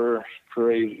super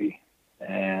crazy.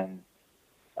 And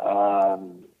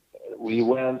we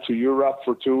went to Europe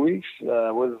for 2 weeks.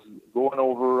 Was going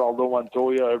over Aldo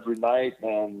Montoya every night,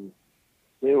 and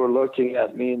they were looking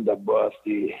at me in the bus.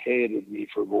 They hated me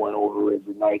for going over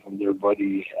every night, and their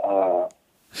buddy,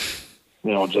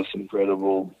 just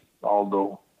incredible.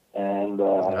 Aldo, and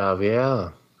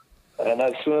and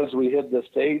as soon as we hit the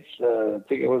States, I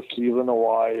think it was Cleveland,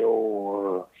 Ohio,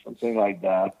 or something like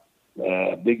that.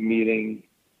 Big meeting.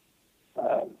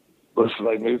 Was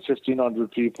like maybe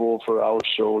 1,500 people for our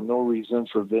show. No reason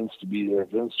for Vince to be there.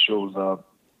 Vince shows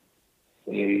up.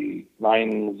 9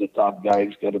 of the top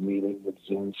guys got a meeting with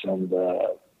Vince, and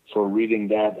for reading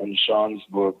that in Sean's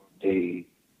book, they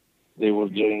were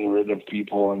getting rid of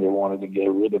people, and they wanted to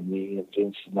get rid of me. And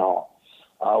Vince, no,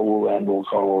 I will handle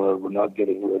Carl. We're not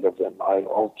getting rid of him.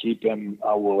 I'll keep him.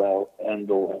 I will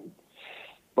handle him.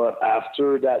 But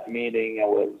after that meeting, I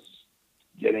was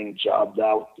getting jobbed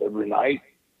out every night.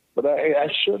 But I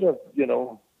should have,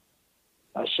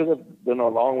 I should have been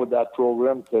along with that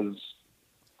program, because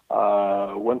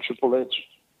when Triple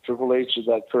H is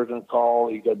at curtain call,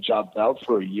 he got jobbed out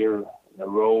for a year in a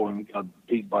row and got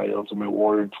beat by the Ultimate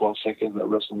Warrior in 12 seconds at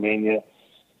WrestleMania.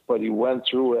 But he went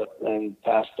through it and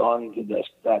passed on to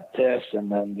that test,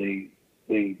 and then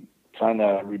they kind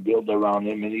of rebuilt around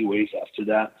him anyways after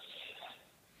that.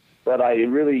 But I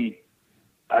really,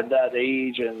 at that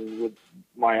age and with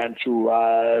my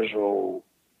entourage or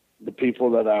the people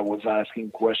that I was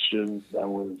asking questions,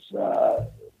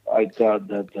 I thought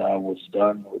that I was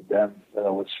done with them, that I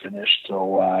was finished.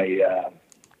 So I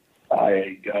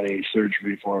got a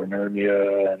surgery for an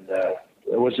hernia, and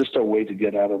it was just a way to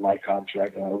get out of my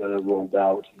contract, and I let it roll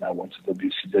out, and I went to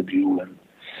WCW, and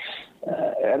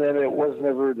then it was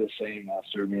never the same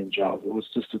after me and John. It was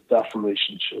just a tough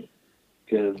relationship,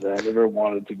 because I never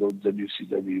wanted to go to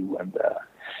WCW, and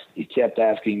he kept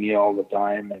asking me all the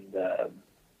time, and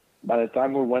by the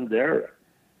time we went there,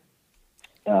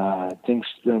 things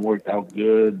didn't work out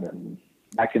good, and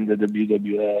back in the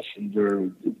WWF in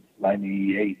the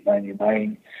 98,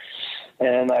 99.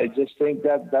 And I just think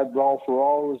that Brawl for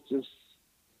All was just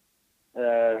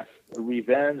a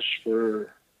revenge for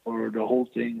the whole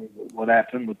thing, what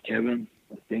happened with Kevin.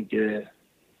 I think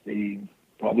they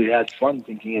probably had fun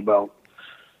thinking about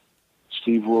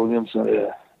Steve Williams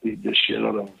beat the shit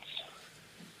out of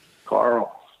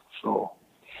Carl. So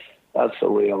that's the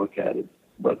way I look at it.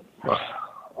 But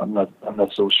I'm not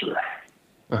so sure.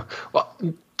 Well,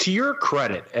 to your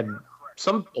credit, and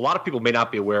a lot of people may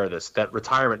not be aware of this, that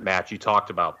retirement match you talked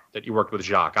about that you worked with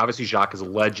Jacques. Obviously, Jacques is a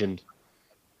legend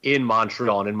in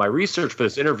Montreal. And in my research for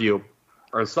this interview,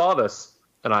 I saw this,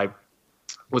 and I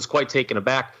was quite taken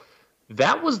aback.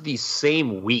 That was the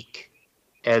same week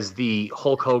as the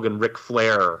Hulk Hogan Ric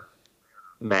Flair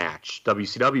match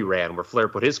WCW ran, where Flair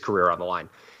put his career on the line.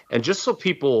 And just so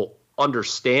people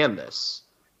understand this,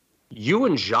 you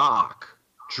and Jacques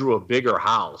drew a bigger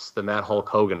house than that Hulk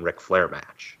Hogan Ric Flair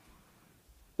match,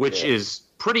 which is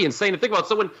pretty insane to think about.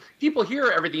 So when people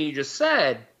hear everything you just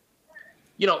said,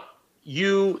 you know,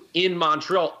 you in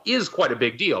Montreal is quite a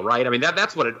big deal, right? I mean,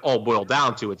 that's what it all boiled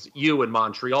down to. It's you in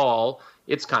Montreal.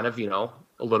 It's kind of, you know,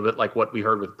 a little bit like what we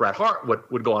heard with Bret Hart,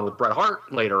 what would go on with Bret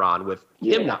Hart later on with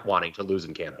him not wanting to lose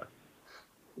in Canada.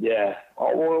 Yeah.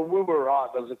 Oh, well, we were on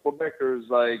as the Quebecers.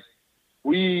 Like,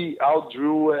 we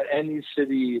outdrew any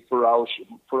city for our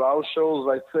shows.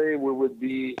 I'd say we would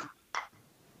be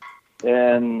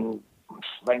in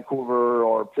Vancouver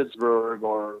or Pittsburgh,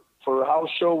 or for a house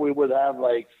show we would have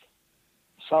like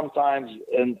sometimes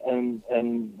in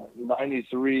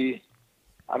 '93.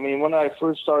 I mean, when I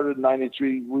first started in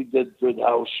 '93, we did good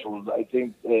house shows. I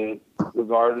think the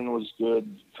Garden was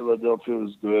good, Philadelphia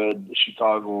was good,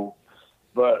 Chicago,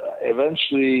 but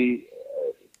eventually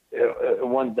it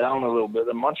went down a little bit.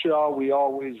 In Montreal, we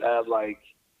always had like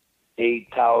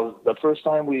 8,000. The first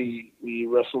time we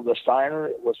wrestled the Steiner,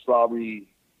 it was probably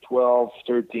 12,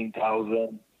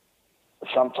 13,000.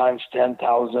 Sometimes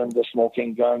 10,000. The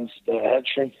Smoking Guns, the Head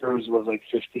Shrinkers was like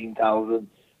 15,000.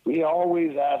 We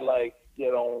always had like, you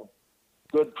know,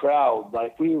 good crowd.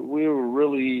 Like we were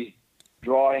really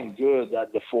drawing good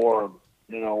at the Forum,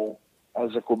 you know,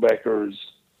 as the Quebecers.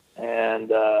 And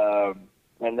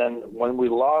then when we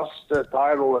lost the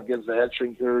title against the Head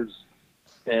Shrinkers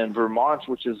in Vermont,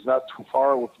 which is not too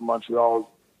far with Montreal,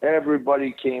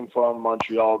 everybody came from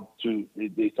Montreal to.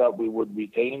 They thought we would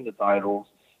retain the titles.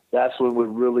 That's when we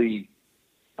really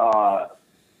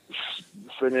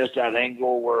finished that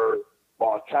angle where,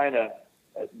 well, kind of.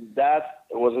 That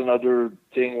was another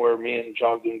thing where me and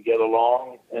Jacques didn't get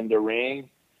along in the ring.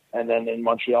 And then in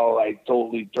Montreal, I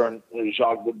totally turned.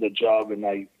 Jacques did the job, and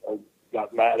I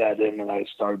got mad at him, and I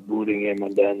started booting him.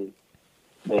 And then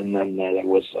it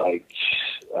was like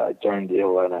I turned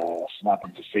heel and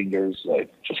snapping the fingers. I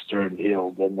just turned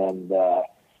heel. And then the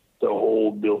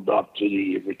whole build up to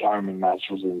the retirement match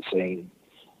was insane.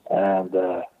 And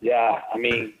yeah, I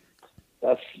mean.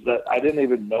 I didn't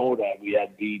even know that we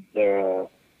had beat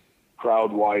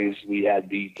crowd-wise. We had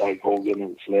beat like Hogan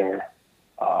and Flair.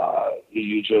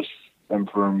 You just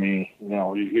confirmed me. You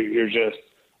know,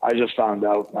 I just found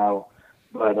out now.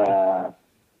 But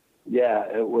yeah,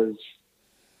 it was.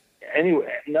 Anyway,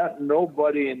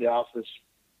 nobody in the office.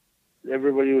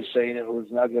 Everybody was saying it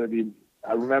was not going to be.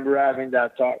 I remember having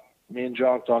that talk. Me and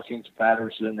John talking to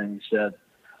Patterson, and he said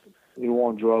we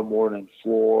won't draw more than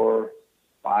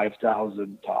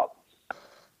 5,000 tops,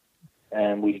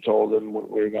 and we told them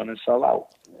we're going to sell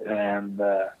out. And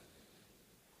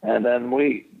then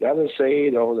we got to say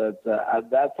though that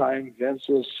at that time Vince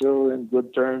was still in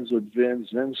good terms with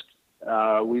Vince.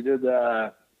 We did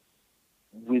a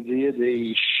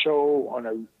show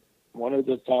on one of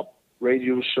the top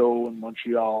radio show in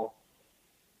Montreal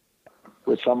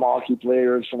with some hockey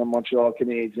players from the Montreal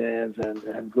Canadiens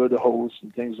and good hosts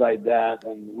and things like that.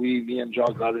 And me and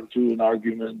Jacques got into an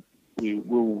argument.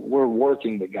 We're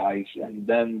working the guys, and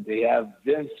then they have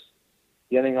Vince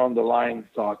getting on the line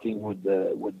talking with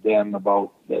them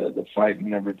about the fight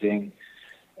and everything.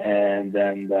 And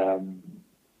then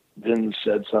Vince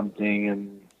said something,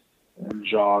 and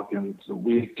Jacques, and so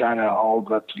we kind of all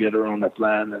got together on a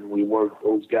plan, and we worked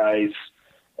those guys.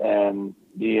 And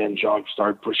me and Jacques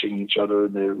started pushing each other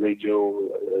in the radio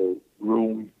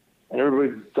room, and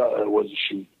everybody thought it was a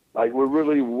shoot. Like, we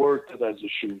really worked it as a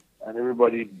shoot, and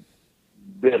everybody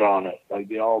bid on it. Like,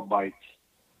 they all bite.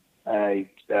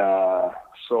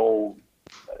 So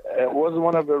it was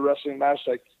one of the wrestling matches.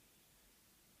 Like,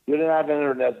 you didn't have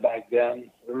internet back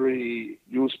then. Every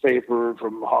newspaper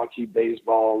from hockey,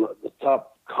 baseball, the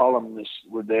top columnists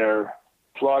were there,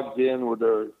 plugged in with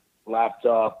their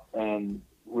laptop, and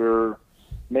we're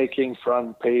making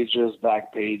front pages,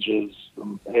 back pages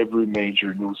from every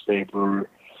major newspaper,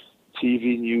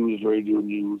 TV news, radio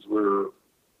news. We're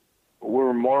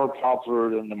more popular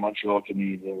than the Montreal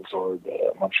Canadiens or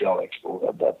the Montreal Expos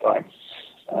at that time.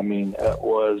 I mean, it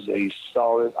was a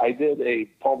solid. I did a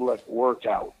public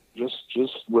workout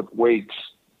just with weights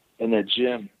in a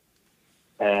gym,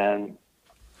 and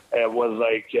it was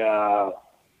like 400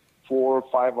 or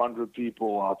 500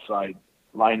 people outside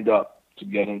lined up to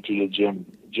get into the gym.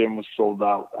 The gym was sold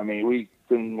out. I mean, we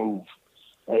couldn't move.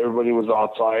 Everybody was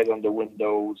outside on the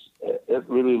windows. It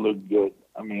really looked good.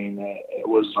 I mean, it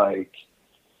was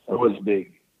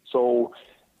big. So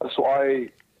that's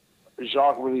why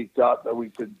Jacques really thought that we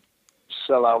could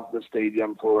sell out the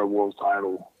stadium for a world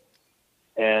title.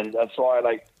 And that's why,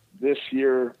 like, this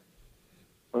year,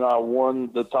 when I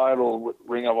won the title with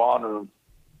Ring of Honor,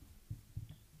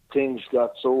 things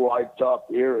got so hyped up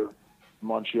here in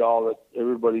Montreal that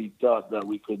everybody thought that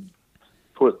we could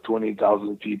put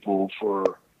 20,000 people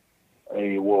for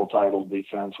a world title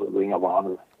defense with Ring of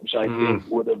Honor, which I think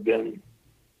would have been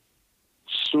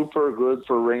super good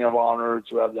for Ring of Honor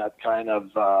to have that kind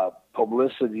of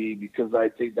publicity, because I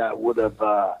think that would have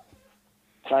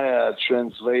kind of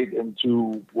translate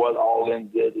into what All In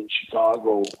did in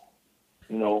Chicago,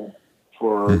 you know,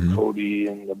 for Cody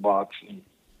and the Bucks,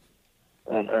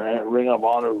 and Ring of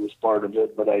Honor was part of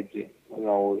it, but I think, you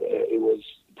know, it was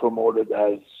promoted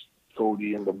as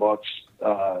Cody and the Bucks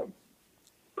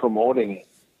promoting it.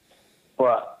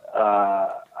 But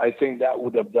I think that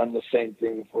would have done the same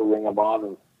thing for Ring of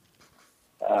Honor.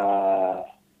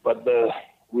 But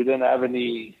we didn't have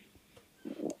any.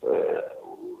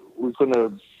 We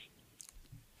couldn't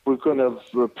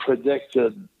have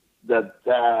predicted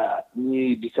that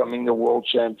me becoming the world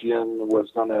champion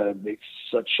was gonna make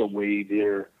such a wave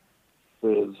here,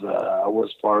 because I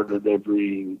was part of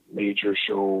every major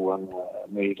show and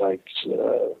made like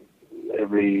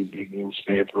every big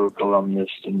newspaper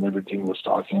columnist and everything was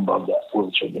talking about that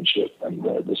world championship, and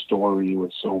the story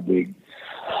was so big.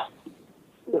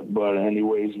 But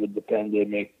anyways, with the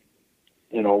pandemic,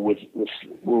 you know, we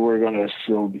were gonna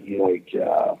still be like,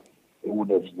 it would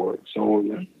have worked. So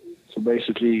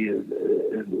basically,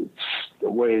 the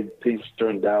way things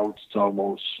turned out, it's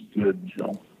almost good, you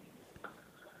know.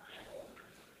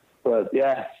 But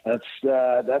yeah, that's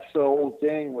the whole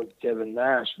thing with Kevin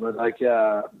Nash. But like,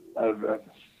 now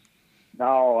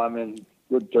I'm in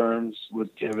good terms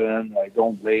with Kevin. I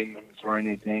don't blame him for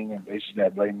anything, and basically I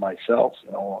blame myself.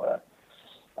 You know,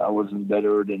 I wasn't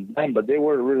better than them, but they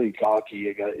were really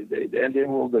cocky. They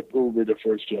will be the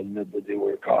first to admit that they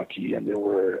were cocky and they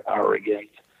were arrogant.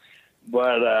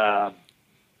 But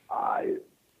I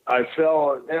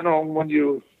felt, you know, when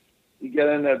you get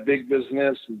in a big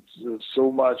business, it's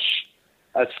so much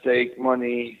at stake: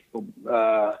 money,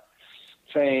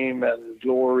 fame, and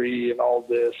glory, and all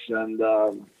this, and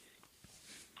a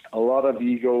lot of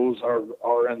egos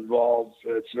are involved.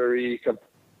 It's very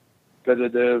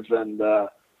competitive, and a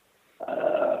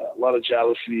lot of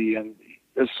jealousy, and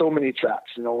there's so many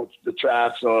traps. You know, the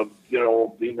traps of, you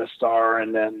know, being a star,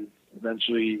 and then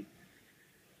eventually,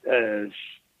 as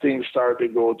things start to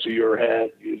go to your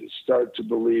head, you start to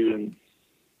believe in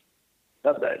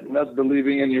not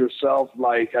believing in yourself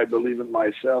like I believe in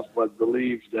myself, but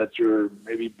believe that you're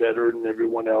maybe better than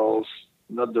everyone else,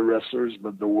 not the wrestlers,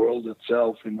 but the world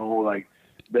itself, you know, like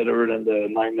better than the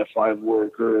 9-to-5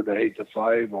 worker, the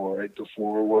 8-to-5 or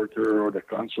 8-to-4 worker, or the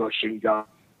construction guy,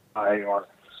 or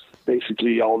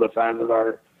basically all the fans that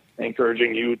are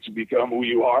encouraging you to become who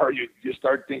you are. You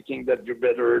start thinking that you're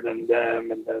better than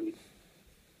them, and then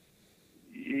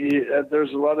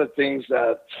there's a lot of things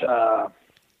that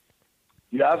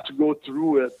you have to go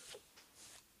through it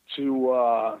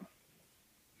to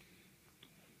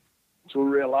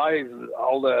realize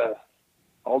all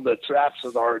the traps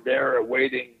that are there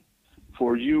waiting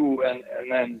for you. And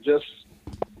then just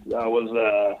I was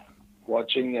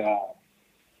watching.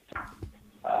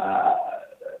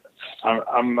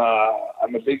 I'm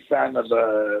a big fan of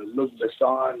Luc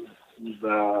Besson,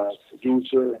 the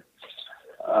producer,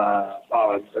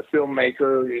 the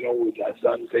filmmaker. You know, we got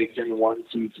done Taken 1,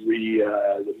 2, 3,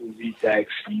 the movie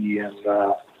Taxi, and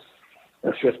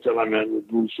The Fifth Element with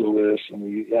Bruce Willis, and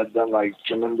we had done like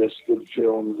tremendous good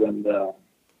films. And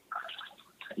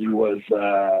he was,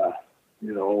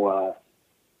 you know,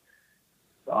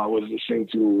 I was listening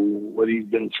to what he's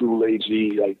been through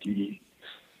lately. Like,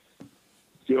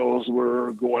 girls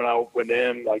were going out with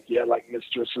him, like he had like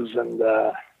mistresses, and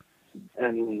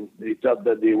they thought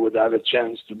that they would have a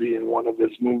chance to be in one of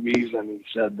his movies. And he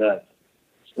said that,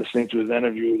 listening to his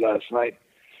interview last night,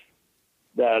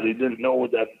 that he didn't know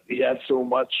that he had so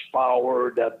much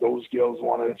power that those girls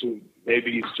wanted to.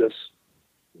 Maybe he's just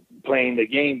playing the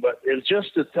game, but it's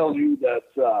just to tell you that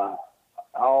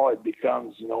how it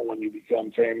becomes, you know, when you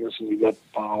become famous and you get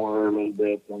power a little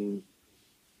bit, and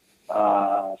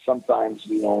sometimes,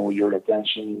 you know, your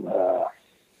attention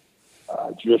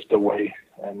drift away,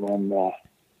 and then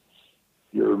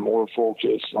you're more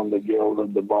focused on the girl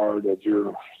at the bar, that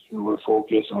you were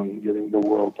focused on getting the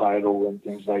world title and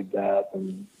things like that,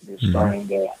 and you're starting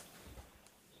to,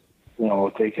 you know,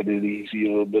 take it easy a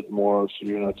little bit more, so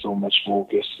you're not so much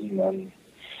focused, and then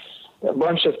a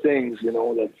bunch of things, you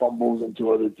know, that fumbles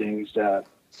into other things that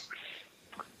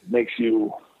makes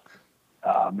you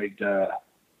make the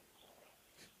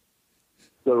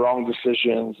wrong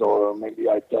decisions. Or maybe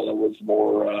I thought it was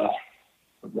more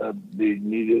that they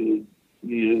needed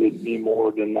me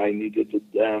more than I needed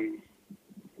them.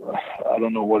 I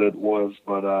don't know what it was,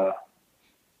 but I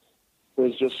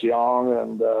was just young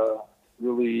and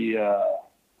really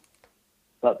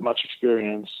not much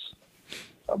experience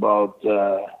about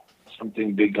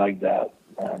something big like that.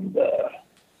 And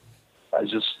I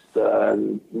just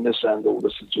mishandled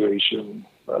the situation.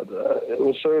 But it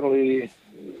was certainly,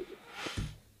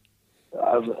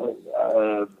 I've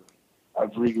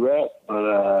regret,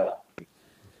 but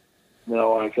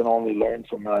I can only learn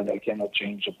from it. I cannot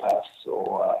change the past.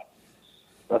 So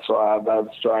that's why I'm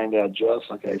trying to adjust,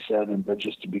 like I said, and but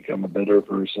just to become a better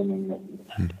person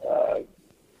and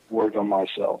work on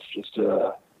myself, just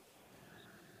to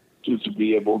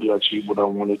be able to achieve what I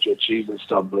wanted to achieve and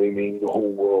stop blaming the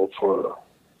whole world for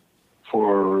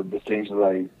the things that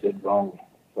I did wrong.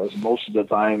 Because most of the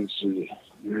times, you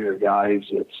hear guys,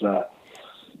 it's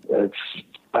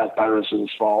Pat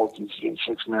Patterson's fault, it's Vince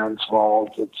McMahon's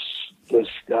fault, it's this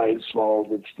guy's fault,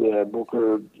 it's the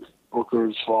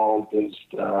Booker's fault, it's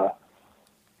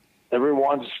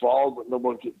everyone's fault, but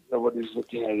nobody's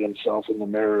looking at himself in the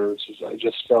mirror. So I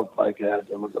just felt like I had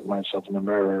to look at myself in the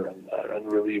mirror and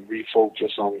really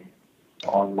refocus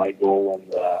on my goal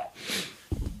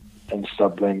and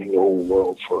stop blaming the whole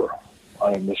world for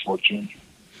my misfortune.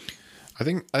 I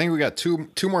think we got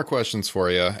two more questions for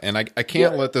you, and I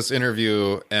can't let this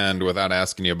interview end without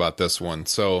asking you about this one.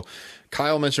 So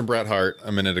Kyle mentioned Bret Hart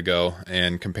a minute ago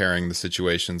and comparing the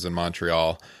situations in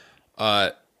Montreal.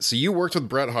 So you worked with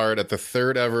Bret Hart at the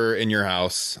third ever In Your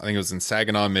House. I think it was in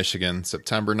Saginaw, Michigan,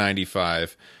 September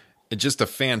 95. It's just a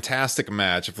fantastic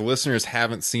match. If the listeners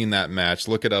haven't seen that match,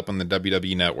 look it up on the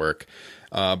WWE Network.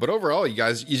 But overall, you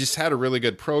just had a really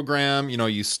good program.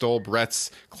 You stole Bret's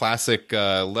classic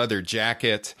leather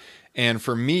jacket. And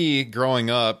for me, growing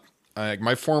up,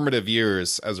 my formative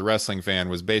years as a wrestling fan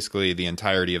was basically the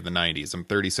entirety of the 90s. I'm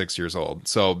 36 years old.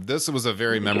 So this was a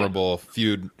very memorable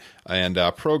feud and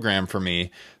program for me.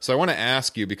 So I want to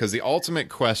ask you, because the ultimate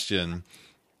question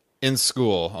in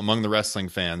school among the wrestling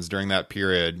fans during that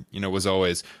period, was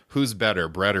always, who's better,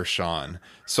 Bret or Shawn?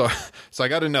 So I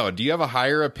got to know, do you have a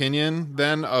higher opinion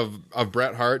then of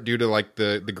Bret Hart due to like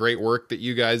the great work that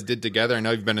you guys did together? I know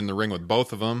you've been in the ring with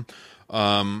both of them.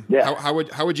 How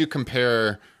would you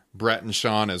compare Bret and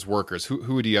Shawn as workers?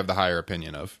 Who do you have the higher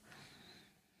opinion of?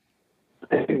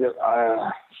 I think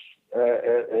that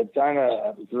it kind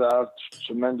of, without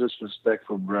tremendous respect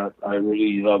for Bret, I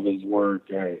really love his work.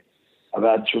 I've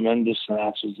had tremendous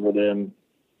matches with him,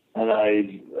 and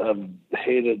I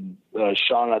hated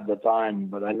Shawn at the time,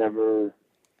 but I never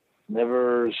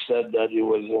said that he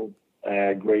wasn't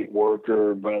a great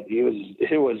worker. But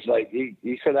it was like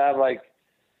he could have like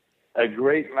a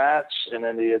great match, and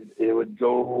then he would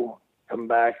come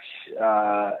back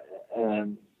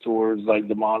and towards like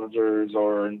the monitors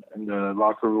or in the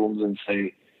locker rooms and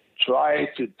say, "Try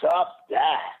to top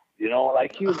that."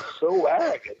 Like he was so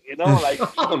arrogant, like,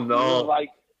 oh no,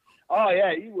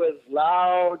 he was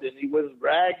loud and he was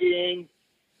bragging,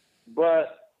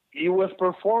 but he was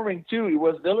performing too. He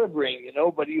was delivering,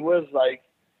 but he was like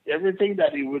everything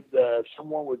that he would,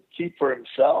 someone would keep for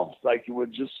himself. Like he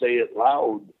would just say it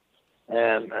loud.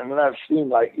 And then I've seen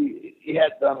like, he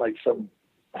had done like some,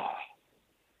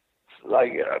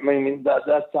 like, I mean,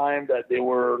 that time that they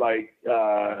were like,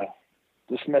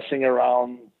 just messing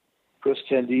around, Chris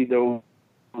Candido,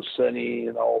 Sonny,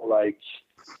 like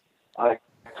I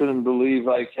couldn't believe,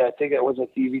 like I think it was a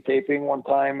TV taping one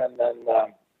time, and then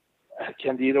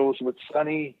Candido's with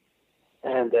Sonny,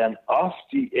 and then off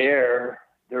the air,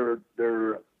 they're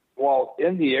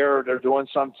in the air they're doing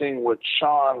something with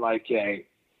Shawn,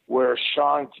 where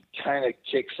Shawn kind of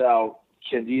kicks out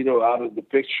Candido out of the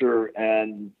picture,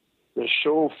 and the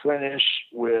show finished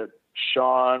with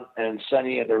Shawn and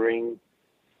Sonny in the ring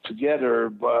together.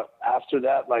 But after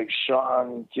that, like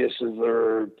Shawn kisses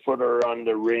her, put her on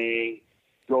the ring,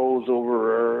 goes over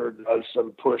her, does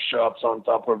some push-ups on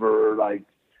top of her, like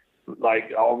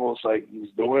almost like he's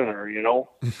doing her,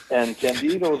 and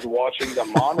Candido's watching the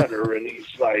monitor and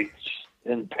he's like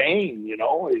in pain,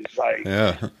 he's like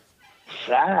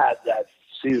sad that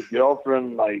his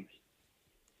girlfriend, like,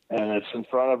 and it's in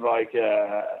front of like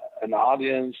an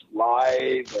audience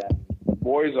live, and the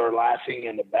boys are laughing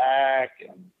in the back,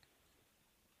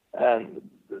 and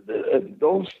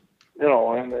those,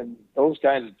 and those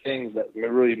kinds of things that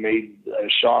really made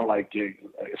Shawn like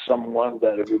someone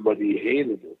that everybody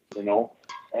hated,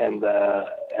 and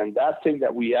that thing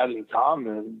that we had in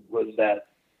common was that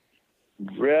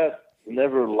Bret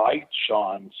never liked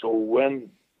Shawn. So when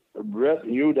Bret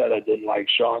knew that I didn't like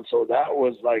Shawn, so that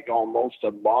was like almost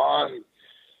a bond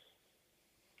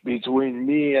between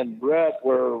me and Brett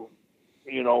where,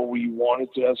 you know, we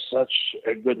wanted to have such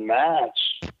a good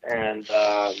match. And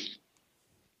so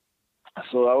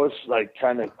that was like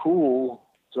kind of cool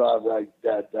to have like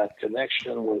that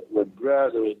connection with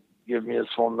Brett. It would give me his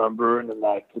phone number, and then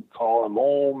I could call him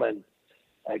home, and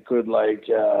I could like,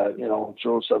 you know,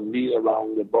 throw some meat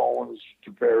around the bones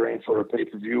preparing for a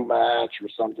pay-per-view match or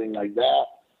something like that.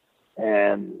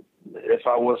 And if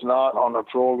I was not on a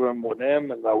program with him,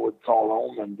 and I would call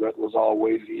home, and Brett was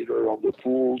always either on the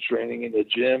pool, training in the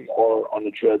gym, or on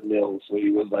the treadmill. So he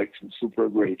was like in super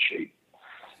great shape.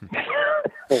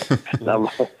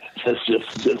 That's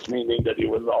just meaning that he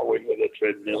was always with a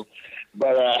treadmill.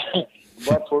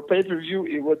 But for pay-per-view,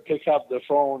 he would pick up the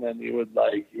phone, and he would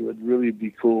really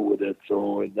be cool with it.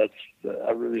 So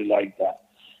I really like that.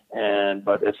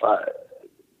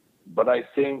 But I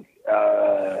think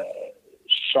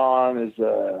Sean is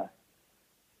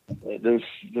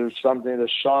there's something that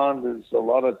Sean, there's a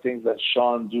lot of things that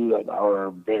Sean do that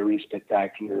are very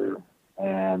spectacular,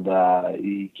 and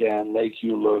he can make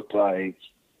you look like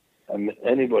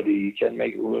anybody. He can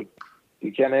make you look.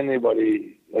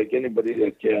 Anybody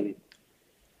that can.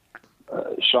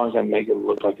 Sean can make it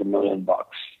look like $1 million.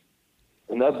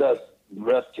 And not that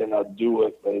Brett cannot do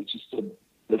it, but it's just a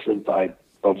different type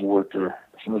of worker.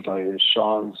 It's like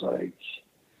Sean's like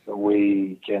the way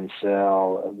he can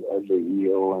sell as a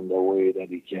heel, and the way that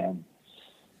he can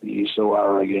be so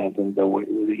arrogant, and the way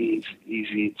he's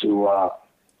easy to,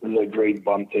 he's a great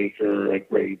bump taker, a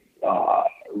great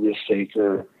risk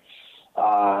taker.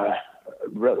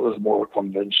 Brett was more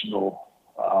conventional.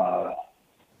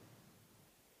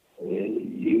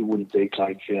 He wouldn't take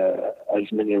like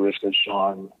as many risks as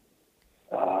Sean,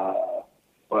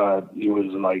 but he was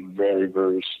like very,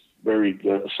 very, very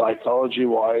good.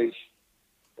 Psychology-wise,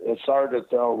 it's hard to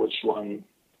tell which one.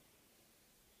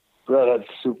 Brett had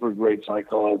super great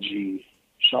psychology.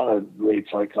 Sean had great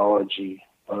psychology,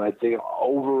 but I think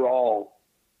overall,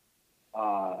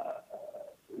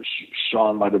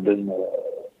 Sean might have been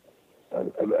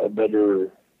a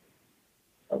better.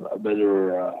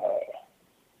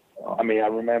 I mean, I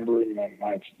remember in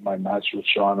my match with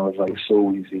Sean, it was like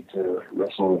so easy to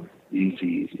wrestle,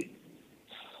 easy.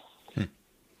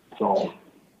 So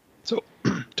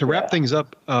to wrap things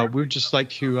up, we would just like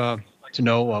to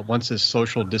know once this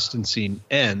social distancing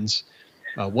ends,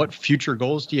 what future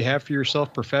goals do you have for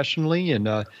yourself professionally, and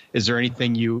is there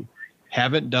anything you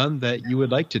haven't done that you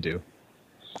would like to do?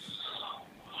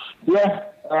 Yeah,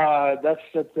 that's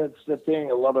the thing.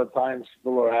 A lot of times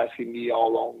people are asking me how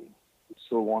long I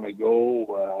still want to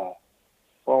go.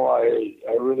 Well, I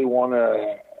really want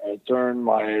to turn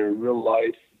my real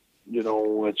life,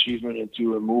 achievement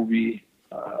into a movie,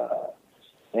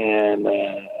 and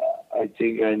I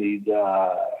think I need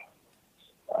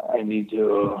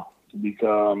to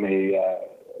become a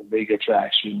big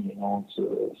attraction,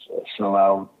 to sell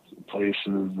out places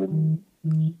and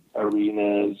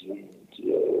arenas, and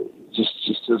just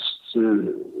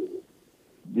to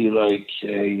be like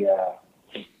a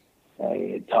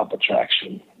top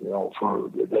attraction, for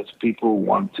that people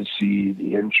want to see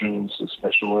the entrance, the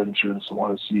special entrance,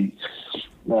 want to see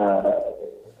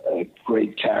a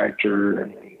great character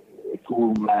and a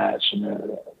cool match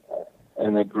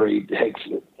and a great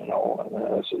exit, and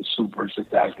it's a super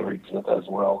spectacular exit as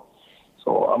well.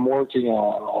 So I'm working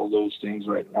on all those things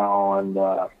right now, and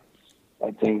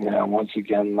I think once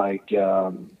again,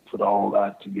 put all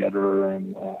that together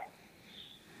and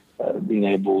being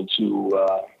able to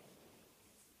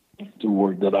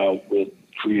work that out with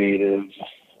creative,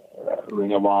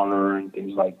 Ring of Honor and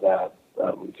things like that,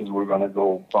 because we're going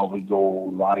to probably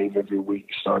go live every week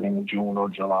starting in June or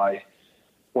July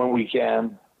when we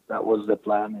can. That was the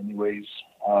plan anyways.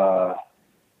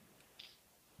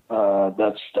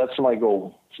 That's my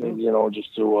goal,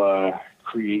 just to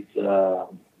create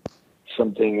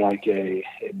something like a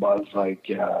buzz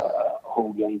like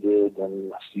Hogan did,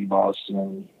 and Steve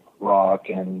Austin, Rock,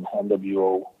 and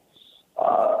NWO.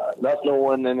 Not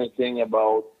knowing anything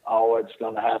about how it's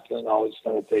going to happen, how it's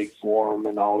going to take form,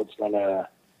 and how it's going to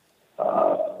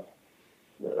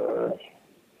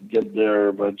get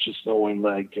there, but just knowing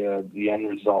the end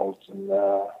result, and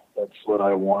that's what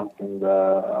I want, and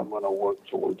I'm going to work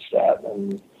towards that.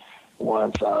 And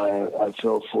once I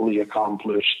feel fully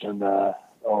accomplished, and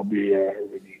I'll be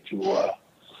ready to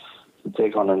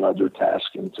take on another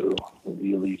task and to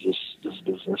really just this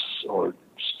business, or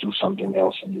just do something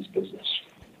else in this business.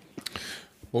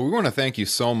 Well, we want to thank you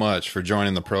so much for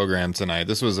joining the program tonight.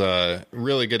 This was a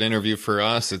really good interview for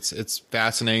us. It's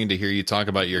fascinating to hear you talk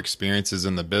about your experiences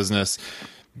in the business.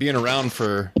 being around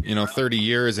for 30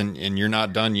 years and you're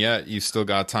not done yet. You still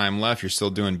got time left. You're still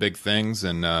doing big things,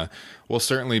 and we'll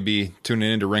certainly be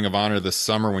tuning into Ring of Honor this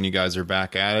summer when you guys are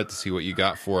back at it to see what you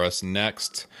got for us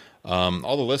next.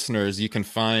 All the listeners, you can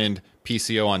find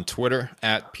PCO on Twitter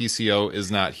at PCO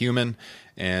is not human,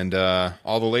 and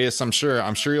all the latest. I'm sure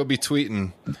you'll be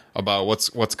tweeting about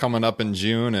what's coming up in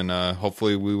June, and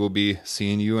hopefully we will be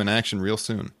seeing you in action real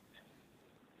soon.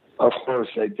 Of course.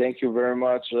 Thank you very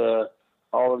much,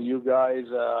 all of you guys.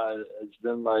 It's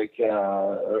been like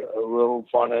a little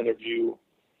fun interview.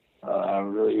 I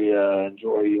really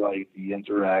enjoy the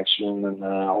interaction, and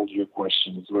all your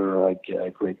questions were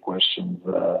great questions.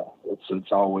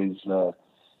 It's always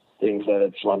things that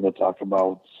it's fun to talk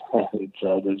about.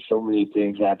 There's so many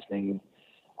things happening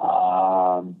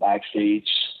backstage,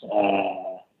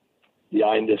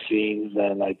 behind the scenes,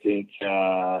 and I think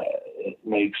it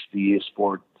makes the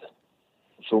sport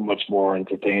so much more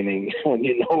entertaining when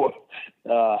you know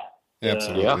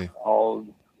absolutely all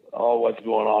what's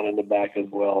going on in the back as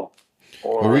well,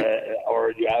 or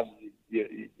you have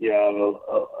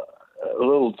a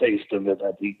little taste of it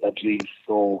at least.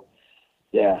 So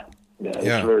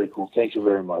it's very cool. Thank you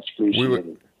very much. Appreciate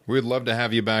it. We'd love to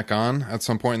have you back on at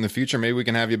some point in the future. Maybe we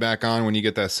can have you back on when you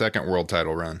get that second world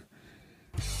title run.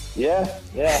 Yeah,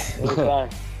 anytime.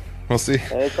 We'll see.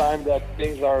 Anytime that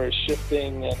things are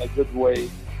shifting in a good way,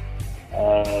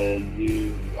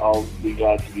 I'll be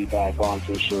glad to be back on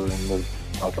for sure, and we'll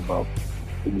talk about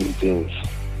the new things.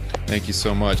 Thank you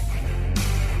so much.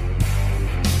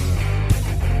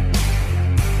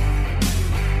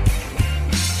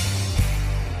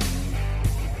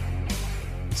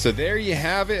 So there you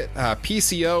have it.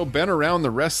 PCO, been around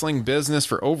the wrestling business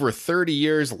for over 30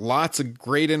 years. Lots of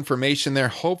great information there.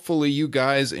 Hopefully you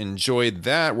guys enjoyed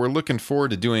that. We're looking forward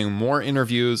to doing more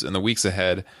interviews in the weeks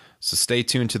ahead, so stay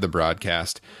tuned to the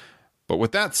broadcast. But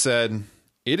with that said,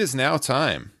 it is now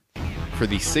time for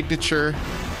the signature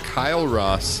Kyle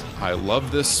Ross, I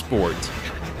Love This Sport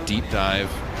deep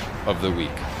dive of the week.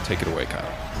 Take it away,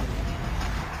 Kyle.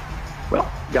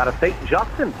 Well, got to thank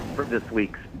Justin for this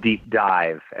week's deep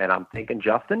dive. And I'm thanking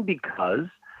Justin because,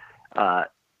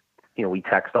 we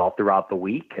text all throughout the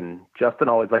week, and Justin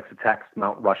always likes to text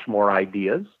Mount Rushmore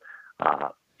ideas.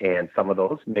 And some of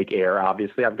those make air,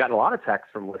 obviously. I've gotten a lot of texts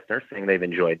from listeners saying they've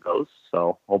enjoyed those.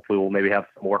 So hopefully we'll maybe have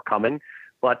some more coming.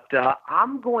 But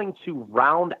I'm going to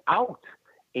round out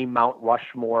a Mount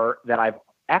Rushmore that I've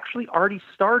actually already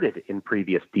started in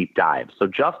previous deep dives. So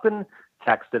Justin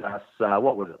texted us,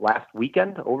 what was it, last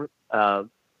weekend, over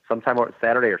sometime over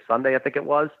Saturday or Sunday, I think it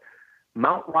was,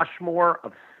 Mount Rushmore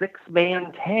of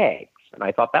six-man tags. And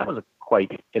I thought that was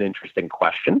quite an interesting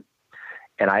question.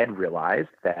 And I had realized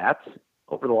that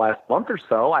over the last month or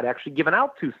so, I'd actually given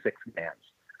out two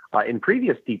six-mans in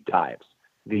previous deep dives.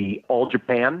 The All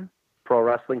Japan Pro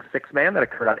Wrestling six-man that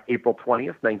occurred on April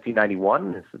 20th,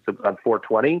 1991. Since it was on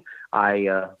 420,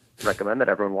 I recommend that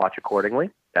everyone watch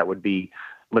accordingly. That would be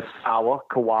Misawa,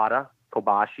 Kawada,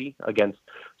 Kobashi against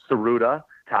Saruta,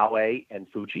 Taue, and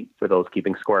Fuji, for those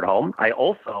keeping score at home. I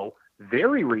also,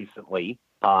 very recently,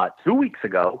 2 weeks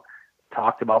ago,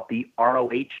 talked about the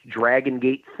ROH Dragon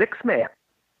Gate six-man.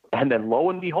 And then, lo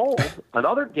and behold,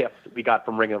 another gift we got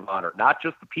from Ring of Honor, not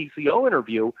just the PCO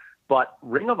interview, but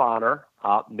Ring of Honor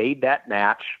made that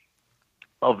match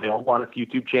available on its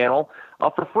YouTube channel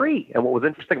for free. And what was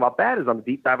interesting about that is on the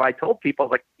deep dive, I told people, I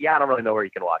was like, I don't really know where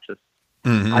you can watch this.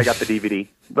 Mm-hmm. I got the DVD,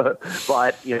 but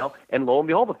and lo and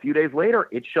behold, a few days later,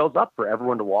 it shows up for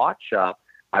everyone to watch.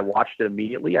 I watched it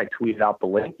immediately. I tweeted out the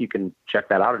link. You can check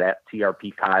that out at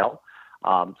TRP Kyle.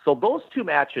 So those two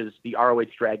matches, the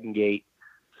ROH Dragon Gate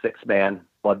six-man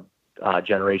Blood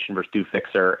Generation versus Do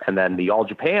Fixer, and then the All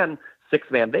Japan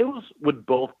six-man, those would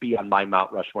both be on my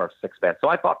Mount Rushmore of six-man. So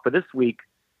I thought for this week,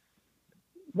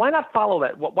 why not follow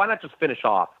that? Why not just finish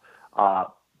off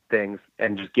things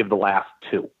and just give the last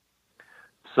two?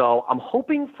 So I'm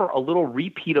hoping for a little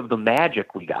repeat of the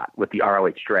magic we got with the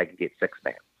ROH Dragon Gate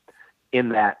six-man, in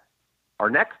that our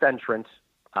next entrant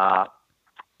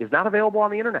is not available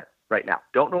on the internet right now.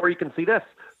 Don't know where you can see this.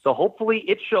 So hopefully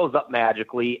it shows up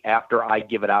magically after I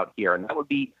give it out here. And that would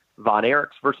be Von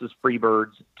Erichs versus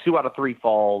Freebirds, 2 out of 3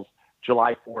 falls,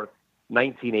 July 4th,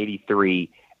 1983.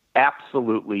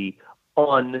 Absolutely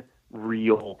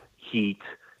unreal heat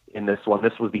in this one.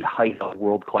 This was the height of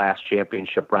world-class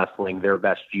championship wrestling, their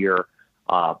best year,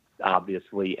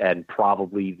 obviously, and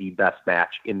probably the best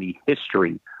match in the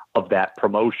history of that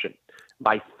promotion.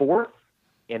 My fourth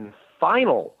and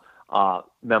final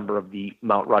member of the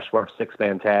Mount Rushmore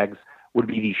six-man tags would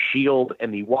be the Shield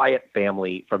and the Wyatt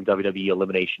family from WWE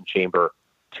Elimination Chamber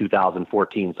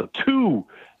 2014. So two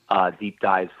deep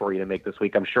dives for you to make this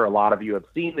week. I'm sure a lot of you have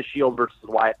seen the Shield versus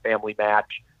Wyatt family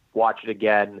match. Watch it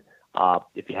again.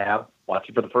 If you have, watch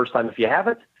it for the first time if you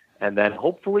haven't. And then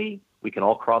hopefully we can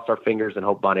all cross our fingers and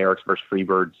hope Von Erichs versus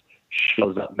Freebirds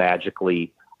shows up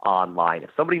magically online. If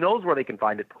somebody knows where they can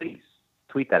find it, please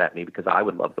tweet that at me because I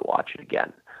would love to watch it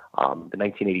again. The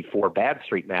 1984 Bad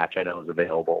Street match I know is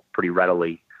available pretty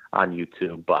readily on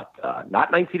YouTube, but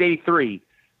not 1983.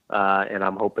 And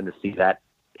I'm hoping to see that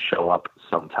show up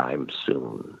sometime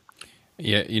soon.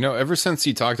 Yeah, ever since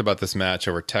you talked about this match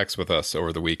over text with us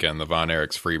over the weekend, the Von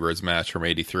Erichs Freebirds match from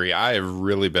 '83, I have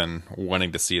really been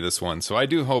wanting to see this one. So I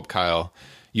do hope, Kyle,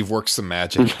 you've worked some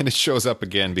magic and it shows up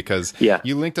again because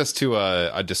you linked us to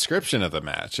a description of the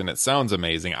match and it sounds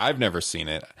amazing. I've never seen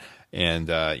it. And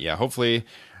hopefully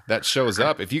that shows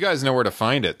up. If you guys know where to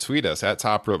find it, tweet us at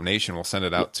Top Rope Nation. We'll send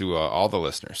it out to all the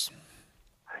listeners.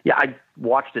 Yeah, I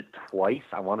watched it twice.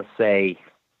 I want to say,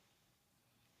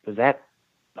 was that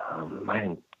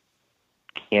mine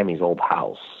Cammy's old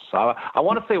house? So I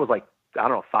want to say it was like, I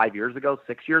don't know, 5 years ago,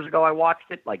 6 years ago, I watched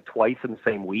it like twice in the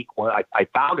same week. I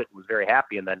found it and was very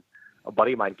happy. And then a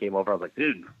buddy of mine came over. I was like,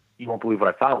 dude, you won't believe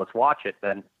what I found. Let's watch it.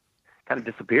 Then kind of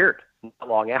disappeared not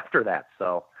long after that.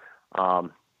 So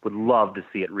would love to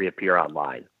see it reappear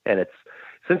online. And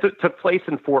since it took place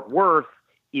in Fort Worth,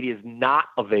 it is not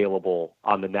available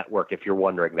on the network, if you're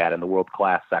wondering that, in the World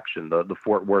Class section. The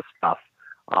Fort Worth stuff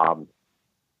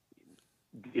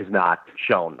is not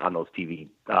shown on those TV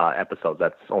episodes.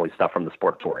 That's only stuff from the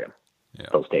Sportatorium,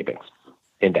 those tapings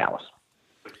in Dallas.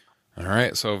 All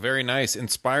right, so very nice.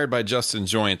 Inspired by Justin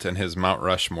Joint and his Mount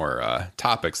Rushmore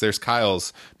topics. There's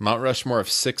Kyle's Mount Rushmore of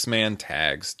six-man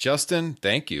tags. Justin,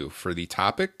 thank you for the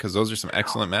topic, because those are some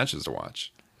excellent matches to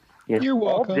watch. Yeah, you're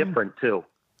welcome. All different, too.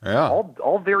 Yeah.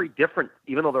 All very different,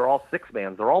 even though they're all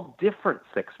six-mans. They're all different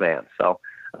six-mans. So,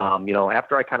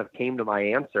 after I kind of came to my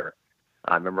answer,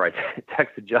 I remember I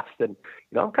texted Justin,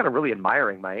 I'm kind of really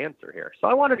admiring my answer here. So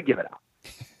I wanted to give it out.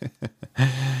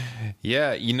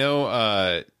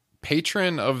 Yeah,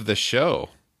 patron of the show,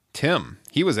 Tim,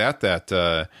 he was at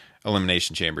that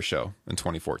Elimination Chamber show in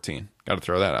 2014. Got to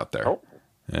throw that out there. Oh,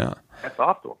 yeah. That's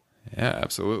off to him. Yeah,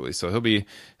 absolutely. So he'll be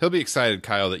excited,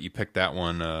 Kyle, that you picked that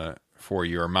one for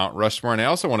your Mount Rushmore. And I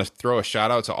also want to throw a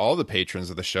shout out to all the patrons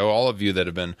of the show, all of you that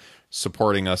have been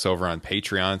supporting us over on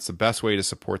Patreon. It's the best way to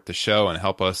support the show and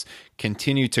help us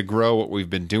continue to grow what we've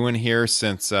been doing here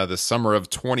since the summer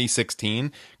of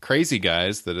 2016. Crazy,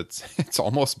 guys, that it's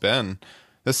almost been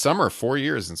this summer 4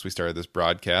 years since we started this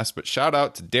broadcast. But shout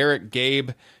out to Derek,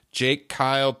 Gabe, Jake,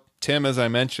 Kyle, Tim, as I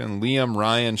mentioned, Liam,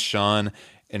 Ryan, Sean,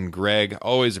 and Greg.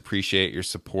 Always appreciate your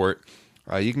support.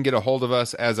 You can get a hold of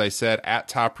us, as I said, at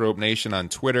Top Rope Nation on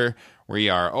Twitter. We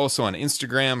are also on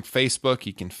Instagram, Facebook.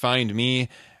 You can find me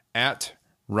at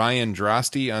Ryan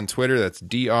Droste on Twitter. That's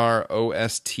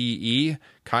DROSTE.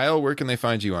 Kyle, where can they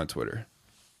find you on Twitter?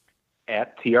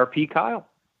 At TRP Kyle.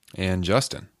 And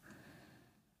Justin?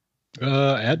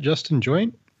 At Justin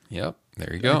Joint. Yep,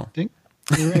 there you go. I think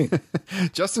you're right.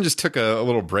 Justin just took a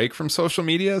little break from social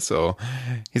media, so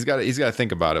he's got to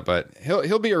think about it. But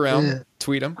he'll be around. Yeah.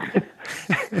 Tweet him.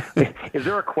 Is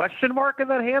there a question mark in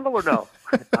that handle or no?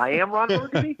 I am Ron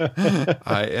Burgundy.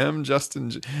 I am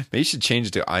Justin. Maybe you should change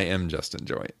it to I am Justin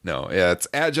Joint. No, yeah, it's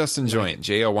at Justin Joint,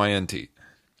 JOYNT.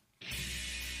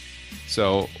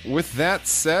 So with that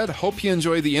said, hope you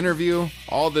enjoyed the interview,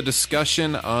 all the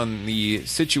discussion on the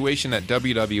situation at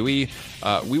WWE.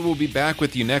 We will be back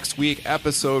with you next week,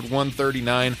 episode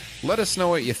 139. Let us know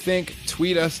what you think.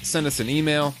 Tweet us, send us an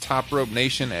email,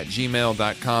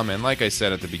 topropenation@gmail.com. And like I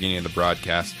said at the beginning of the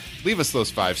broadcast, leave us those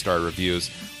 5-star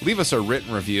reviews. Leave us a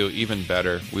written review, even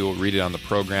better. We will read it on the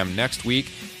program next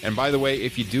week. And by the way,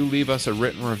 if you do leave us a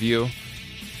written review,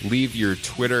 leave your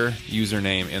Twitter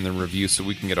username in the review so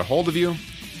we can get a hold of you.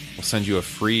 We'll send you a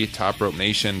free Top Rope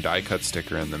Nation die-cut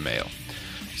sticker in the mail.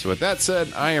 So with that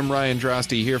said, I am Ryan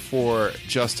Droste here for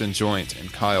Justin Joint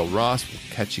and Kyle Ross. We'll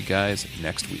catch you guys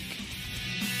next week.